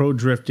outside of pro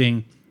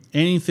drifting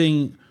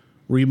anything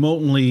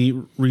remotely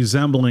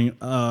resembling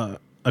a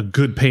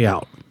good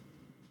payout.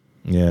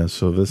 Yeah,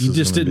 so this You is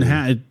just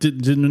gonna didn't be-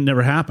 didn't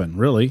never happen,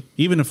 really.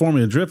 Even in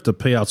Formula Drift, the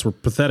payouts were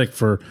pathetic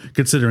for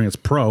considering it's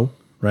pro,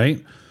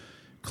 right?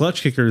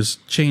 Clutch Kickers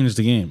changed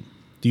the game.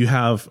 Do you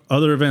have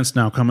other events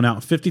now coming out?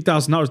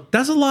 $50,000.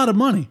 That's a lot of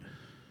money.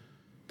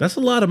 That's a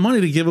lot of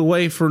money to give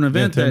away for an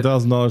event.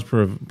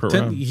 $10,000 per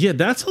round. Yeah,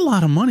 that's a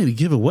lot of money to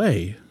give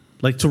away.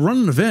 Like to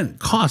run an event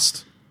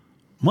costs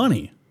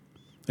money,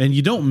 and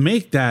you don't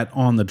make that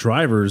on the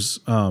driver's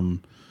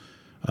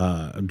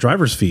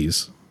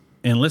fees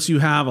unless you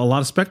have a lot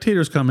of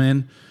spectators come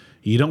in.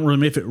 You don't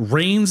really. If it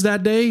rains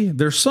that day,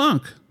 they're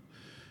sunk.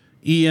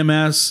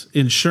 EMS,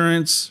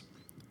 insurance,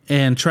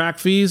 and track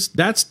fees.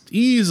 That's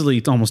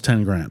easily almost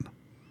 $10,000.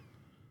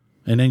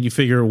 And then you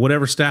figure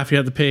whatever staff you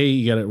have to pay,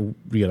 you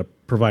gotta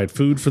provide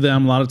food for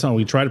them. A lot of time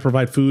we try to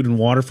provide food and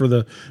water for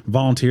the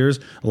volunteers.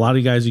 A lot of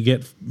you guys you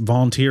get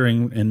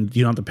volunteering and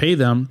you don't have to pay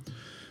them,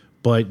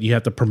 but you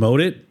have to promote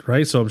it,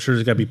 right? So I'm sure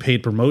there's got to be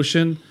paid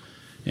promotion.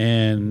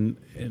 And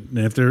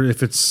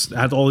if it's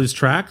at all these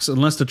tracks,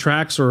 unless the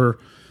tracks are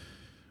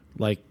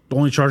like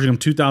only charging them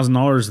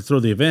 $2,000 to throw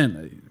the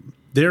event,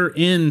 they're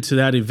into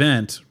that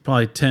event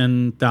probably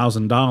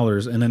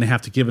 $10,000, and then they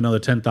have to give another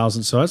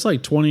 $10,000. So that's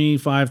like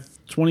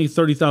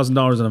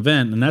 $30,000 an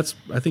event, and I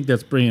think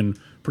that's being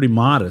pretty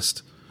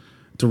modest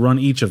to run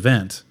each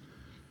event.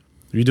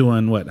 You're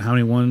doing what? How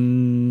many?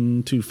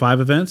 1, 2, 5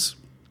 events?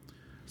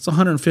 It's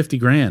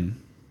 $150,000.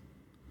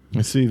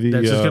 I see the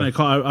That's just going to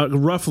cost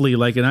roughly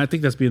and I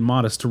think that's being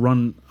modest to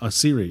run a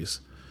series.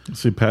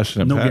 see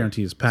passionate. No Pat.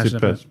 guarantees.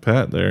 Passionate See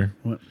Pat there.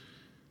 What?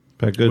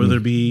 Pat Gooden. Will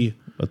there be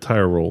a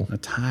tire rule? a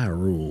tire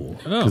rule?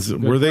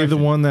 Were they the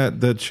one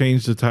that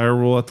changed the tire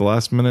rule at the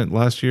last minute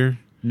last year?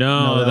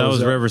 No, that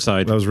was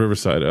Riverside. That was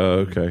Riverside.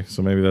 Oh, okay.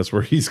 So maybe that's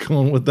where he's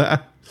going with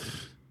that.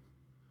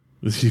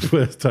 He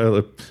put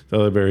Tyler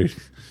Berry.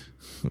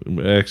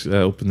 Actually,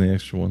 open the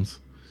extra ones.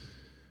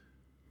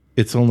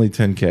 It's only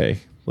 $10K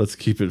let's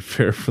keep it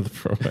fair for the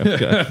pro-am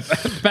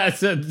guys. Pat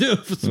said, "Do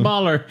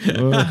smaller."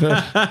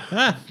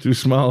 Too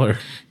smaller.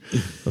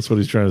 That's what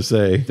he's trying to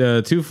say.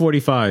 The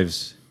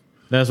 245s.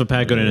 That's what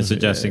Pat Gooden is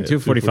suggesting.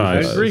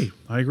 245s.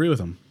 I agree with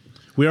him.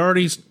 We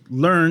already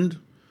learned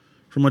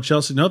from what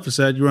Chelsea Nova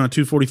said. You were on a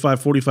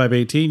 245, 45,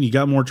 18. You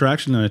got more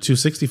traction than a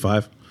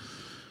 265.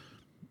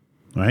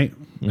 Right?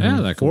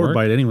 Yeah, that could Forward work.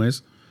 bite,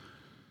 anyways.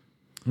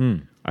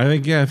 I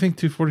think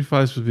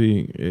 245s would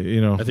be,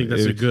 I think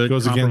that's a good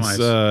goes compromise.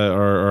 against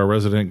our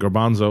resident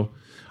Garbanzo.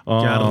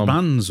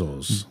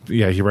 Garbanzos.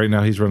 Yeah, right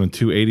now he's running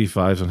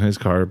 285s on his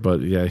car,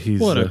 but yeah, he's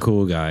What a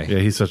cool guy. Yeah,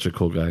 he's such a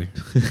cool guy.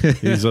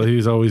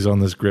 he's always on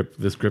this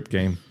grip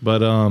game.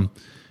 But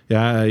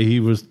yeah,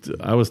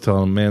 I was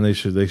telling him, man, they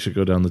should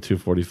go down the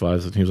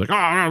 245s, and he was like,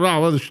 oh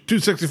no,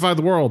 265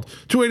 the world,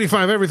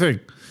 285 everything.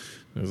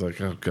 I was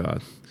like, oh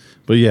god.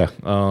 But yeah,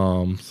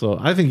 so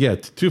I think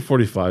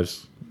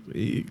 245s.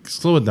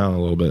 Slow it down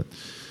a little bit.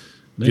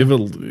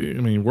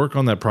 Work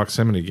on that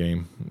proximity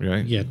game,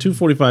 right? Yeah,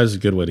 245 is a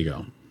good way to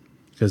go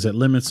because it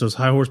limits those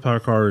high horsepower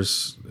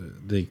cars.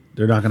 They're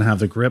not going to have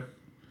the grip.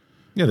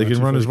 Yeah, they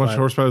can run as much 245.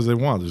 horsepower as they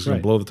want. They're just going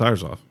Right. to blow the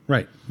tires off.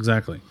 Right,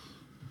 exactly.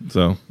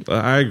 So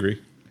I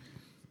agree.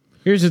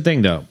 Here's the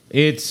thing, though.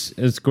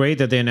 It's great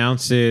that they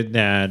announced it,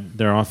 that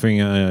they're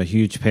offering a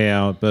huge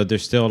payout, but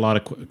there's still a lot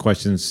of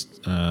questions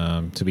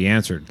to be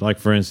answered. Like,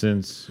 for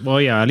instance,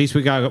 at least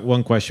we got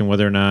one question,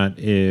 whether or not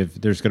if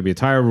there's going to be a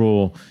tire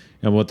rule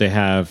and what they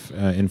have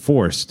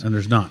enforced. And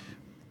there's not.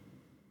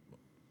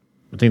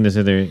 I think they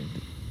said there.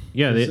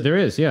 Yeah, there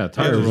is. Yeah,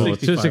 tire rule.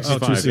 265.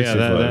 265.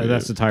 Yeah,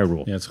 that's the tire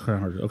rule. Yeah, it's kind of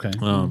hard. Okay.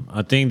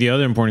 I think the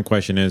other important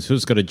question is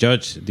who's going to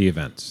judge the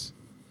events,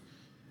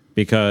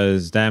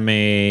 because that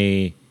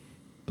may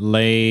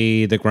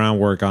lay the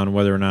groundwork on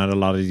whether or not a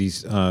lot of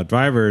these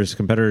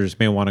competitors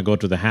may want to go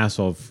to the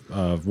hassle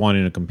of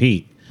wanting to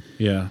compete.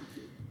 Yeah.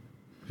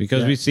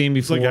 Because we've seen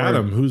It's before. like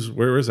Adam.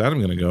 Where is Adam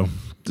going to go?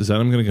 Is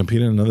Adam going to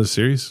compete in another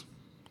series?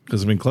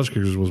 Because Clutch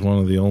Kickers was one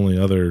of the only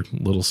other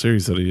little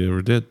series that he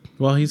ever did.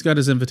 Well, he's got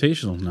his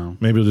invitational now.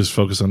 Maybe he'll just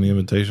focus on the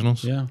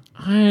invitationals. Yeah.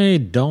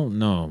 I don't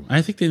know.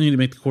 I think they need to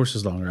make the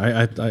courses longer.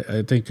 I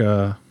think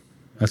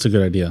that's a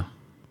good idea.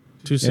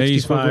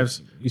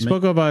 265s. You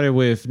spoke about it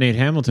with Nate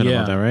Hamilton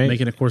about that, right?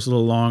 Making a course a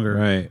little longer.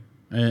 Right.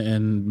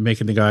 And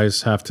making the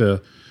guys have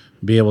to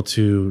be able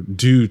to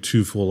do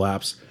 2 full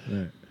laps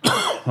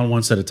on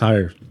one set of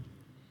tires.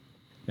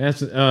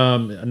 That's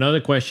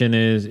another question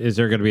is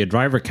there going to be a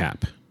driver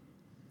cap?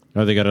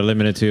 Are they going to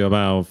limit it to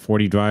about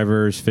 40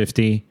 drivers,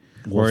 50?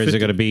 Well, or is 50. it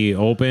going to be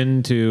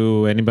open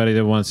to anybody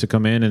that wants to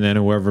come in, and then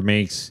whoever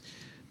makes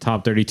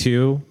top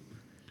 32?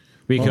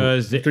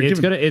 Because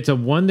it's a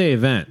one-day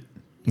event.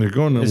 They're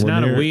going to It's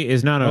not a week.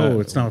 It's not a.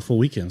 It's not a full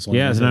weekend.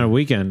 It's not a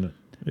weekend.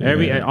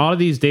 All of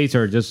these dates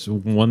are just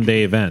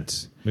one-day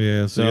events.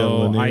 Yeah.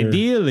 So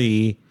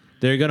ideally,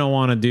 they're going to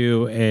want to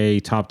do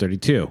a top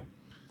 32.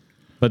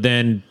 But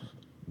then,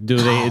 do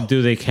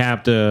they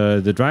cap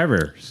the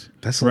drivers?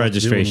 That's a lot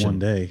registration to do in one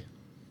day.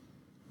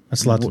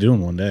 That's a lot to do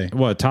in one day.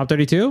 What, top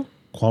 32?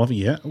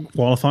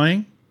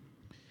 Qualifying.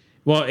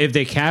 Well, if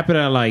they cap it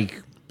at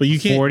But you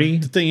can't. 40?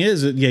 The thing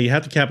is, you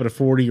have to cap it at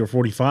 40 or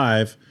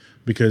 45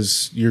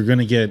 because you're going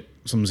to get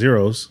some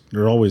zeros.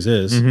 There always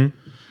is. Mm-hmm.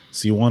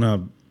 So you want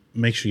to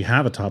make sure you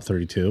have a top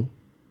 32.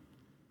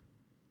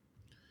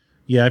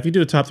 Yeah, if you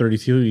do a top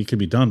 32, you could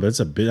be done, but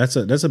that's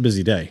a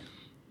busy day.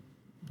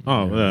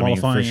 Oh, well, I mean,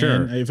 for Qualifying,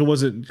 sure. if it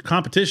was a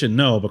competition,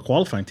 no, but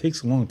qualifying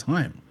takes a long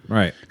time.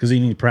 Right. Because you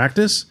need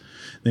practice,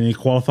 then you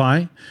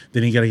qualify,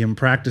 then you got to give them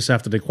practice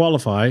after they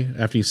qualify,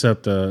 after you set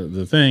up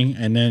the thing,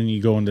 and then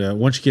you go into,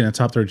 once you get in a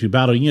top 32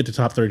 battle, you can get the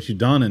top 32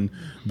 done in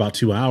about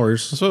 2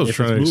 hours. So I was if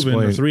trying it's to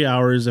moving, or explain. 3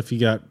 hours if you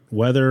got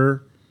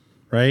weather,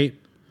 right?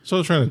 So I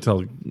was trying to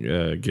tell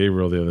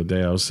Gabriel the other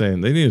day, I was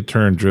saying they need to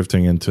turn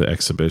drifting into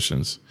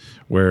exhibitions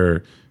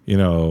where,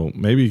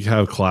 maybe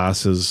have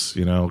classes,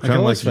 kind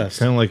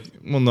of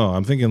well, no,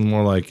 I'm thinking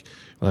more like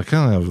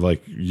kind of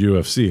like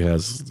UFC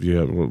has,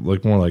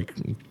 like more like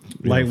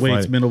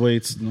Lightweights,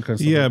 middleweights, and that kind of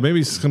stuff. Yeah,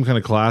 maybe some kind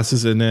of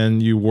classes, and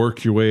then you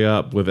work your way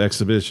up with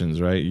exhibitions,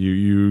 right?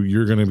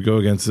 You're going to go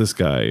against this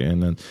guy,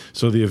 and then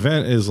so the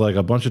event is like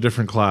a bunch of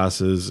different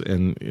classes,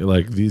 and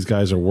like these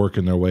guys are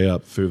working their way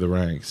up through the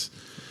ranks.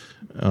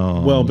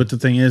 Well, but the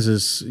thing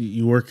is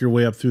you work your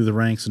way up through the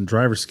ranks in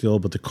driver skill,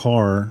 but the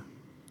car,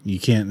 you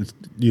can't.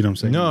 You know what I'm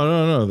saying?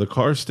 No. The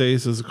car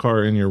stays as a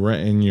car in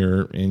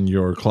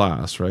your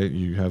class, right?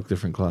 You have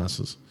different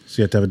classes.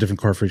 So you have to have a different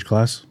car for each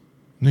class.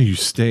 No, you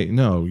stay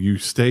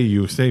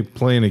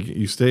playing.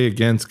 You stay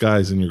against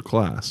guys in your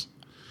class.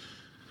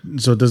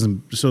 So it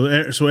doesn't. So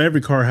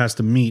every car has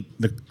to meet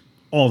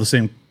all the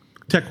same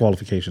tech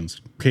qualifications,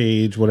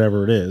 cage,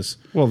 whatever it is.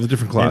 Well, the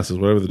different classes,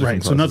 whatever the different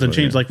right. classes. So nothing are,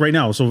 changed. yeah. Like right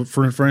now. So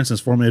for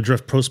instance, Formula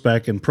Drift Pro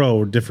Spec and Pro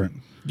are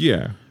different.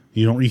 Yeah.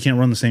 You can't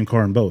run the same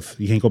car in both.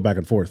 You can't go back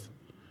and forth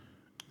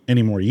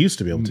anymore. You used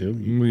to be able to.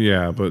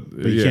 Yeah, but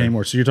you can't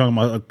anymore. So you're talking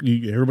about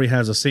everybody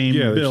has the same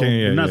build.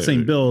 Not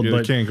same build, they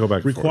but can't go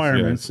back and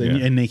requirements, forth.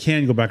 Yeah. and they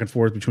can go back and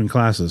forth between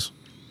classes.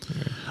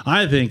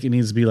 I think it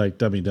needs to be like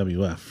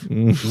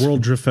WWF,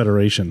 World Drift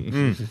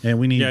Federation, and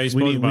we need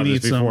we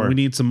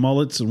need some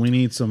mullets and we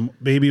need some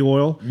baby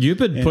oil. You've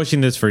been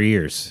pushing this for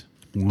years.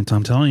 Well,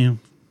 I'm telling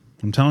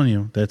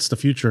you, that's the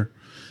future.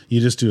 You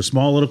just do a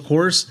small little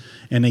course,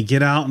 and they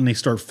get out and they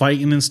start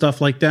fighting and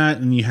stuff like that,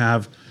 and you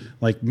have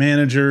like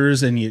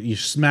managers and you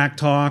smack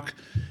talk,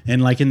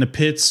 and like in the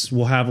pits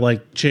we'll have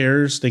like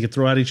chairs they could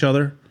throw at each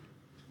other.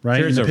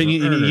 Right, we got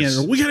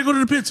to go to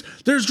the pits.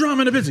 There's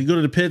drama in the pits. You go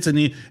to the pits, and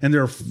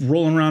they're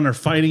rolling around, they're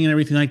fighting and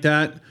everything like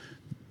that.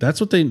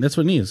 That's what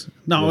it needs.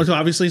 No,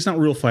 obviously it's not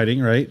real fighting,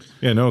 right?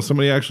 Yeah, no.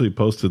 Somebody actually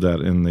posted that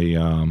in the.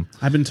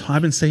 I've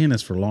been saying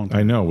this for a long time.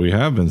 I know we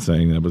have been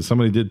saying that, but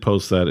somebody did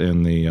post that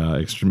in the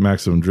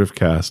Maximum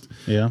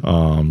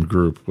Driftcast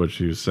group, which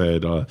you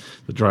said the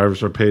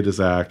drivers are paid as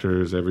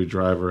actors. Every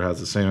driver has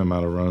the same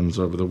amount of runs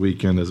over the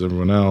weekend as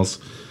everyone else.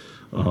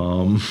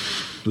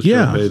 The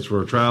show pays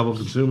for travel,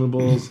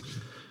 consumables.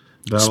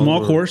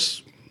 Small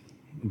course.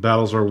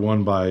 Battles are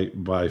won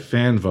by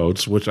fan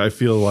votes, which I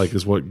feel like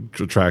is what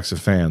attracts the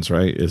fans,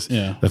 right?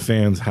 The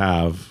fans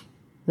have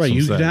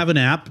you can have an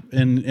app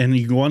and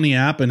you go on the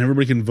app and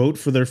everybody can vote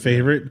for their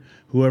favorite,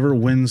 whoever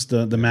wins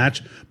the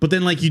match. But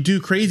then like you do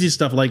crazy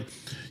stuff, like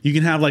you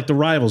can have like the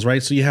rivals,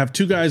 right? So you have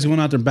two guys going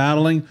out there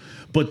battling,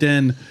 but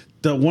then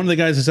one of the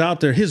guys that's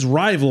out there, his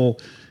rival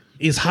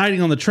is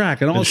hiding on the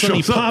track, and all of a sudden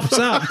he pops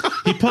out.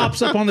 He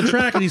pops up on the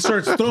track and he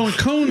starts throwing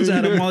cones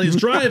at him while he's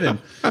driving.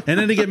 And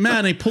then they get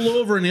mad and they pull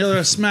over and the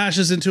other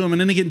smashes into him, and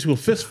then they get into a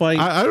fist fight.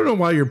 I don't know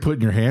why you're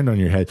putting your hand on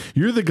your head.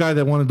 You're the guy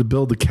that wanted to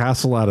build the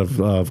castle out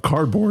of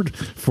cardboard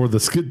for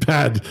the skid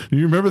pad.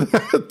 You remember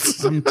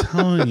that? I'm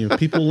telling you,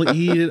 people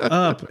eat it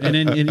up. And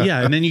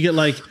then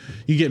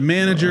you get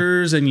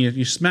managers and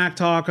you smack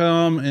talk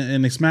them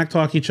and they smack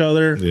talk each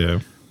other. Yeah.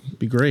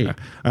 Be great.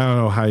 I don't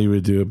know how you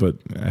would do it, but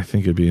I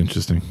think it'd be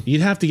interesting.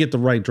 You'd have to get the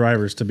right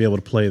drivers to be able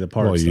to play the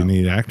parts. Well, you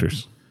need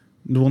actors.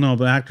 Well, no,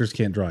 but actors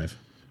can't drive.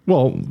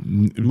 Well,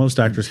 most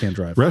actors can't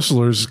drive.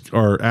 Wrestlers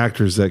are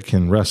actors that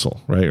can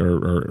wrestle, right,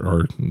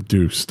 or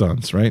do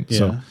stunts, right? Yeah.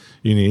 So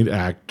you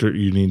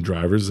need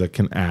drivers that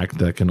can act,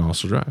 that can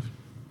also drive.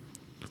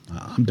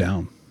 I'm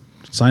down.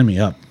 Sign me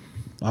up.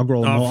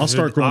 I'll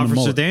start growing the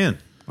mullet.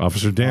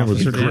 Officer Dan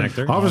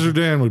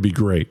would be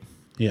great.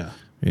 Yeah.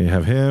 You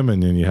have him,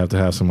 and then you have to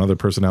have some other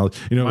personality.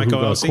 You know,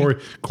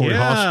 Corey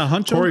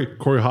Hosford.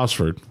 Corey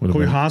Hosford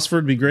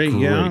would be great.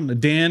 Yeah.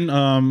 Dan,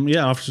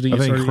 Officer Dan. I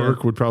think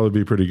Kirk would probably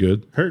be pretty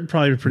good. Kirk would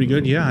probably be pretty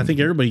good. Yeah, I think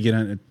everybody get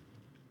on it.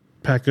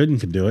 Pat Gooden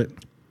can do it.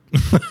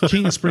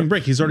 King of Spring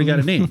Break. He's already got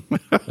a name.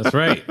 That's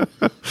right.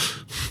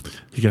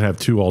 You can have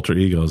two alter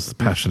egos, the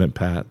Passionate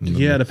Pat.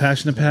 The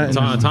Passionate Pat.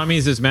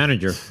 Tommy's his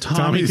manager.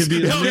 Tommy could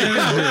be his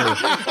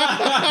manager.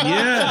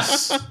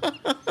 Yes.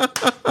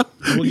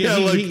 Well,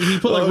 he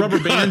put like rubber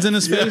bands in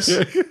his face,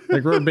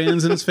 like rubber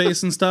bands in his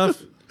face and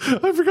stuff.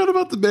 I forgot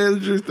about the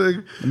manager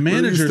thing. The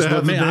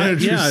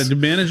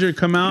manager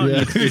come out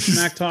and you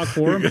smack talk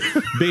for him.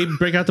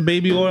 Break out the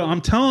baby oil.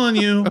 I'm telling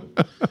you,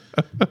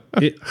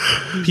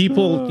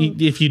 people,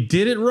 if you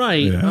did it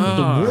right,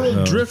 the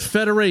World Drift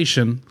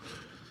Federation,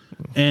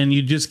 and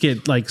you just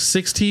get like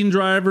 16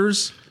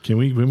 drivers. Can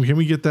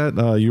we get that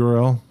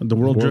URL? The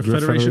World Drift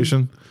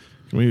Federation.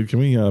 Can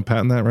we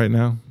patent that right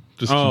now?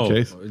 Just in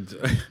case.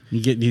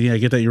 You get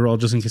that URL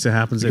just in case it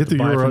happens. Get the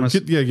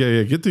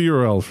URL. Get the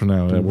URL for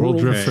now. World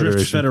Drift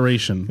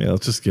Federation. Yeah,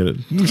 let's just get it.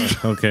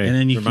 Okay. And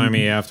then you remind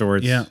me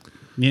afterwards. Yeah.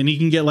 And you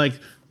can get like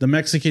the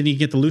Mexican. You can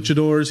get the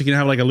luchadors. You can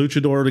have like a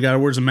luchador. The guy who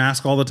wears a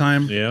mask all the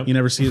time. Yeah. You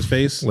never see his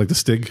face. Like the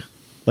Stig.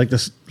 Like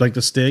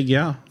the Stig.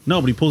 Yeah.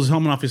 No, but he pulls his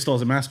helmet off. He still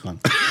has a mask on.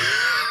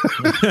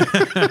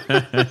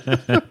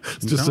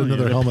 It's just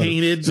another helmet.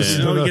 Painted. Just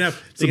a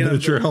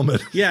miniature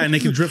helmet. Yeah, and they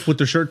can drift with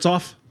their shirts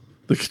off.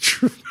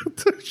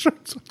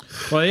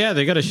 Well, yeah,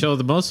 they got to show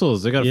the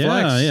muscles. They got to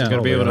flex. Yeah, got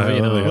to be able to,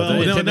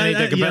 intimidate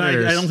the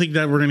competitors. I don't think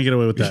that we're going to get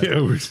away with that.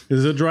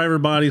 Because the driver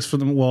bodies for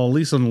them, well, at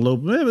least on the low,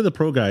 maybe the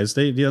pro guys,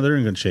 they're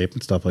in good shape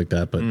and stuff like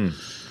that. But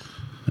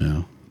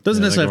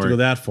doesn't necessarily have to go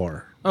that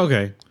far.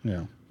 Okay.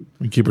 Yeah,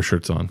 we can keep our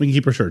shirts on.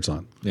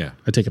 Yeah,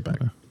 I take it back.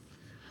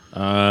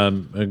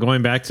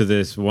 Going back to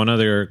this, one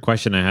other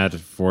question I had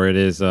for it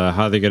is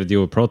how they're going to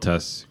deal with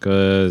protests,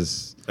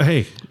 because.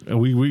 Hey,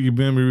 we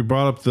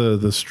brought up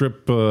the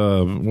strip.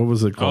 What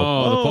was it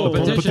called? The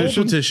pole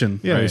petition.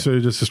 Yeah, right. So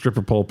just a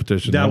stripper pole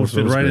petition. That would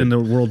fit right in the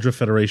World Drift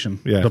Federation.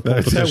 Yeah, the pole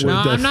petition. No,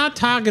 I'm not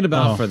talking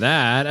about for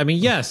that. I mean,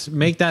 yes,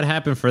 make that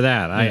happen for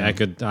that.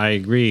 I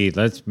agree.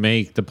 Let's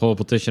make the pole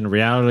petition a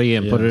reality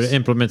and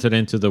implement it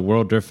into the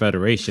World Drift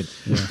Federation.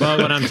 Yeah. But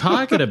what I'm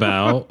talking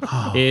about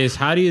is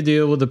how do you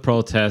deal with the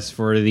protests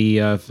for the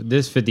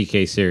this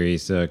 50K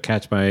series?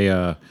 Catch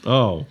my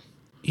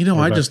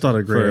I just thought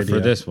of a great idea for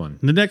this one.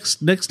 The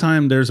next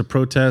time there's a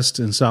protest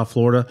in South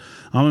Florida,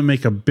 I'm gonna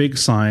make a big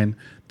sign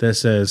that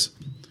says,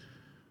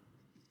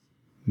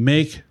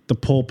 "Make the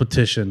pole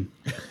petition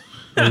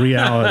a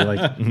reality."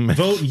 Like,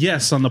 vote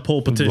yes on the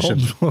pole petition.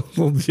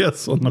 Vote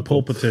yes on the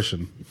pole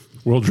petition.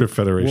 World Drift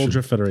Federation. World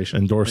Drift Federation.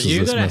 endorses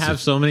You're this gonna message. have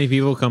so many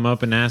people come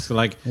up and ask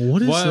like,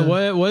 What is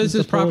what is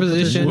this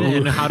proposition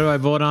and how do I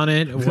vote on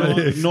it? No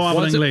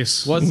habla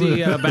inglés. What's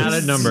the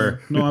ballot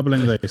number? No habla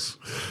inglés.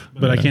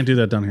 But I can't do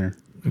that down here.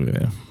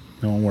 Yeah.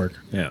 It won't work.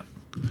 Yeah.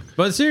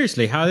 But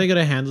seriously, how are they going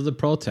to handle the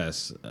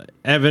protests?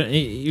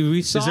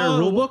 We saw, Is there a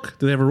rule book?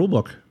 Do they have a rule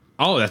book?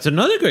 Oh, that's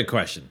another good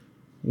question.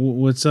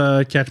 What's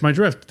Catch My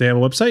Drift? They have a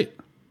website?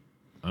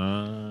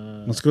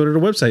 Let's go to the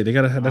website. They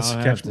got to. That's I'll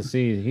Catch have to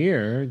see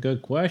here.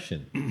 Good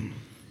question.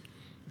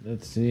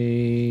 Let's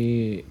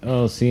see.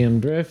 Oh,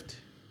 CM Drift.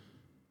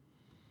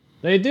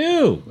 They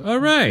do. All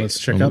right. Let's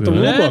check out the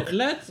rule book.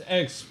 Let's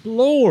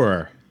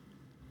explore.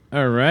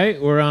 All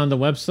right. We're on the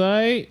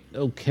website.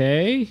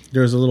 Okay.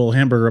 There's a little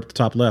hamburger up the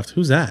top left.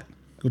 Who's that?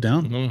 Go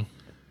down.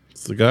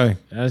 It's the guy.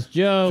 That's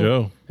Joe.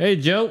 Joe. Hey,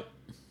 Joe.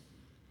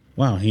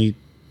 Wow, he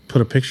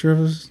put a picture of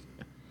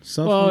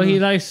himself. Well, on he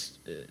there? likes.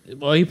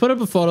 Well, he put up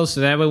a photo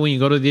so that way when you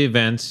go to the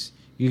events,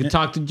 you can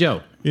talk to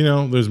Joe. You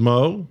know, there's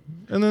Mo,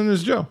 and then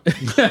there's Joe.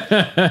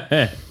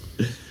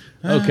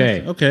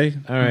 Okay. Okay.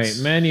 All right.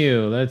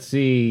 Menu. Let's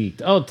see.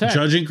 Oh, tech.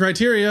 Judging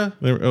criteria.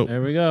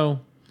 There we go.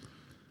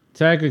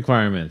 Tech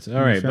requirements.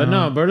 All right. But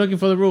no, we're looking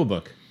for the rule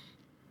book.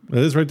 It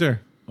is right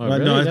there. Oh, Well,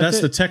 really? no, that's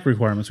it? the tech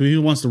requirements.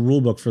 Who wants the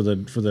rule book for the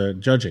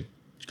judging?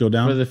 Go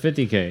down. For the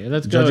 50K.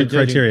 Let's go. Judging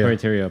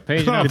criteria.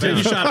 Page number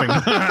Continue shopping.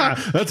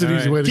 That's an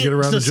easy way to get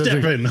around the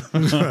judging.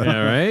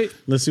 All right.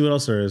 Let's see what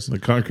else there is. The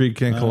concrete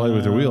can't collide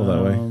with your wheel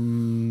that way.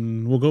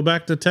 We'll go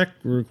back to tech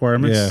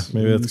requirements. Yeah,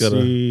 maybe that's got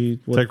a see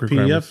what tech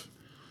requirements.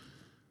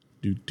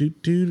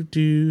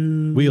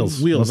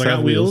 Wheels. Wheels. Must I got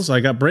have wheels. wheels. I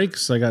got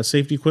brakes. I got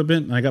safety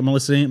equipment. I got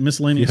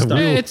miscellaneous Yeah, stuff.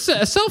 Hey, it's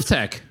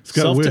self-tech. It's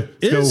got Self-tech. wheel-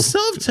 It it's is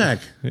got- self-tech.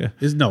 Yeah.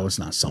 No, it's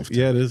not self-tech.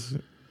 Yeah, it is.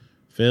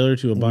 Failure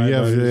to abide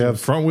We by. have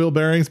front wheel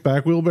bearings,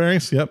 back wheel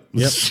bearings. Yep.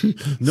 Yep.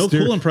 No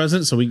Steer- coolant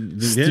present, so the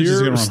engine's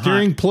gonna run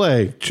steering hot.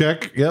 play.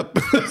 Check. Yep.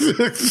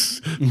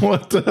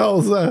 What the hell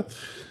is that?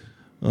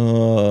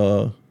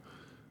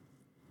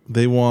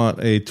 They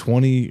want a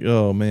 20.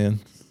 Oh man.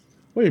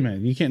 Wait a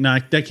minute. You can't. No,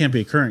 that can't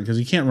be a current because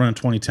you can't run a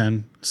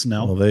 2010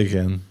 Snell. Well, they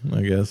can,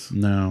 I guess.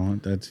 No,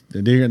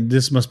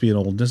 this must be an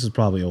old. This is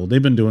probably old.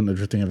 They've been doing the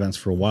drifting events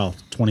for a while.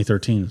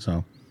 2013.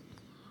 So.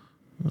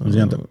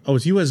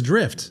 It's U.S.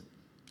 Drift.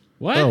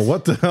 What? Oh,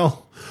 what the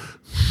hell?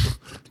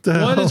 The What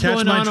hell? is Catch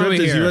going My on Drift over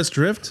is here? U.S.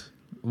 Drift.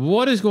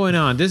 What is going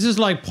on? This is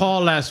like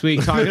Paul last time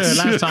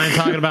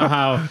talking about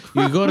how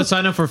you go to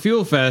sign up for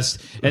Fuel Fest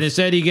and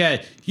instead you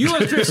get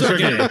U.S. Drift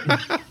Circuit.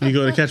 You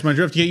go to Catch My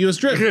Drift, you get U.S.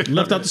 Drift.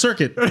 Left out the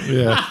circuit.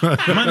 Yeah.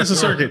 Minus the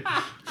circuit.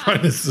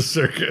 Minus the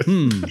circuit.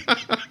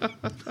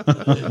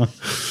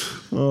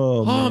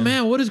 Oh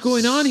man, what is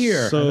going on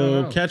here?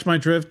 So Catch My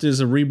Drift is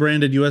a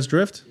rebranded U.S.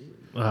 Drift,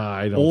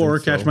 I don't. or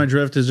think so. Catch My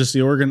Drift is just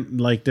the organ,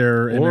 like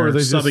they're Or they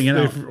subbing it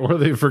out. or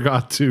they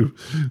forgot to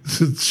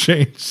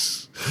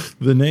change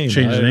the name.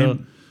 Change the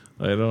name?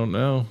 I don't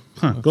know.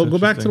 Huh. Go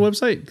back to the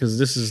website because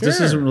this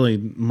isn't really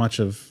much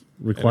of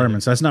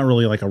requirements. That's not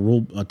really like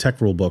a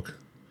tech rule book.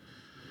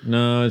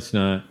 No, it's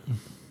not.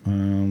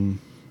 Damn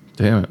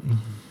it.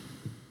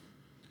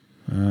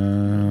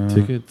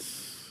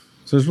 Tickets.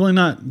 So there's really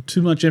not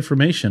too much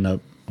information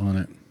up on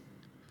it.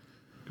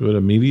 Go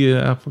to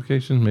media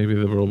application. Maybe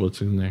the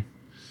robot's in there.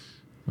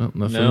 Well,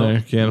 nothing No.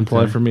 there. Can't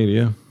apply for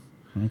media.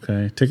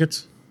 Okay,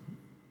 tickets.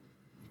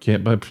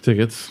 Can't buy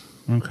tickets.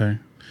 Okay,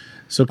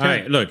 so All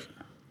right, look,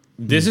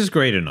 this is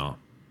great and all.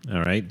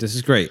 All right, this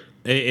is great.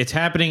 It's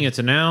happening. It's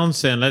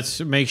announced, and let's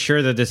make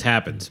sure that this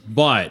happens.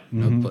 But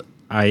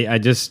I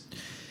just,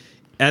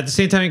 at the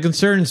same time, it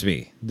concerns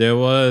me. There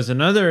was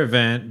another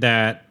event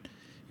that,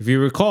 if you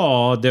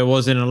recall, there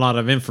wasn't a lot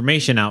of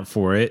information out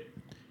for it.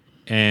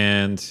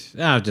 And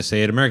I'll just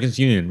say it, Americans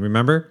Union,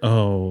 remember?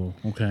 Oh,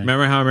 okay.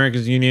 Remember how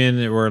Americans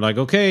Union were like,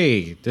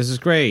 okay, this is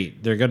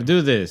great. They're going to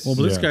do this. Well,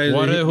 but this guy,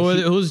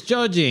 Who's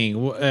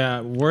judging?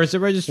 Where's the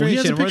registration? he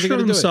has a Where are they picture of gonna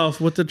do it?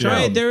 himself with the child.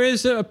 Right, there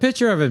is a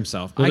picture of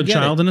himself. with I a get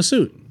child it. in a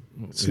suit.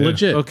 It's Yeah.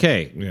 legit.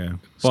 Okay, Yeah.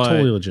 It's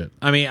totally legit.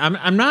 I mean,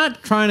 I'm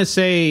not trying to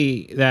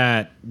say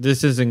that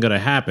this isn't going to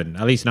happen.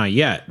 At least not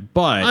yet.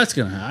 But That's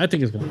gonna happen. I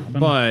think it's gonna happen.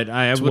 but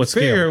I To would what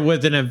scale? figure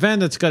with an event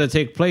that's going to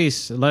take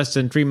place less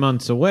than 3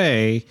 months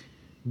away,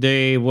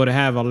 they would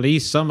have at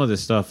least some of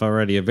this stuff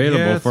already available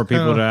Yeah, it's for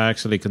people kinda- to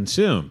actually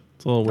consume.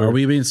 It's a little weird. Are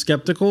we being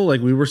skeptical?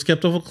 Like we were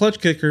skeptical of clutch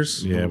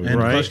kickers. Yeah, we and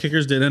were. clutch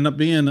kickers did end up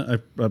being a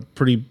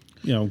pretty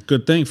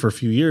good thing for a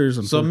few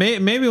years. So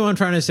maybe what I'm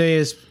trying to say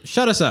is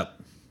shut us up.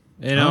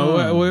 You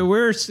know,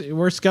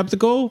 we're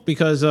skeptical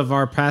because of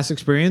our past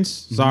experience.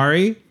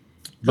 Sorry,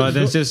 but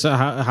that's just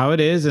how it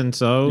is. And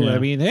so, Yeah. I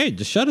mean, hey,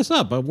 just shut us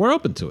up. But we're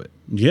open to it.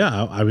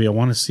 yeah, I mean, I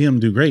want to see them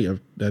do great.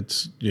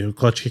 That's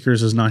clutch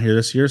kickers is not here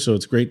this year, so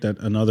it's great that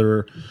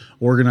another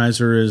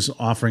organizer is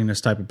offering this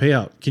type of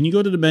payout. Can you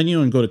go to the menu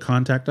and go to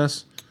contact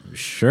us?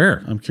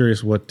 Sure. I'm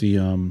curious what the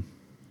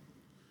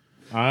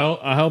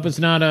I hope it's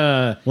not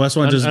a Well, that's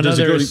why does it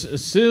another go to-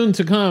 soon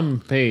to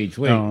come page.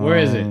 Wait, where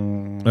is it?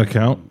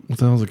 account? What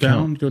the hell's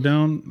account?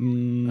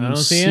 down. I don't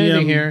see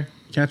anything here.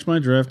 Catch My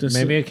Drift.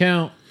 Maybe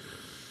account.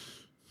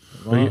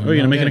 Are you going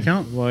to make an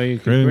account? Well, you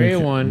can create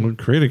one.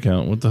 Create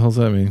account. What the hell does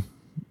that mean?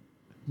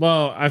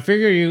 Well, I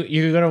figure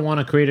you're going to want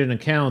to create an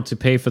account to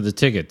pay for the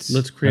tickets.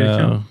 Let's create an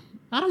account.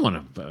 I don't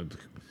want to.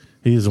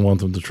 He doesn't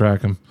want them to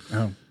track him.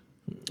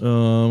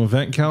 Oh.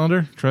 Event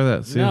calendar? Try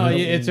that. See No, if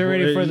it- it's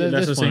already for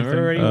That's this the one. same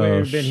thing.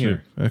 We've been shit.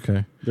 here.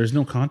 Okay. There's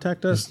no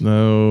contact us?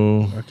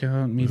 No. Account,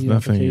 There's media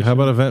nothing. application. How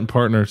about event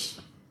partners?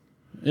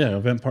 Yeah,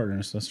 event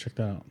partners. Let's check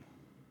that out.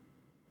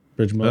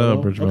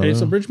 Bridgemoto. Bridgemoto. Okay,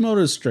 so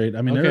Bridgemoto is straight.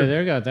 I mean, Okay, they're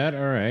they got that.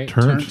 All right.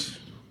 Turnt.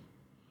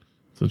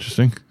 It's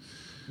interesting.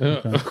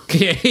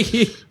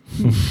 Okay.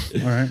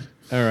 all right.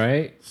 All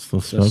right. It's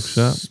the smoke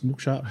shop. Smoke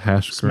shop.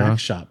 Hash Smack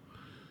garage. shop.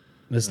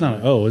 It's not.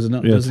 Oh, is it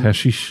not? Yeah, it's doesn't-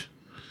 hashish.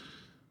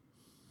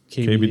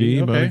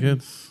 KBD, Okay.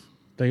 buckets.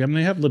 They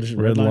have legit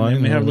Red red line. line,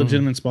 And they have I don't know.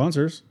 legitimate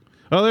sponsors.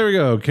 Oh, there we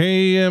go.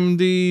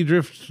 KMD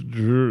Drift.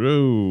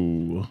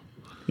 Oh,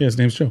 Yeah, his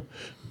name's Joe.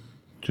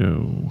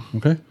 Joe.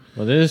 Okay.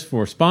 Well, this is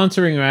for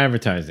sponsoring or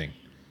advertising.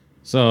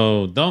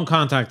 So don't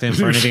contact him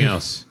for anything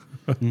else.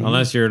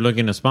 Unless you're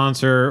looking to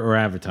sponsor or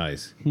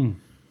advertise. Well,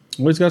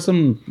 he's got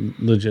some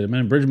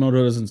legitimate.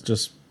 Bridgemoto doesn't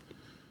just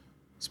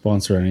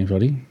sponsor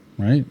anybody,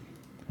 right?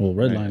 Well,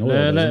 Redline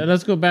Oil. doesn't.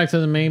 Let's go back to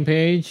the main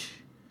page.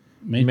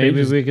 Main Maybe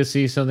page is- we could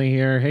see something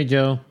here. Hey,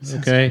 Joe.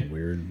 Sounds Okay. kinda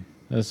weird.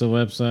 That's the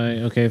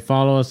website. Okay.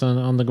 Follow us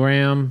on the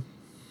gram.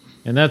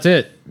 And that's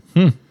it.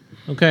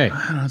 Okay.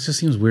 I don't know. It just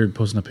seems weird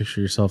posting a picture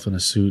of yourself in a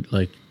suit.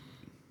 Like,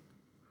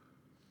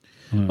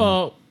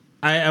 Well,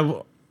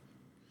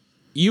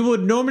 you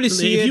would normally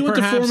see if it you went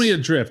to perhaps- Formula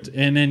Drift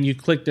and then you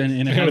clicked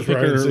and it had a Ryan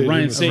picture Sage. of Ryan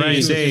Ryan Sage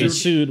in a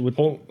Sage. suit with,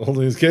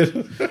 Holding his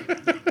kid.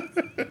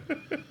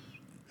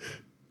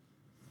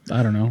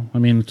 I don't know. I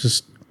mean,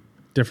 just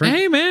different.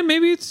 Hey, man,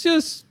 maybe it's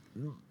just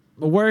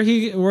where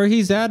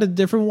he's at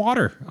different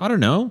water. I don't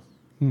know.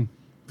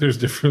 There's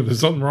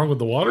something wrong with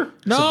the water?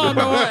 No,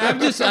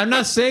 I'm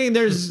not saying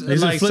there's it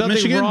like Flint, something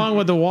Michigan? wrong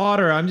with the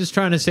water. I'm just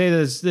trying to say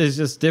that there's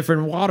just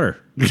different water.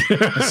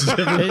 There's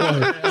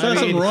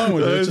nothing wrong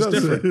with it. It's just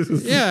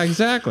different. Yeah,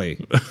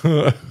 exactly.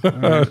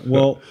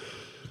 Well,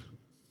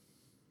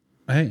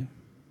 hey,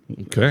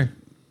 Okay.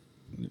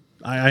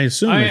 I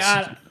assume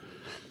it's...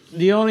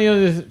 The only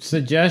other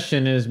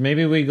suggestion is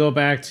maybe we go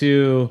back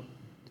to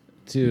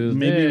Maybe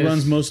this. it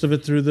runs most of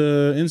it through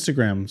the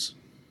Instagrams,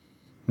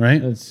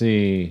 right? Let's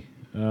see.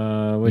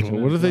 Which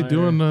What are they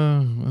doing?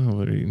 They're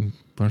eating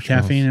marshmallows.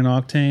 Caffeine and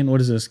octane.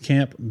 What is this?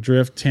 Camp,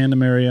 Drift,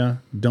 Tandem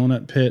Area,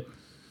 Donut Pit.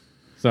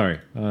 Sorry,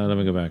 let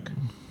me go back.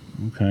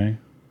 Okay.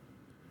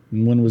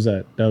 And when was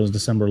that? That was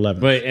December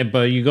 11th.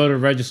 But you go to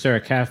register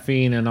at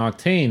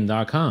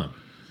caffeineandoctane.com.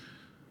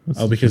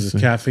 Oh, because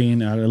it's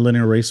caffeine at a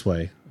linear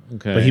raceway.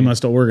 Okay. But he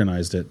must have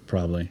organized it,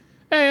 probably.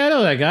 Hey, I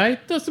know that guy.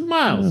 Dustin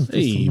Miles.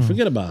 Hey,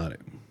 forget about it.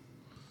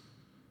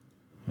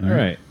 All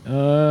right.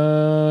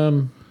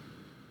 Oh,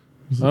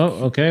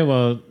 okay.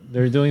 Well,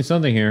 they're doing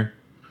something here.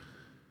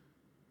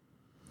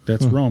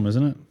 That's Rome,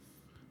 isn't it?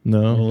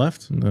 No. On the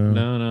left?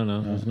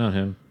 No. It's not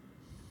him.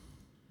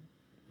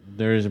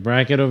 There's a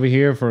bracket over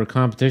here for a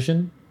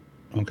competition.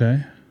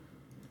 Okay.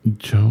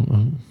 Joe.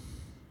 Oh.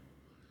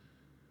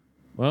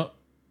 Well,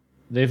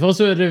 they've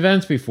also had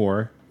events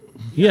before.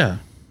 Yeah.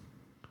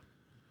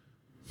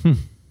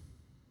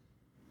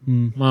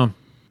 Mom.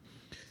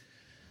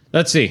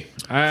 Let's see.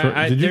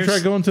 Did you try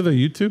going to the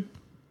YouTube?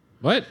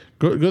 What?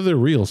 Go to the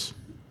reels.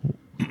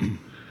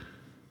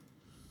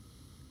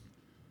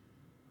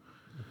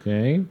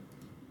 Okay.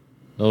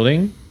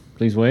 Loading.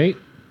 Please wait.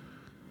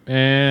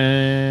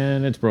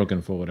 And it's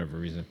broken for whatever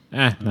reason.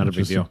 Not a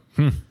big deal.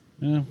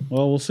 Yeah.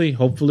 Well, we'll see.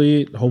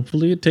 Hopefully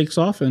it takes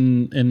off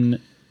and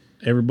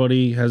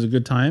everybody has a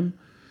good time.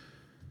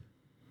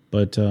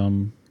 But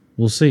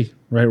we'll see.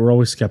 Right? We're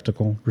always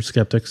skeptical. We're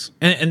skeptics.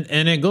 And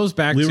it goes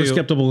back We to were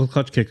skeptical with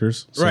clutch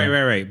kickers. so-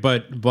 Right.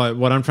 But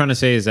what I'm trying to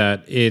say is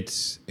that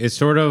it's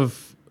sort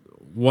of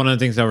one of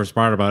the things that we're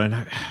smart about, and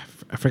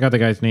I forgot the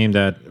guy's name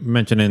that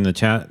mentioned in the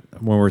chat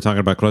when we were talking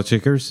about clutch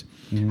kickers,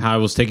 how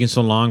it was taking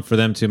so long for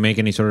them to make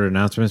any sort of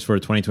announcements for the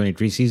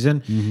 2023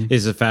 season,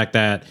 is the fact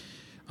that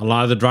a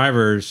lot of the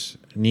drivers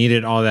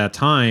needed all that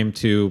time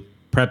to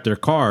prep their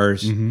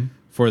cars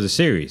for the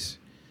series.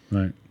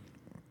 Right.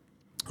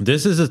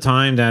 This is a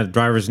time that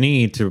drivers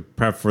need to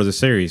prep for the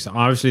series.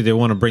 Obviously, they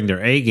want to bring their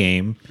A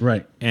game,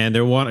 Right. and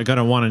they're going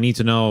to need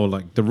to know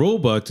like the rule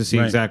book to see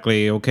Right.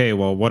 exactly. Okay,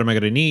 well, what am I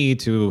going to need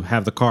to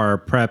have the car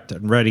prepped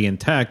and ready and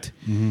teched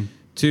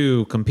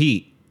to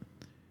compete?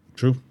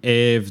 True.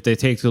 If they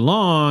take too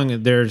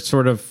long, they're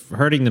sort of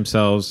hurting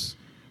themselves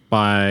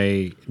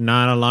by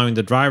not allowing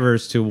the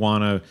drivers to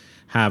want to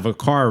have a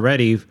car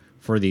ready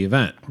for the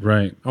event.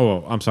 Right. Oh,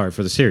 well, I'm sorry,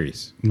 for the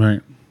series.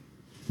 Right.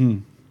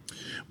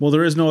 Well,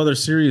 there is no other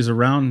series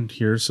around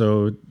here,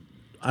 so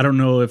I don't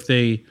know if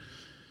they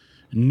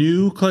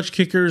knew Clutch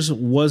Kickers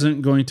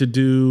wasn't going to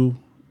do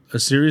a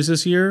series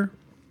this year,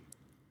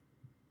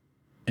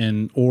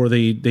 or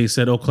they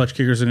said, "Oh, Clutch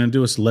Kickers are going to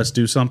do it, so let's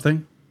do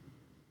something."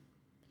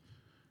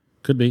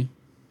 Could be.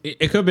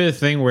 It could be a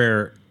thing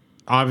where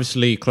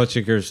obviously clutch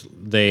kickers,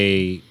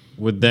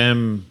 with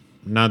them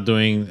not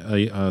doing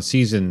a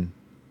season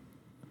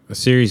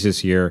series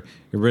this year,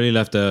 it really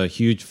left a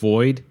huge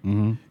void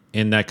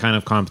in that kind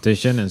of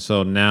competition, and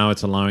so now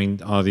it's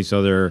allowing all these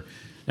other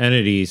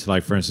entities,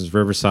 like for instance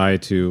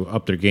Riverside, to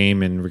up their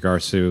game in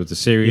regards to the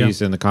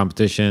series and the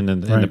competition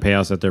and the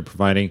payouts that they're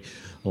providing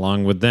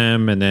along with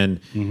them. And then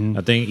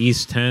I think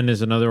East 10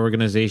 is another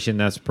organization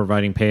that's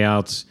providing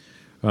payouts.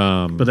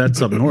 But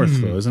that's up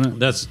north, though, isn't it?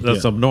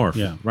 That's up north,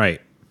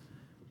 right?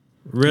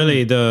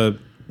 Really,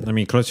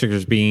 Clutch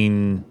Kickers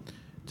being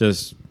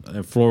just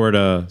a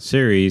Florida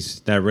series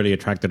that really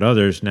attracted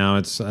others. Now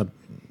it's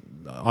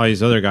all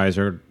these other guys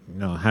are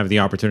have the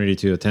opportunity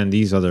to attend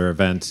these other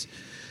events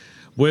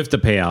with the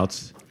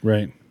payouts,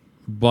 right?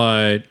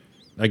 But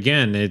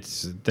again,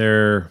 it's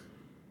their.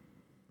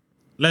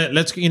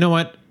 Let's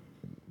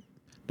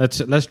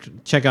let's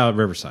check out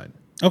Riverside.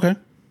 Okay.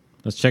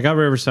 Let's check out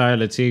Riverside.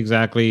 Let's see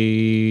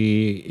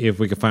exactly if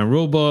we can find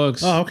rule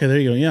books. Oh, okay. There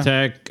you go. Yeah.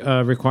 Tech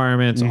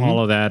requirements, all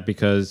of that,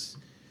 because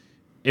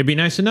it'd be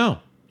nice to know.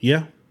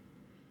 Yeah.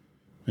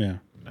 Yeah.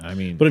 I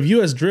mean, but if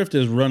US Drift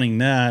is running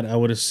that, I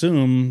would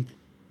assume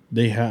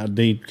because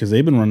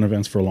they've been running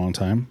events for a long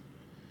time.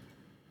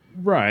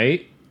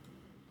 Right.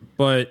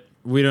 But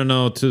we don't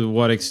know to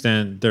what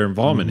extent their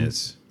involvement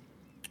is.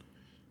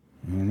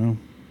 I don't know.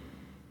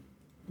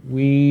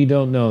 We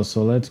don't know.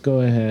 So let's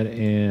go ahead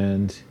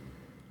and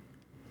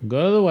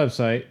go to the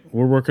website.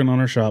 We're working on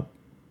our shop.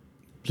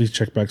 Please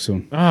check back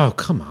soon. Oh,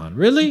 come on.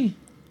 Really?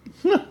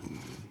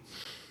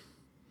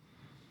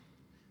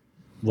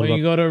 When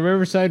you go to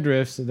Riverside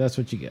Drifts, that's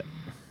what you get.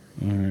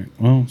 All right.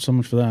 Well, so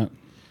much for that.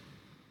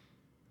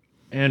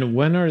 And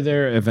when are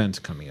their events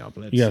coming up?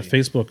 Let's see.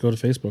 Facebook. Go to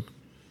Facebook.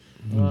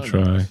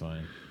 Try. No, that's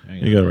fine.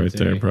 You got it right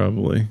there,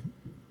 probably.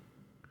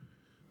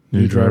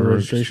 New driver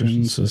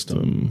registration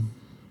system.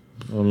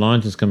 Well,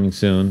 launch is coming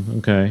soon.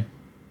 Okay.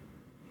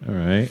 All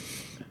right.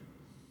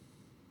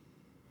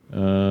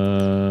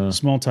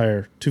 Small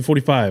tire,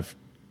 245.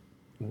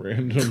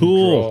 Random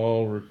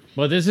cool. draw.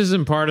 Well, this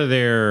isn't part of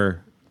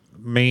their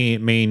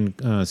main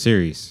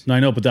series. No, I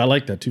know, but I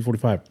like that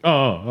 245.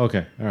 Oh,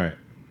 okay. All right.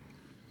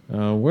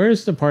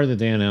 Where's the part that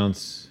they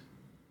announced?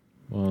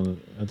 Well,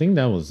 I think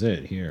that was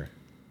it here.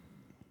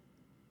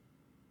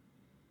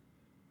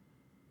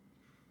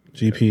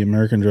 GP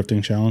American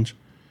Drifting Challenge.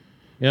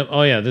 Yep.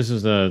 Oh, yeah. This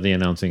is the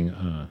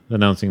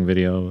announcing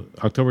video.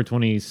 October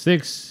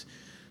 26th,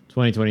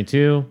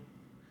 2022.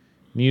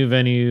 New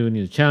venue,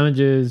 new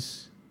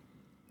challenges.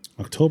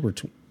 October.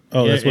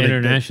 Oh, that's when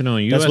international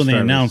and US That's when they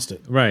drivers. announced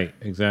it. Right.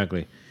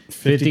 Exactly.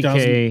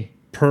 50K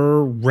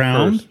per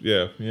round. First.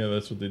 Yeah,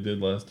 that's what they did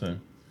last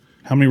time.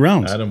 How many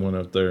rounds? Adam went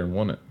up there and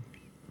won it.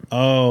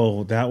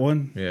 Oh, that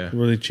one? Yeah.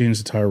 Where they changed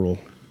the tire rule.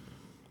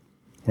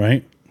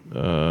 Right?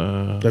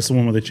 That's the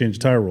one where they changed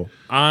the tire rule.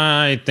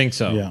 I think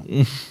so.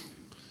 Yeah.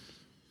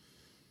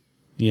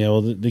 Yeah,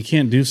 well, they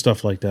can't do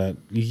stuff like that.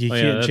 You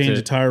can't change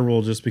the tire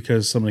rule just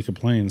because somebody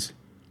complains.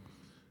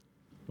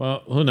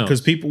 Well, who knows?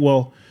 Because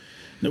people,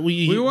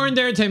 we weren't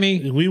there,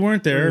 Timmy. We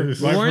weren't there. We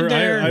weren't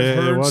there.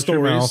 I've heard watch your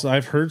stories. mouth.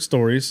 I've heard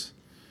stories.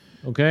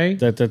 Okay.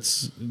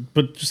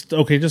 But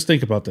just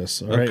think about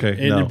this. All right.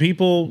 Okay, And no.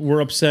 people were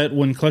upset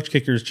when Clutch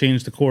Kickers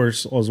changed the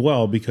course as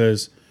well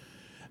because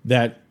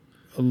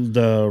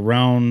the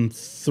round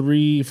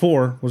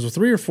 4 was it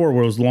 3 or 4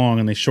 where it was long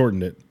and they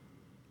shortened it.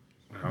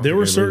 There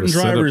were certain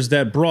drivers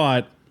that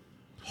brought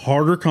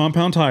harder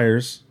compound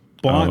tires,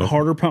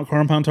 harder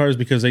compound tires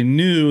because they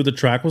knew the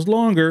track was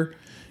longer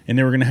and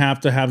they were going to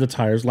have the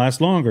tires last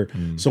longer.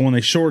 So when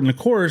they shortened the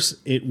course,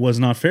 it was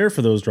not fair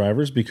for those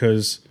drivers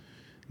because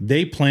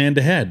they planned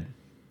ahead,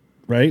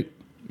 right?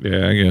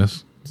 Yeah, I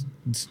guess.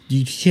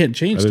 You can't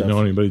change I stuff. didn't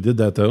know anybody did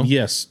that, though.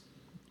 Yes,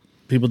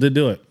 people did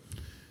do it.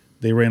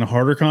 They ran a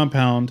harder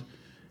compound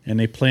and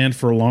they planned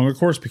for a longer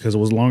course because it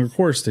was a longer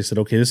course. They said,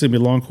 okay, this is going to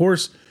be a long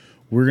course.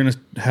 We're going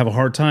to have a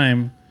hard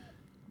time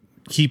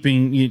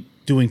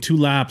doing 2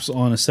 laps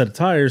on a set of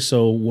tires.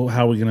 So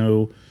how are we going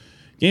to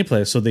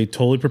gameplay? So they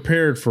totally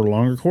prepared for a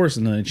longer course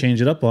and then they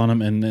changed it up on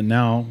them. And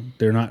now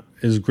they're not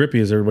as grippy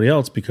as everybody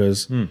else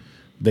because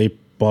they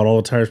bought all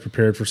the tires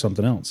prepared for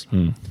something else.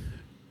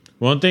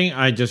 One thing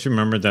I just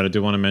remembered that I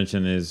do want to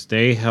mention is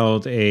they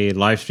held a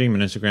live stream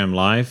on Instagram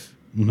Live.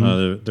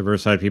 The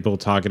Riverside people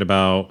talking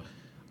about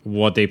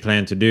what they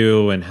plan to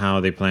do and how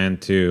they plan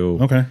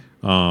to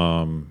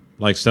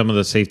like some of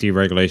the safety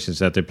regulations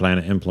that they plan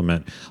to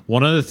implement.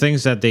 One of the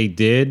things that they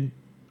did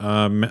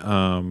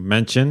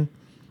mention,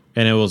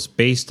 and it was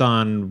based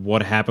on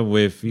what happened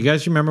with, you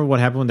guys remember what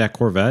happened with that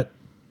Corvette?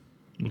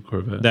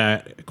 Corvette.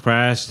 That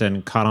crashed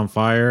and caught on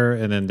fire,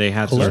 and then they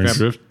had to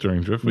scrap.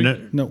 During Drift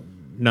Week? No,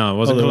 it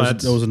wasn't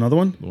Colette's. There was another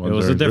one? It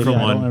was a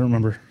different one. I don't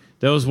remember.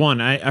 There was one.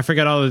 I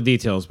forgot all the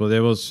details, but it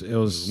was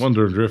One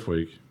during Drift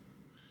Week.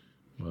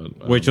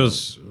 Which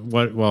was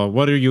what? Well,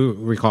 what do you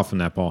recall from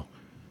that, Paul?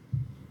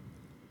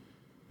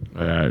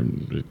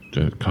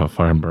 It caught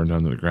fire and burned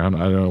down to the ground.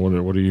 I don't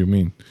know. What do you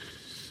mean?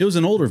 It was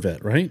an older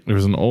vet, right? It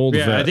was an old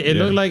vet. It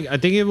looked like, I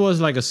think it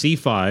was like a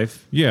C5.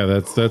 Yeah,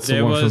 that's the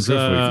There one from was,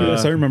 Drift Week.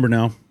 Yes, I remember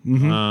now.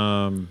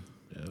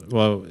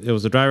 Well, it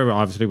was a driver,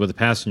 obviously, with a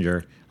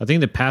passenger. I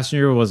think the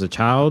passenger was a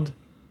child.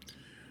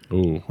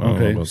 Ooh, I don't know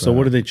Okay. about So that.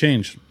 what did they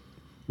change?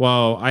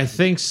 Well, I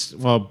think,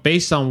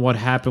 based on what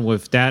happened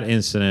with that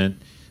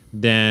incident,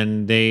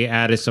 then they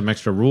added some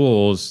extra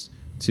rules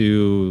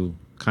to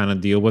kind of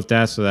deal with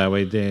that, so that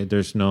way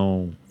there's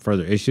no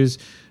further issues.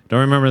 Don't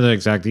remember the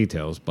exact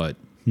details, but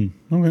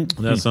Okay.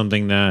 that's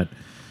something that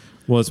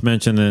was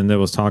mentioned and that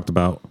was talked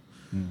about.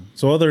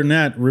 So other than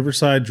that,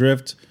 Riverside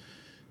Drift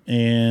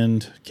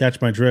and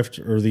Catch My Drift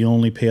are the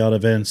only payout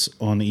events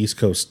on the East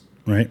Coast,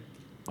 right?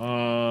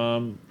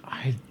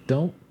 I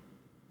don't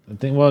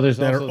think. Well, there's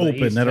That are also the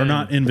open, East that are End.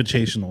 not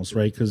invitationals,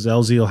 right? Because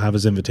LZ will have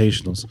his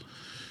invitationals.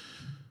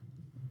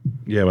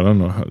 Yeah, but I don't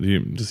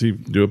know. Does he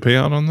do a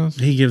payout on this?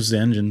 He gives the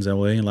engines that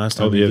way. Last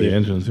time, he yeah, the gave-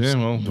 engines. Yeah,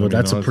 well, But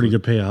that's a pretty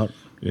good payout.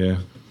 Yeah,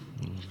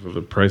 for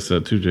the price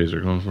that 2Js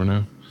are going for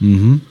now.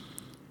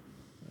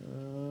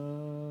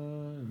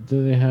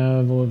 Do they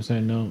have a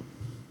website? No.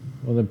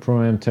 Well, the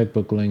Pro-Am Tech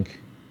Book link.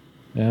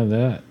 They have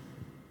that.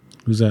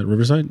 Who's that?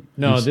 Riverside?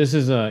 No, East, this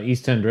is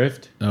East 10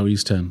 Drift. oh,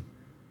 East 10.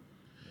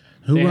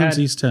 Who They runs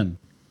had- East 10?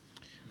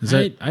 Is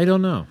that I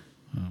don't know.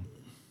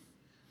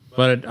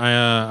 But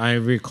I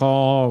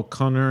recall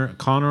Connor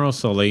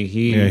O'Sully.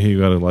 Yeah, he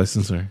got a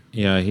licenser.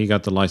 He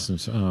got the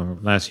license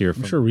last year.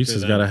 I'm sure Reese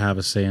has got to have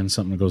a say in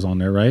something that goes on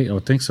there, right? I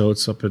would think so.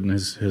 It's up in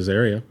his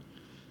area.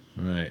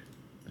 Right.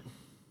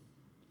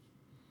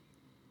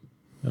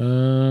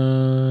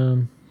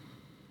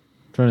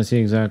 Trying to see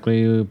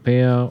exactly who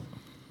payout.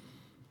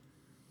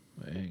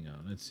 Hang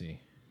on, let's see.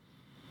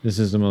 This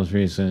is the most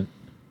recent.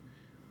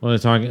 Well,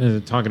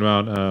 they're talking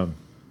about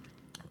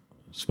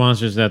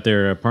sponsors that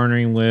they're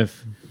partnering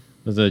with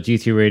the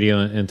GT Radio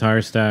and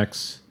Tire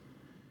Stacks.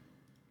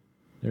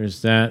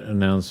 There's that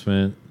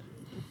announcement.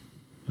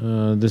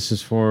 This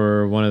is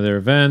for one of their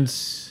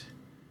events.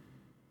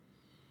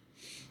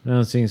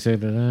 Announcing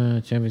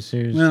Champion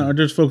Series. No, I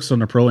just focused on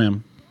the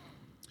Pro-Am.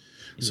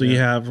 So you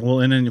have,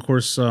 and then of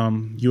course,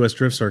 U.S.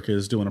 Drift Circuit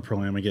is doing a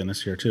Pro-Am again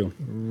this year too.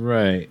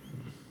 Right.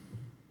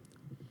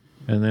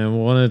 And then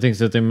one of the things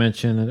that they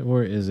mentioned,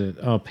 where is it?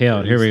 Oh,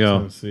 payout. Here we go.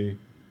 Tennessee.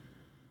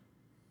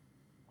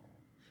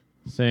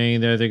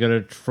 Saying that they're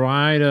going to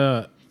try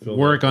to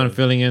work on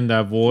filling in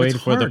that void It's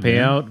for the hard, man.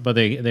 payout, but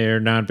they're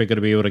not going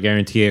to be able to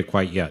guarantee it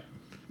quite yet.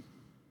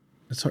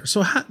 It's hard.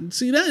 So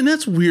see that, and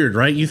that's weird,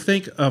 right? You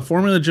think a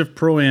Formula Drift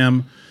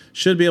Pro-Am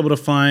should be able to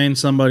find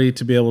somebody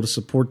to be able to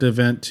support the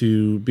event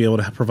to be able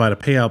to provide a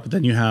payout, but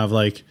then you have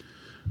like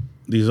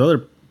these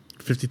other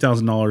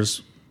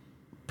 $50,000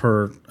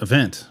 per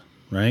event,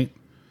 right?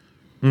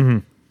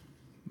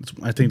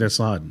 Mm-hmm. I think that's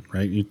odd,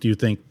 right? You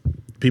think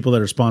people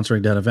that are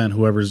sponsoring that event,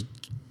 whoever's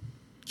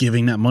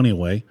giving that money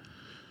away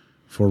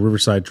for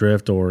Riverside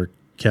Drift or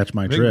Catch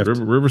My I think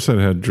Drift.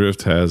 Riverside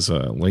Drift has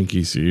Link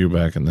ECU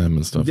backing them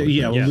and stuff. Like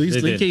Yeah, that. well, at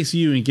least they in did. case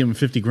you ain't giving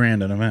 50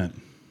 grand an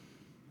event.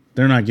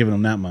 They're not giving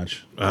them that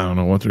much. I don't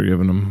know what they're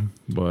giving them,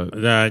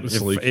 but That,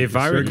 it's Link if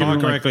I ECU. recall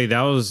giving, correctly,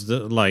 that was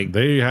the,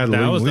 they had that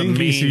Link, was the Link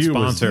main ECU was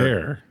sponsor.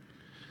 there.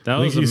 That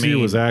Link was the ECU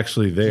main. was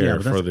actually there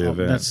but for the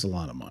event. That's a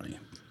lot of money.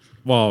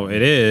 Well,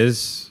 it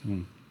is,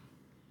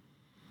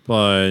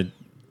 but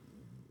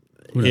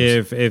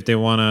if they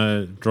want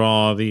to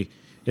draw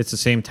it's the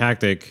same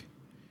tactic.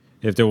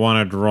 If they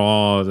want to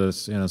draw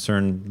this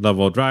certain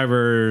level of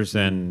drivers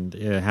and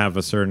have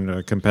a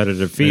certain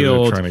competitive Maybe they're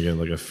field, trying to get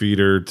like a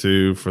feeder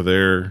too for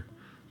their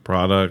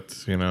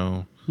product. I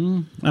don't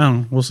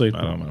know. We'll see.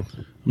 I don't know.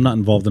 I'm not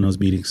involved in those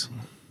meetings.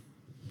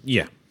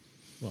 yeah.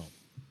 Well,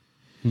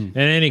 in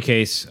any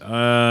case, all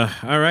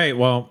right.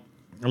 Well,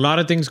 a lot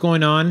of things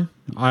going on.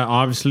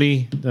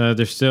 Obviously,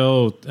 there's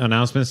still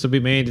announcements to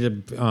be made.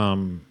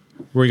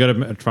 We're going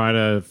to try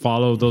to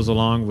follow those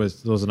along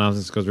with those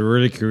announcements because we're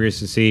really curious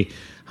to see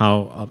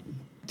how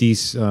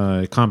these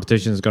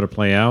competitions are going to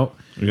play out.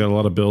 We got a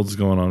lot of builds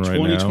going on right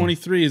now.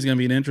 2023 is going to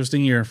be an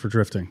interesting year for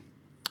drifting.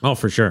 Oh,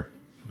 for sure.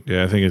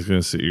 Yeah, I think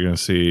you're going to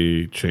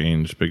see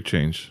change, big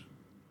change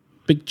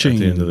Big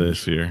change. at the end of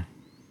this year.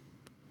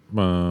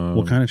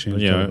 What kind of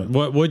change? Yeah. Talk about?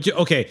 What would you?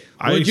 Okay.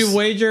 Would you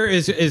wager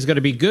is going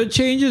to be good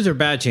changes or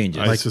bad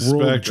changes?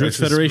 World Drift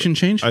Federation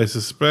change? I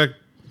suspect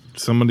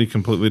somebody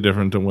completely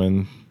different to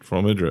win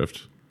Formula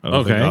Drift. I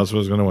don't think Okay.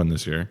 Oswald's going to win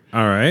this year.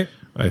 All right.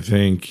 I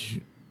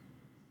think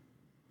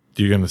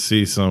you're going to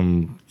see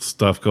some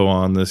stuff go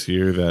on this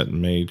year that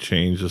may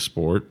change the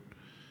sport.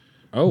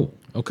 Oh,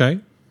 okay.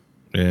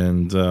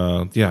 And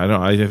I don't.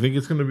 I think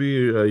it's going to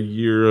be a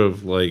year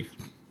of like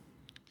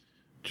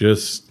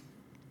just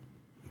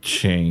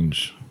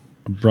change.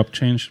 Abrupt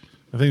change?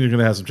 I think they're going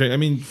to have some change. I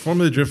mean,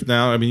 Formula Drift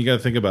now. I mean, you got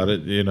to think about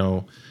it.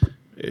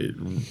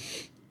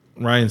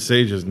 Ryan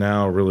Sage is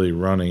now really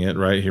running it,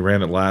 right? He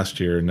ran it last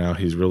year, and now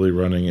he's really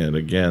running it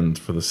again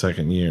for the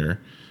second year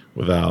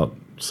without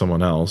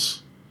someone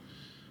else.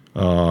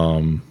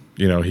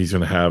 He's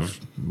going to have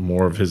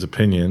more of his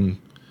opinion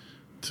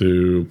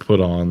to put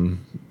on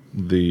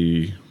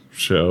the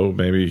show.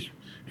 Maybe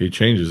he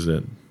changes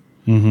it.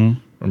 Mm-hmm.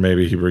 Or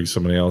maybe he brings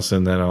somebody else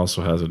in that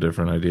also has a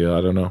different idea.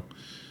 I don't know.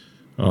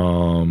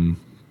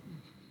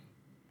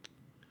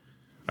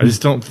 I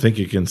just don't think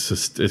it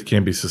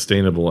can be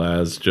sustainable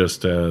as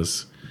just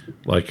as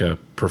like a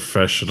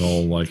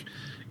professional, like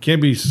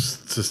can't be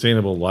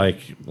sustainable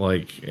like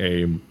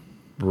a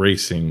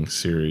racing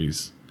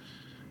series.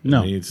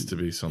 No. It needs to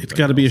be something. It's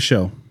got to be a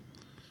show.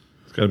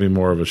 It's got to be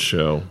more of a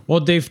show. Well,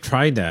 they've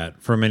tried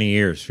that for many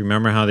years.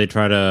 Remember how they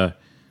try to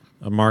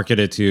market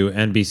it to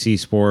NBC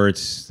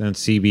Sports and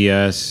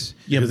CBS?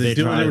 Yeah, but they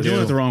were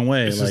doing it the wrong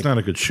way. It's just not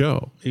a good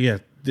show. Yeah,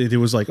 it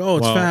was like, oh,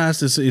 it's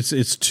fast.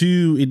 It's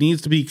too. It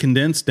needs to be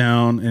condensed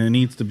down, and it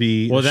needs to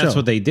be. Well, that's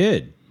what they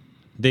did.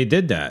 They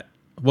did that.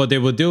 What they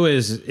would do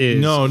is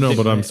no.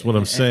 But what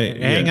I'm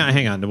saying.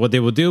 Hang on. What they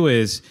would do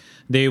is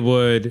they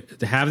would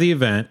have the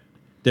event.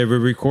 They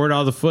would record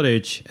all the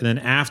footage, and then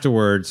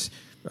afterwards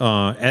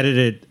edit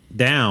it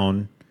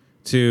down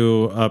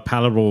to a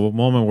palatable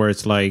moment where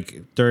it's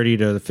like 30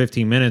 to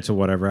 15 minutes or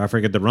whatever. I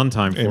forget the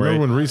runtime for it.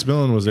 Remember when Reese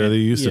Millen was there, they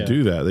used to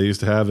do that. They used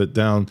to have it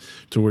down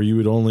to where you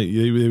would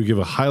they would give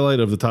a highlight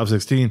of the top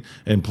 16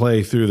 and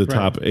play through the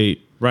top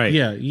 8. Right.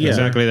 Yeah.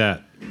 Exactly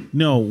that.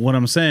 No, what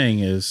I'm saying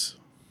is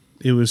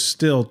it was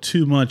still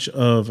too much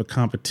of a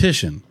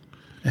competition.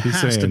 It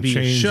has to be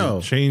a show.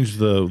 Change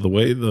the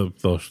way the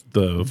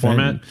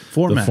Format?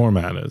 The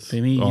format is.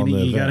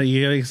 You got to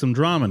get some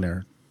drama in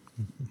there.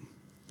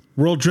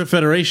 World Drift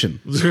Federation.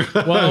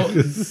 Well,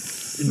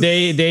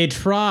 they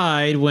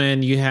tried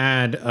when you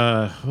had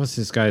what's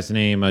this guy's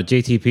name?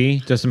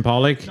 JTP, Justin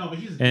Pollock,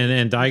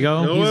 and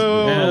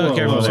Daigo.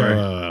 Careful,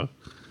 sorry.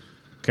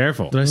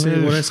 Careful. Did I say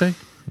what did I say?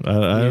 I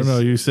don't know.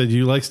 You said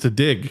you likes to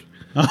dig.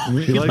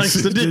 He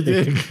likes to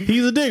dig.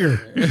 He's a digger.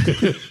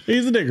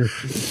 He's a digger.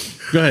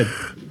 Go ahead.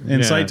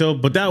 And Saito,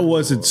 but that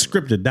wasn't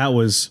scripted. That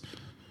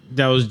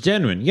was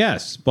genuine,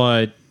 yes,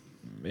 but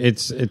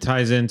it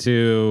ties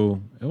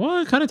into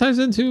it kind of ties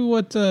into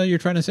what you're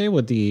trying to say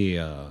with the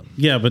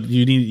yeah, but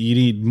you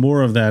need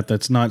more of that.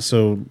 That's not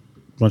so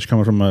much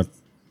coming from a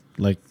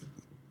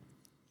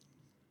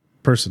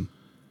person.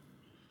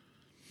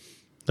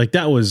 Like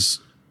that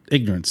was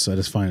ignorance at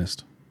its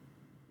finest.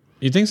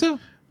 You think so?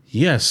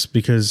 Yes,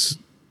 because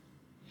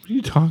what are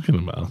you talking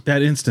about?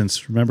 That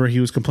instance, remember he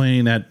was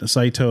complaining that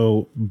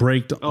Saito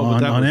braked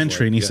on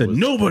entry, and he said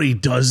nobody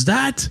does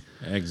that.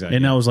 Exactly,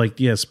 and I was like,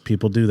 yes,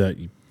 people do that.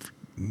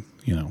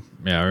 You know.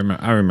 Yeah,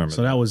 I remember.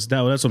 So that's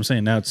what I'm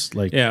saying. That's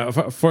like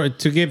for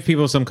to give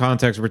people some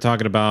context, we're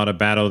talking about a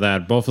battle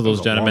that both of those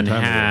gentlemen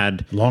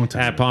had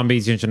at Palm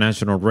Beach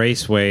International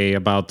Raceway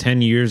about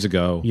 10 years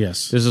ago.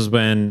 Yes, this was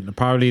when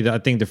probably I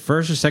think the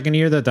first or second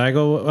year that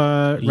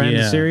Daigo ran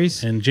the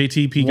series, and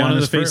JTP got in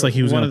his face like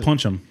he was going to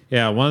punch him.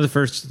 Yeah, one of the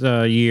first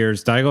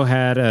years, Daigo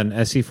had an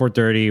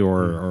SC430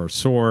 or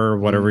SOAR,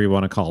 whatever you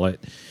want to call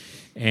it,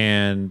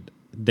 and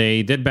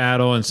they did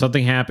battle, and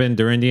something happened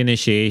during the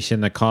initiation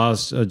that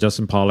caused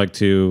Justin Pollock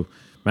to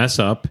mess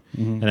up,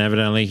 and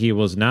evidently he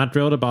was not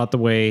thrilled about the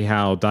way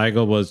how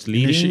Daigo was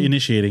leading,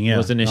 initiating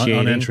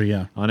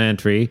on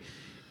entry,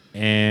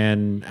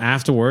 and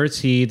afterwards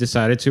he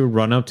decided to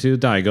run up to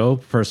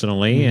Daigo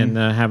personally and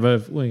have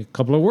a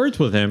couple of words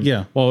with him.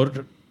 Yeah, well,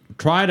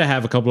 try to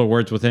have a couple of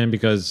words with him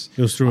because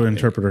it was through an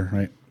interpreter,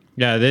 right?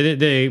 Yeah,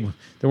 they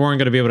weren't going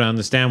to be able to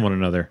understand one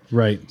another.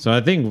 Right. So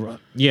I think,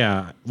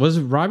 was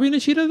Robbie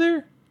Nishida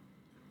there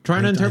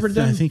trying to interpret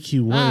them? I think he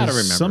was. I don't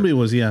remember. Somebody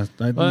was, yeah.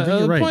 I think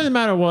you're right. The point of the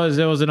matter was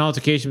there was an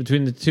altercation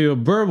between the two, a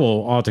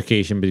verbal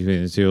altercation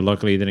between the two.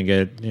 Luckily, it didn't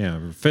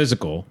get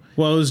physical.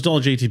 Well, it was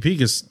all JTP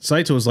because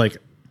Saito was like,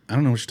 I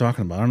don't know what you're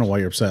talking about. I don't know why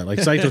you're upset. Like,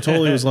 Saito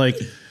totally was like,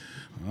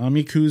 I'm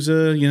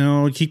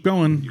Yakuza, keep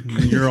going.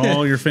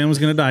 Your family's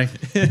going to die.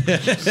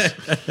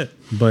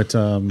 But,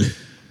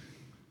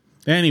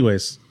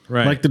 anyways,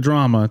 right. Like the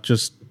drama,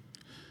 just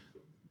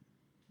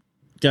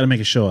got to make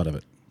a show out of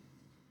it.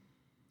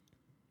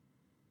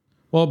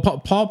 Well,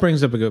 Paul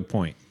brings up a good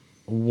point.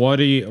 What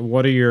do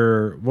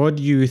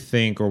you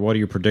think, or what are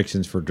your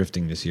predictions for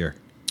drifting this year?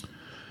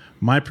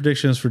 My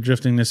predictions for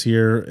drifting this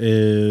year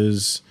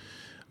is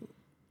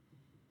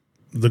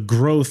the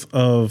growth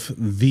of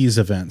these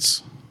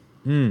events.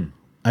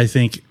 I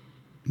think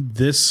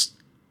this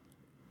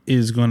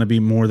is going to be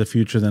more the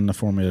future than the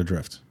Formula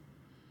Drift.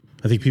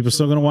 I think people are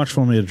still going to watch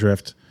Formula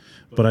Drift,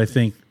 but I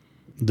think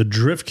the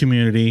drift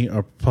community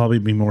are probably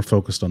be more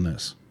focused on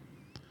this.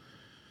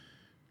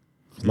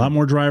 A lot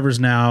more drivers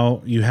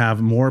now. You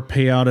have more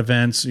payout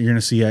events. You're going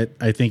to see,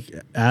 I think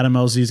Adam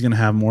LZ is going to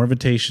have more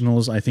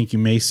invitationals. I think you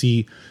may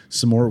see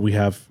some more. We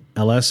have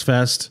LS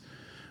Fest.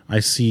 I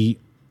see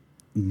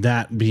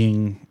that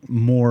being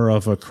more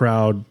of a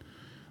crowd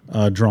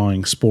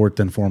drawing sport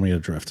than Formula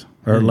Drift,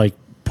 or like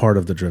part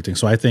of the drifting.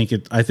 So I think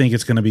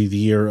it's going to be the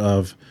year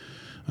of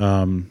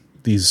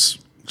these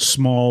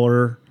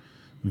smaller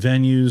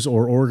venues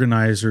or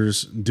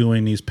organizers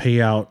doing these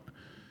payout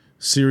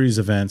series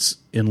events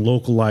in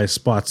localized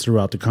spots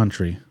throughout the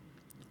country,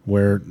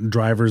 where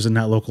drivers in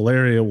that local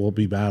area will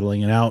be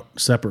battling it out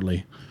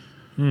separately.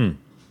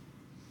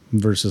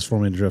 Versus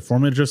Formula Drift.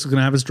 Formula Drift is going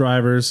to have its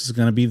drivers. It's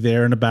going to be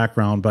there in the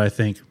background, but I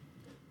think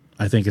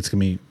it's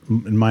going to be,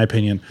 in my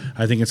opinion,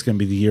 I think it's going to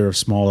be the year of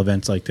small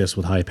events like this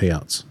with high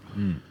payouts.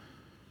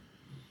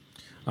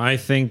 I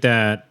think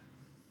that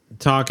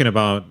talking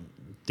about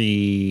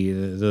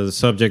the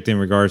subject in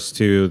regards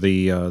to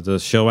the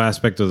show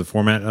aspect of the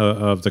format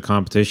of the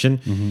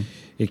competition.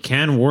 It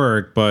can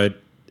work,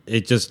 but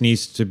it just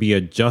needs to be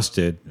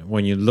adjusted.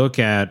 When you look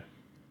at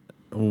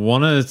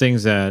one of the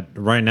things that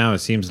right now it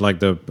seems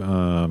like not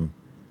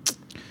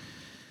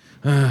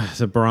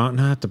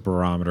the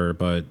barometer,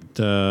 but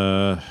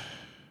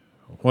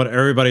what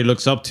everybody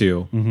looks up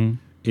to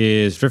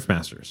is Drift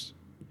Masters.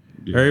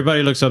 Yeah.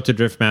 Everybody looks up to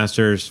Drift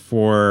Masters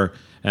for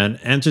an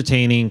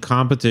entertaining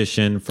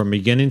competition from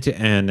beginning to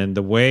end, and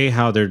the way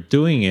how they're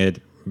doing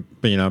it,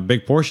 a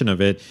big portion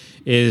of it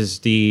is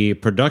the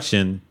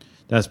production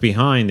that's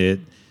behind it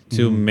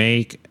to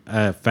make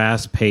a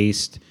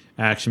fast-paced,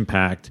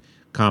 action-packed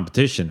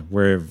competition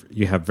where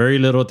you have very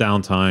little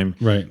downtime,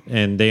 right?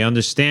 And they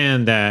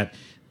understand that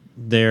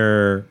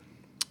the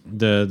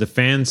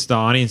fans, the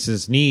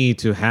audiences need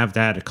to have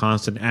that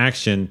constant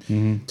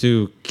action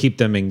to keep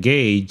them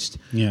engaged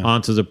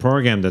onto the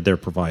program that they're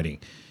providing.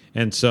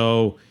 And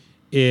so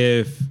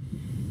if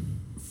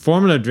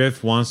Formula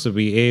Drift wants to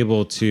be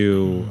able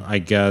to, I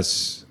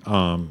guess,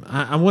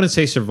 I wouldn't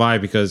say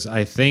survive, because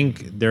I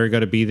think they're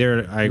going to be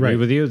there. I agree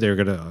with you. They're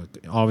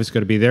always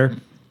going to be there.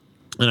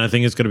 And I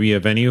think it's going to be a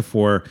venue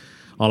for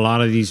a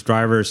lot of these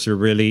drivers to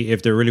really,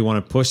 if they really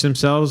want to push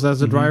themselves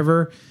as a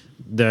driver,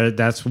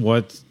 that's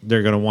what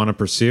they're going to want to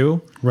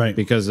pursue. Right.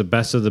 Because the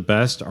best of the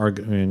best are,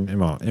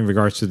 in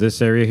regards to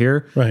this area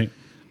here, right,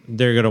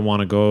 they're going to want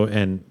to go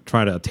and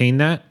try to attain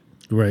that.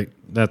 Right.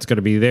 That's going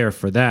to be there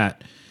for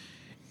that.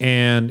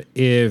 And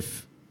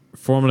if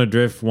Formula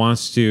Drift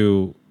wants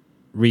to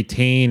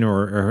retain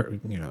or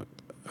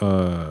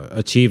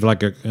achieve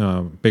like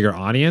a bigger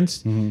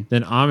audience,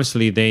 then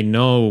obviously they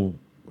know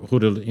who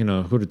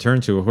to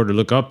turn to or who to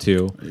look up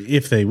to,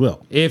 if they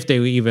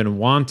even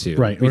want to,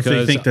 right? Or if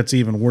they think that's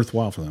even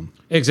worthwhile for them.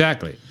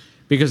 Exactly,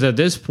 because at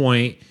this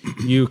point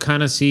you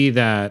kind of see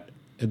that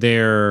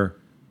they're,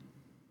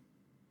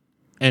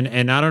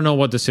 and I don't know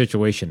what the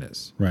situation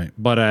is, right?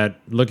 But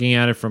looking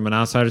at it from an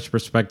outsider's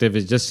perspective,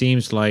 it just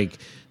seems like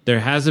there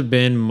hasn't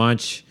been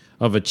much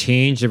of a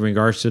change in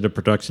regards to the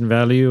production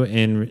value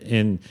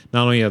in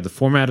not only of the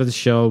format of the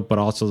show, but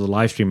also the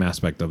live stream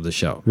aspect of the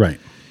show. Right.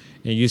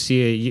 And you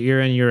see it year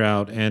in, year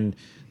out. And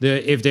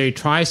if they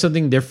try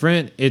something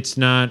different, it's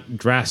not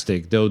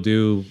drastic. They'll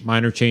do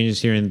minor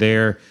changes here and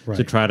there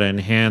to try to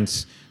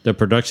enhance the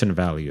production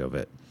value of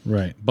it.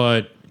 Right.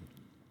 But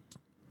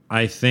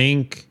I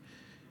think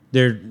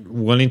they're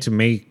willing to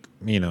make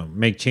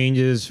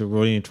changes,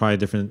 willing to try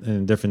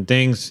different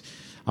things.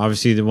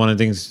 Obviously, one of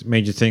the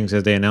major things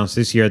that they announced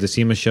this year at the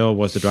SEMA show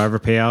was the driver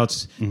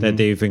payouts, that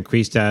they've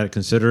increased that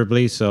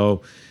considerably.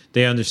 So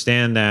they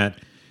understand that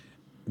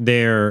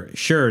they're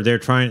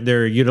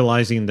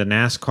utilizing the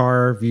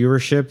NASCAR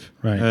viewership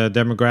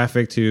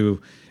demographic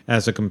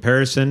as a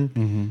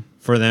comparison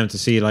for them to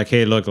see, like,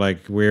 hey, look,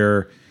 like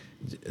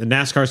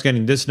NASCAR's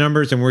getting this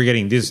numbers and we're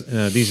getting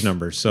these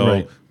numbers,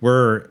 so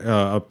we're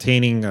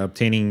obtaining a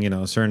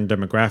certain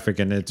demographic,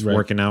 and it's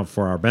working out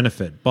for our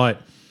benefit.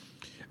 But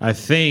I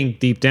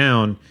think deep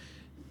down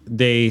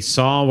they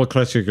saw what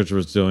Clutch Kickers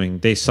was doing.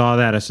 They saw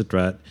that as a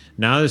threat.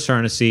 Now they're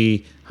starting to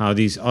see how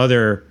these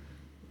other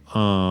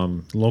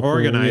local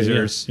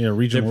organizers, they're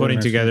putting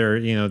together,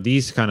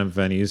 these kind of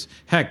venues.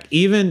 Heck,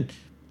 even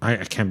I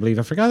can't believe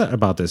I forgot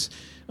about this.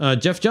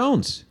 Jeff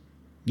Jones.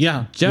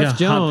 Jeff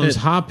Jones,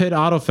 Hot Pit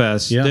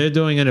Autofest. They're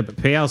doing a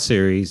payout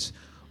series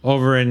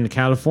over in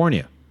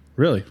California.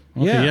 Really?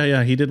 Okay,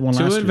 yeah. He did one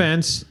last year. 2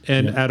 events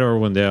at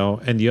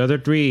Irwindale, and the other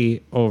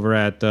 3 over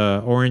at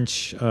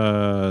Orange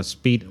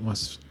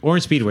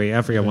Speedway.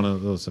 I forget one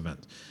of those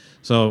events.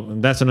 So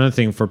that's another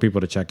thing for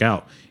people to check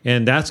out,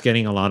 and that's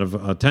getting a lot of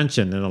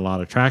attention and a lot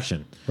of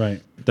traction.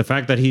 Right. The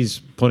fact that he's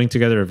putting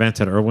together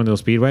events at Irwindale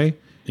Speedway.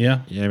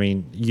 Yeah. I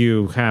mean,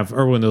 you have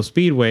Irwindale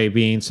Speedway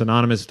being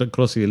synonymous,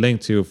 closely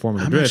linked to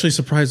Formula Drift. I'm actually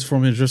surprised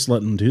Formula Drift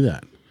let them do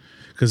that,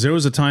 because there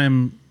was a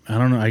time, I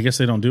don't know, I guess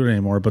they don't do it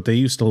anymore, but they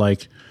used to,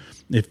 like,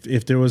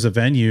 if there was a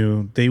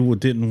venue, they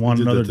didn't want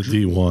another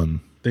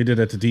D1. They did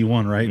at the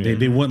D1, right? Yeah.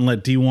 They wouldn't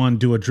let D1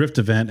 do a drift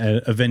event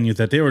at a venue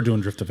that they were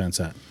doing drift events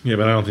at. Yeah,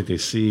 but I don't think they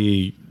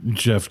see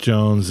Jeff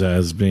Jones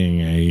as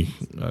being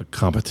a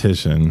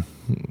competition.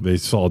 They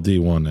saw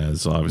D1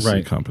 as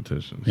obviously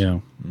competition. Yeah.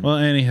 Well,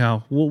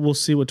 anyhow, we'll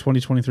see what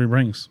 2023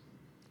 brings.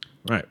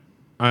 Right.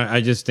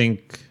 I just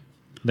think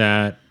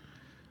that,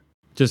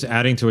 just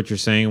adding to what you're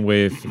saying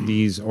with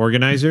these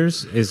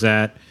organizers, is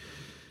that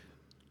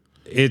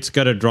it's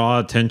going to draw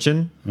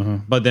attention,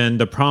 but then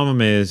the problem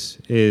is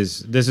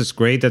this is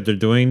great that they're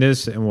doing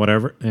this and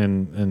whatever,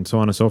 and so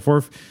on and so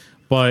forth.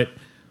 But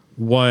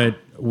what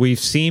we've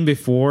seen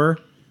before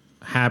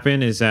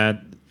happen is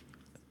that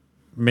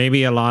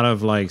maybe a lot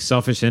of like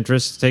selfish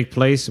interests take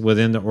place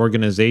within the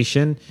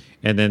organization,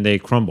 and then they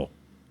crumble.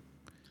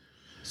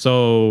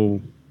 So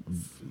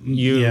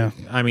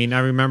I mean, I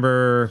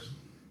remember,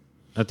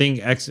 I think,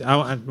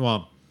 let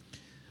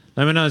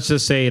me not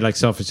just say like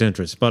selfish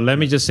interest, but let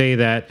me just say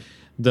that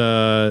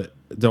the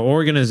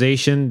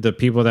organization, the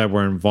people that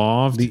were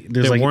involved, they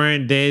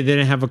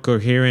didn't have a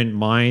coherent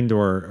mind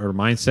or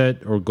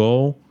mindset or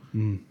goal.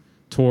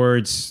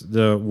 towards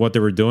what they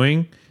were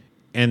doing,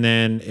 and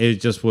then it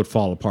just would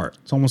fall apart.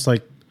 It's almost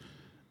like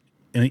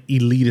an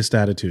elitist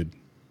attitude.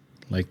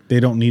 Like they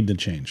don't need to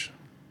change.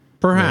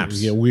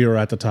 Perhaps. Yeah, we are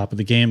at the top of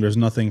the game. There's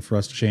nothing for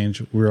us to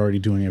change. We're already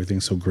doing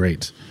everything so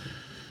great.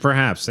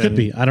 Perhaps. Could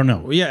be. I don't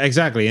know. Yeah,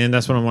 exactly. And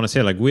that's what I want to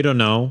say. Like, we don't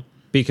know,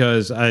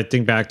 because I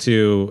think back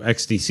to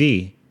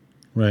XDC,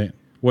 Right.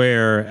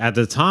 where at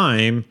the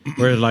time,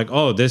 we're like,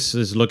 oh, this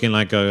is looking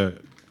like a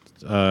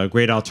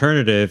great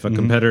alternative, a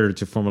competitor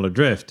to Formula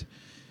Drift.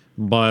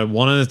 But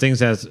one of the things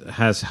that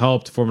has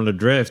helped Formula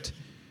Drift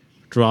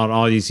throughout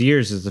all these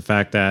years is the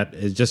fact that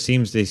it just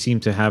seems they seem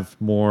to have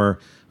more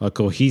a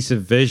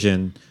cohesive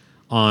vision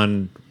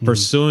on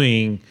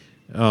pursuing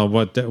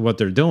what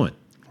they're doing,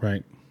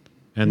 Right.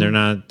 and they're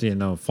not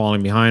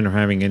falling behind or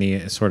having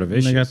any sort of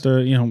issues. And they got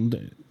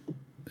the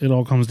it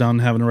all comes down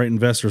to having the right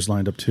investors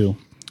lined up too.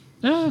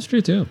 Yeah, that's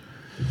true too.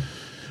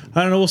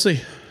 I don't know. We'll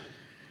see.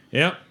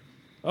 Yep.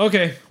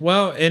 Okay.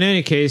 Well, in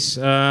any case,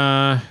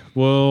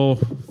 we'll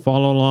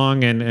follow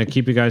along and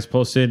keep you guys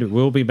posted.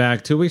 We'll be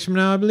back 2 weeks from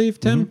now, I believe,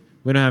 Tim.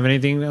 We don't have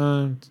anything.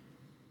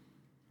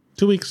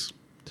 2 weeks.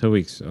 2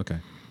 weeks. Okay.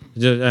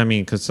 Just, I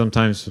mean, because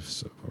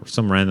sometimes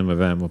some random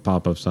event will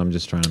pop up, so I'm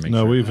just trying to make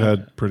sure. No, we've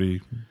had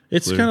pretty.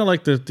 It's clear. kind of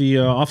like the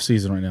off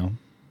season right now.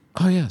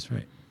 Oh, yeah, that's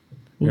right.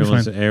 We'll be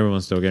fine.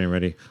 Everyone's still getting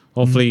ready.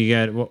 Hopefully, you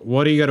get.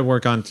 What do you got to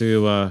work on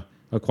to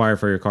acquire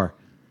for your car?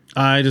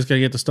 I just gotta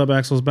get the stub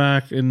axles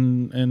back,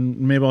 and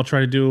maybe we'll try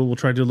to do a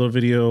little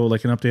video,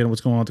 like an update on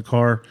what's going on with the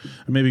car,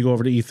 and maybe go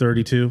over to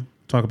E30 too,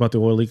 talk about the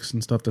oil leaks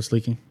and stuff that's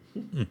leaking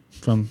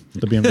from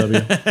the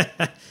BMW.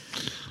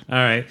 All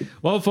right.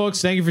 Well,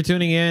 folks, thank you for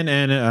tuning in,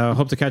 and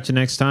hope to catch you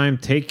next time.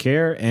 Take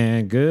care,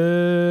 and good.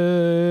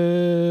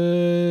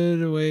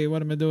 Wait,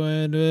 what am I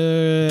doing?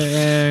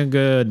 And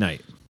good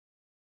night.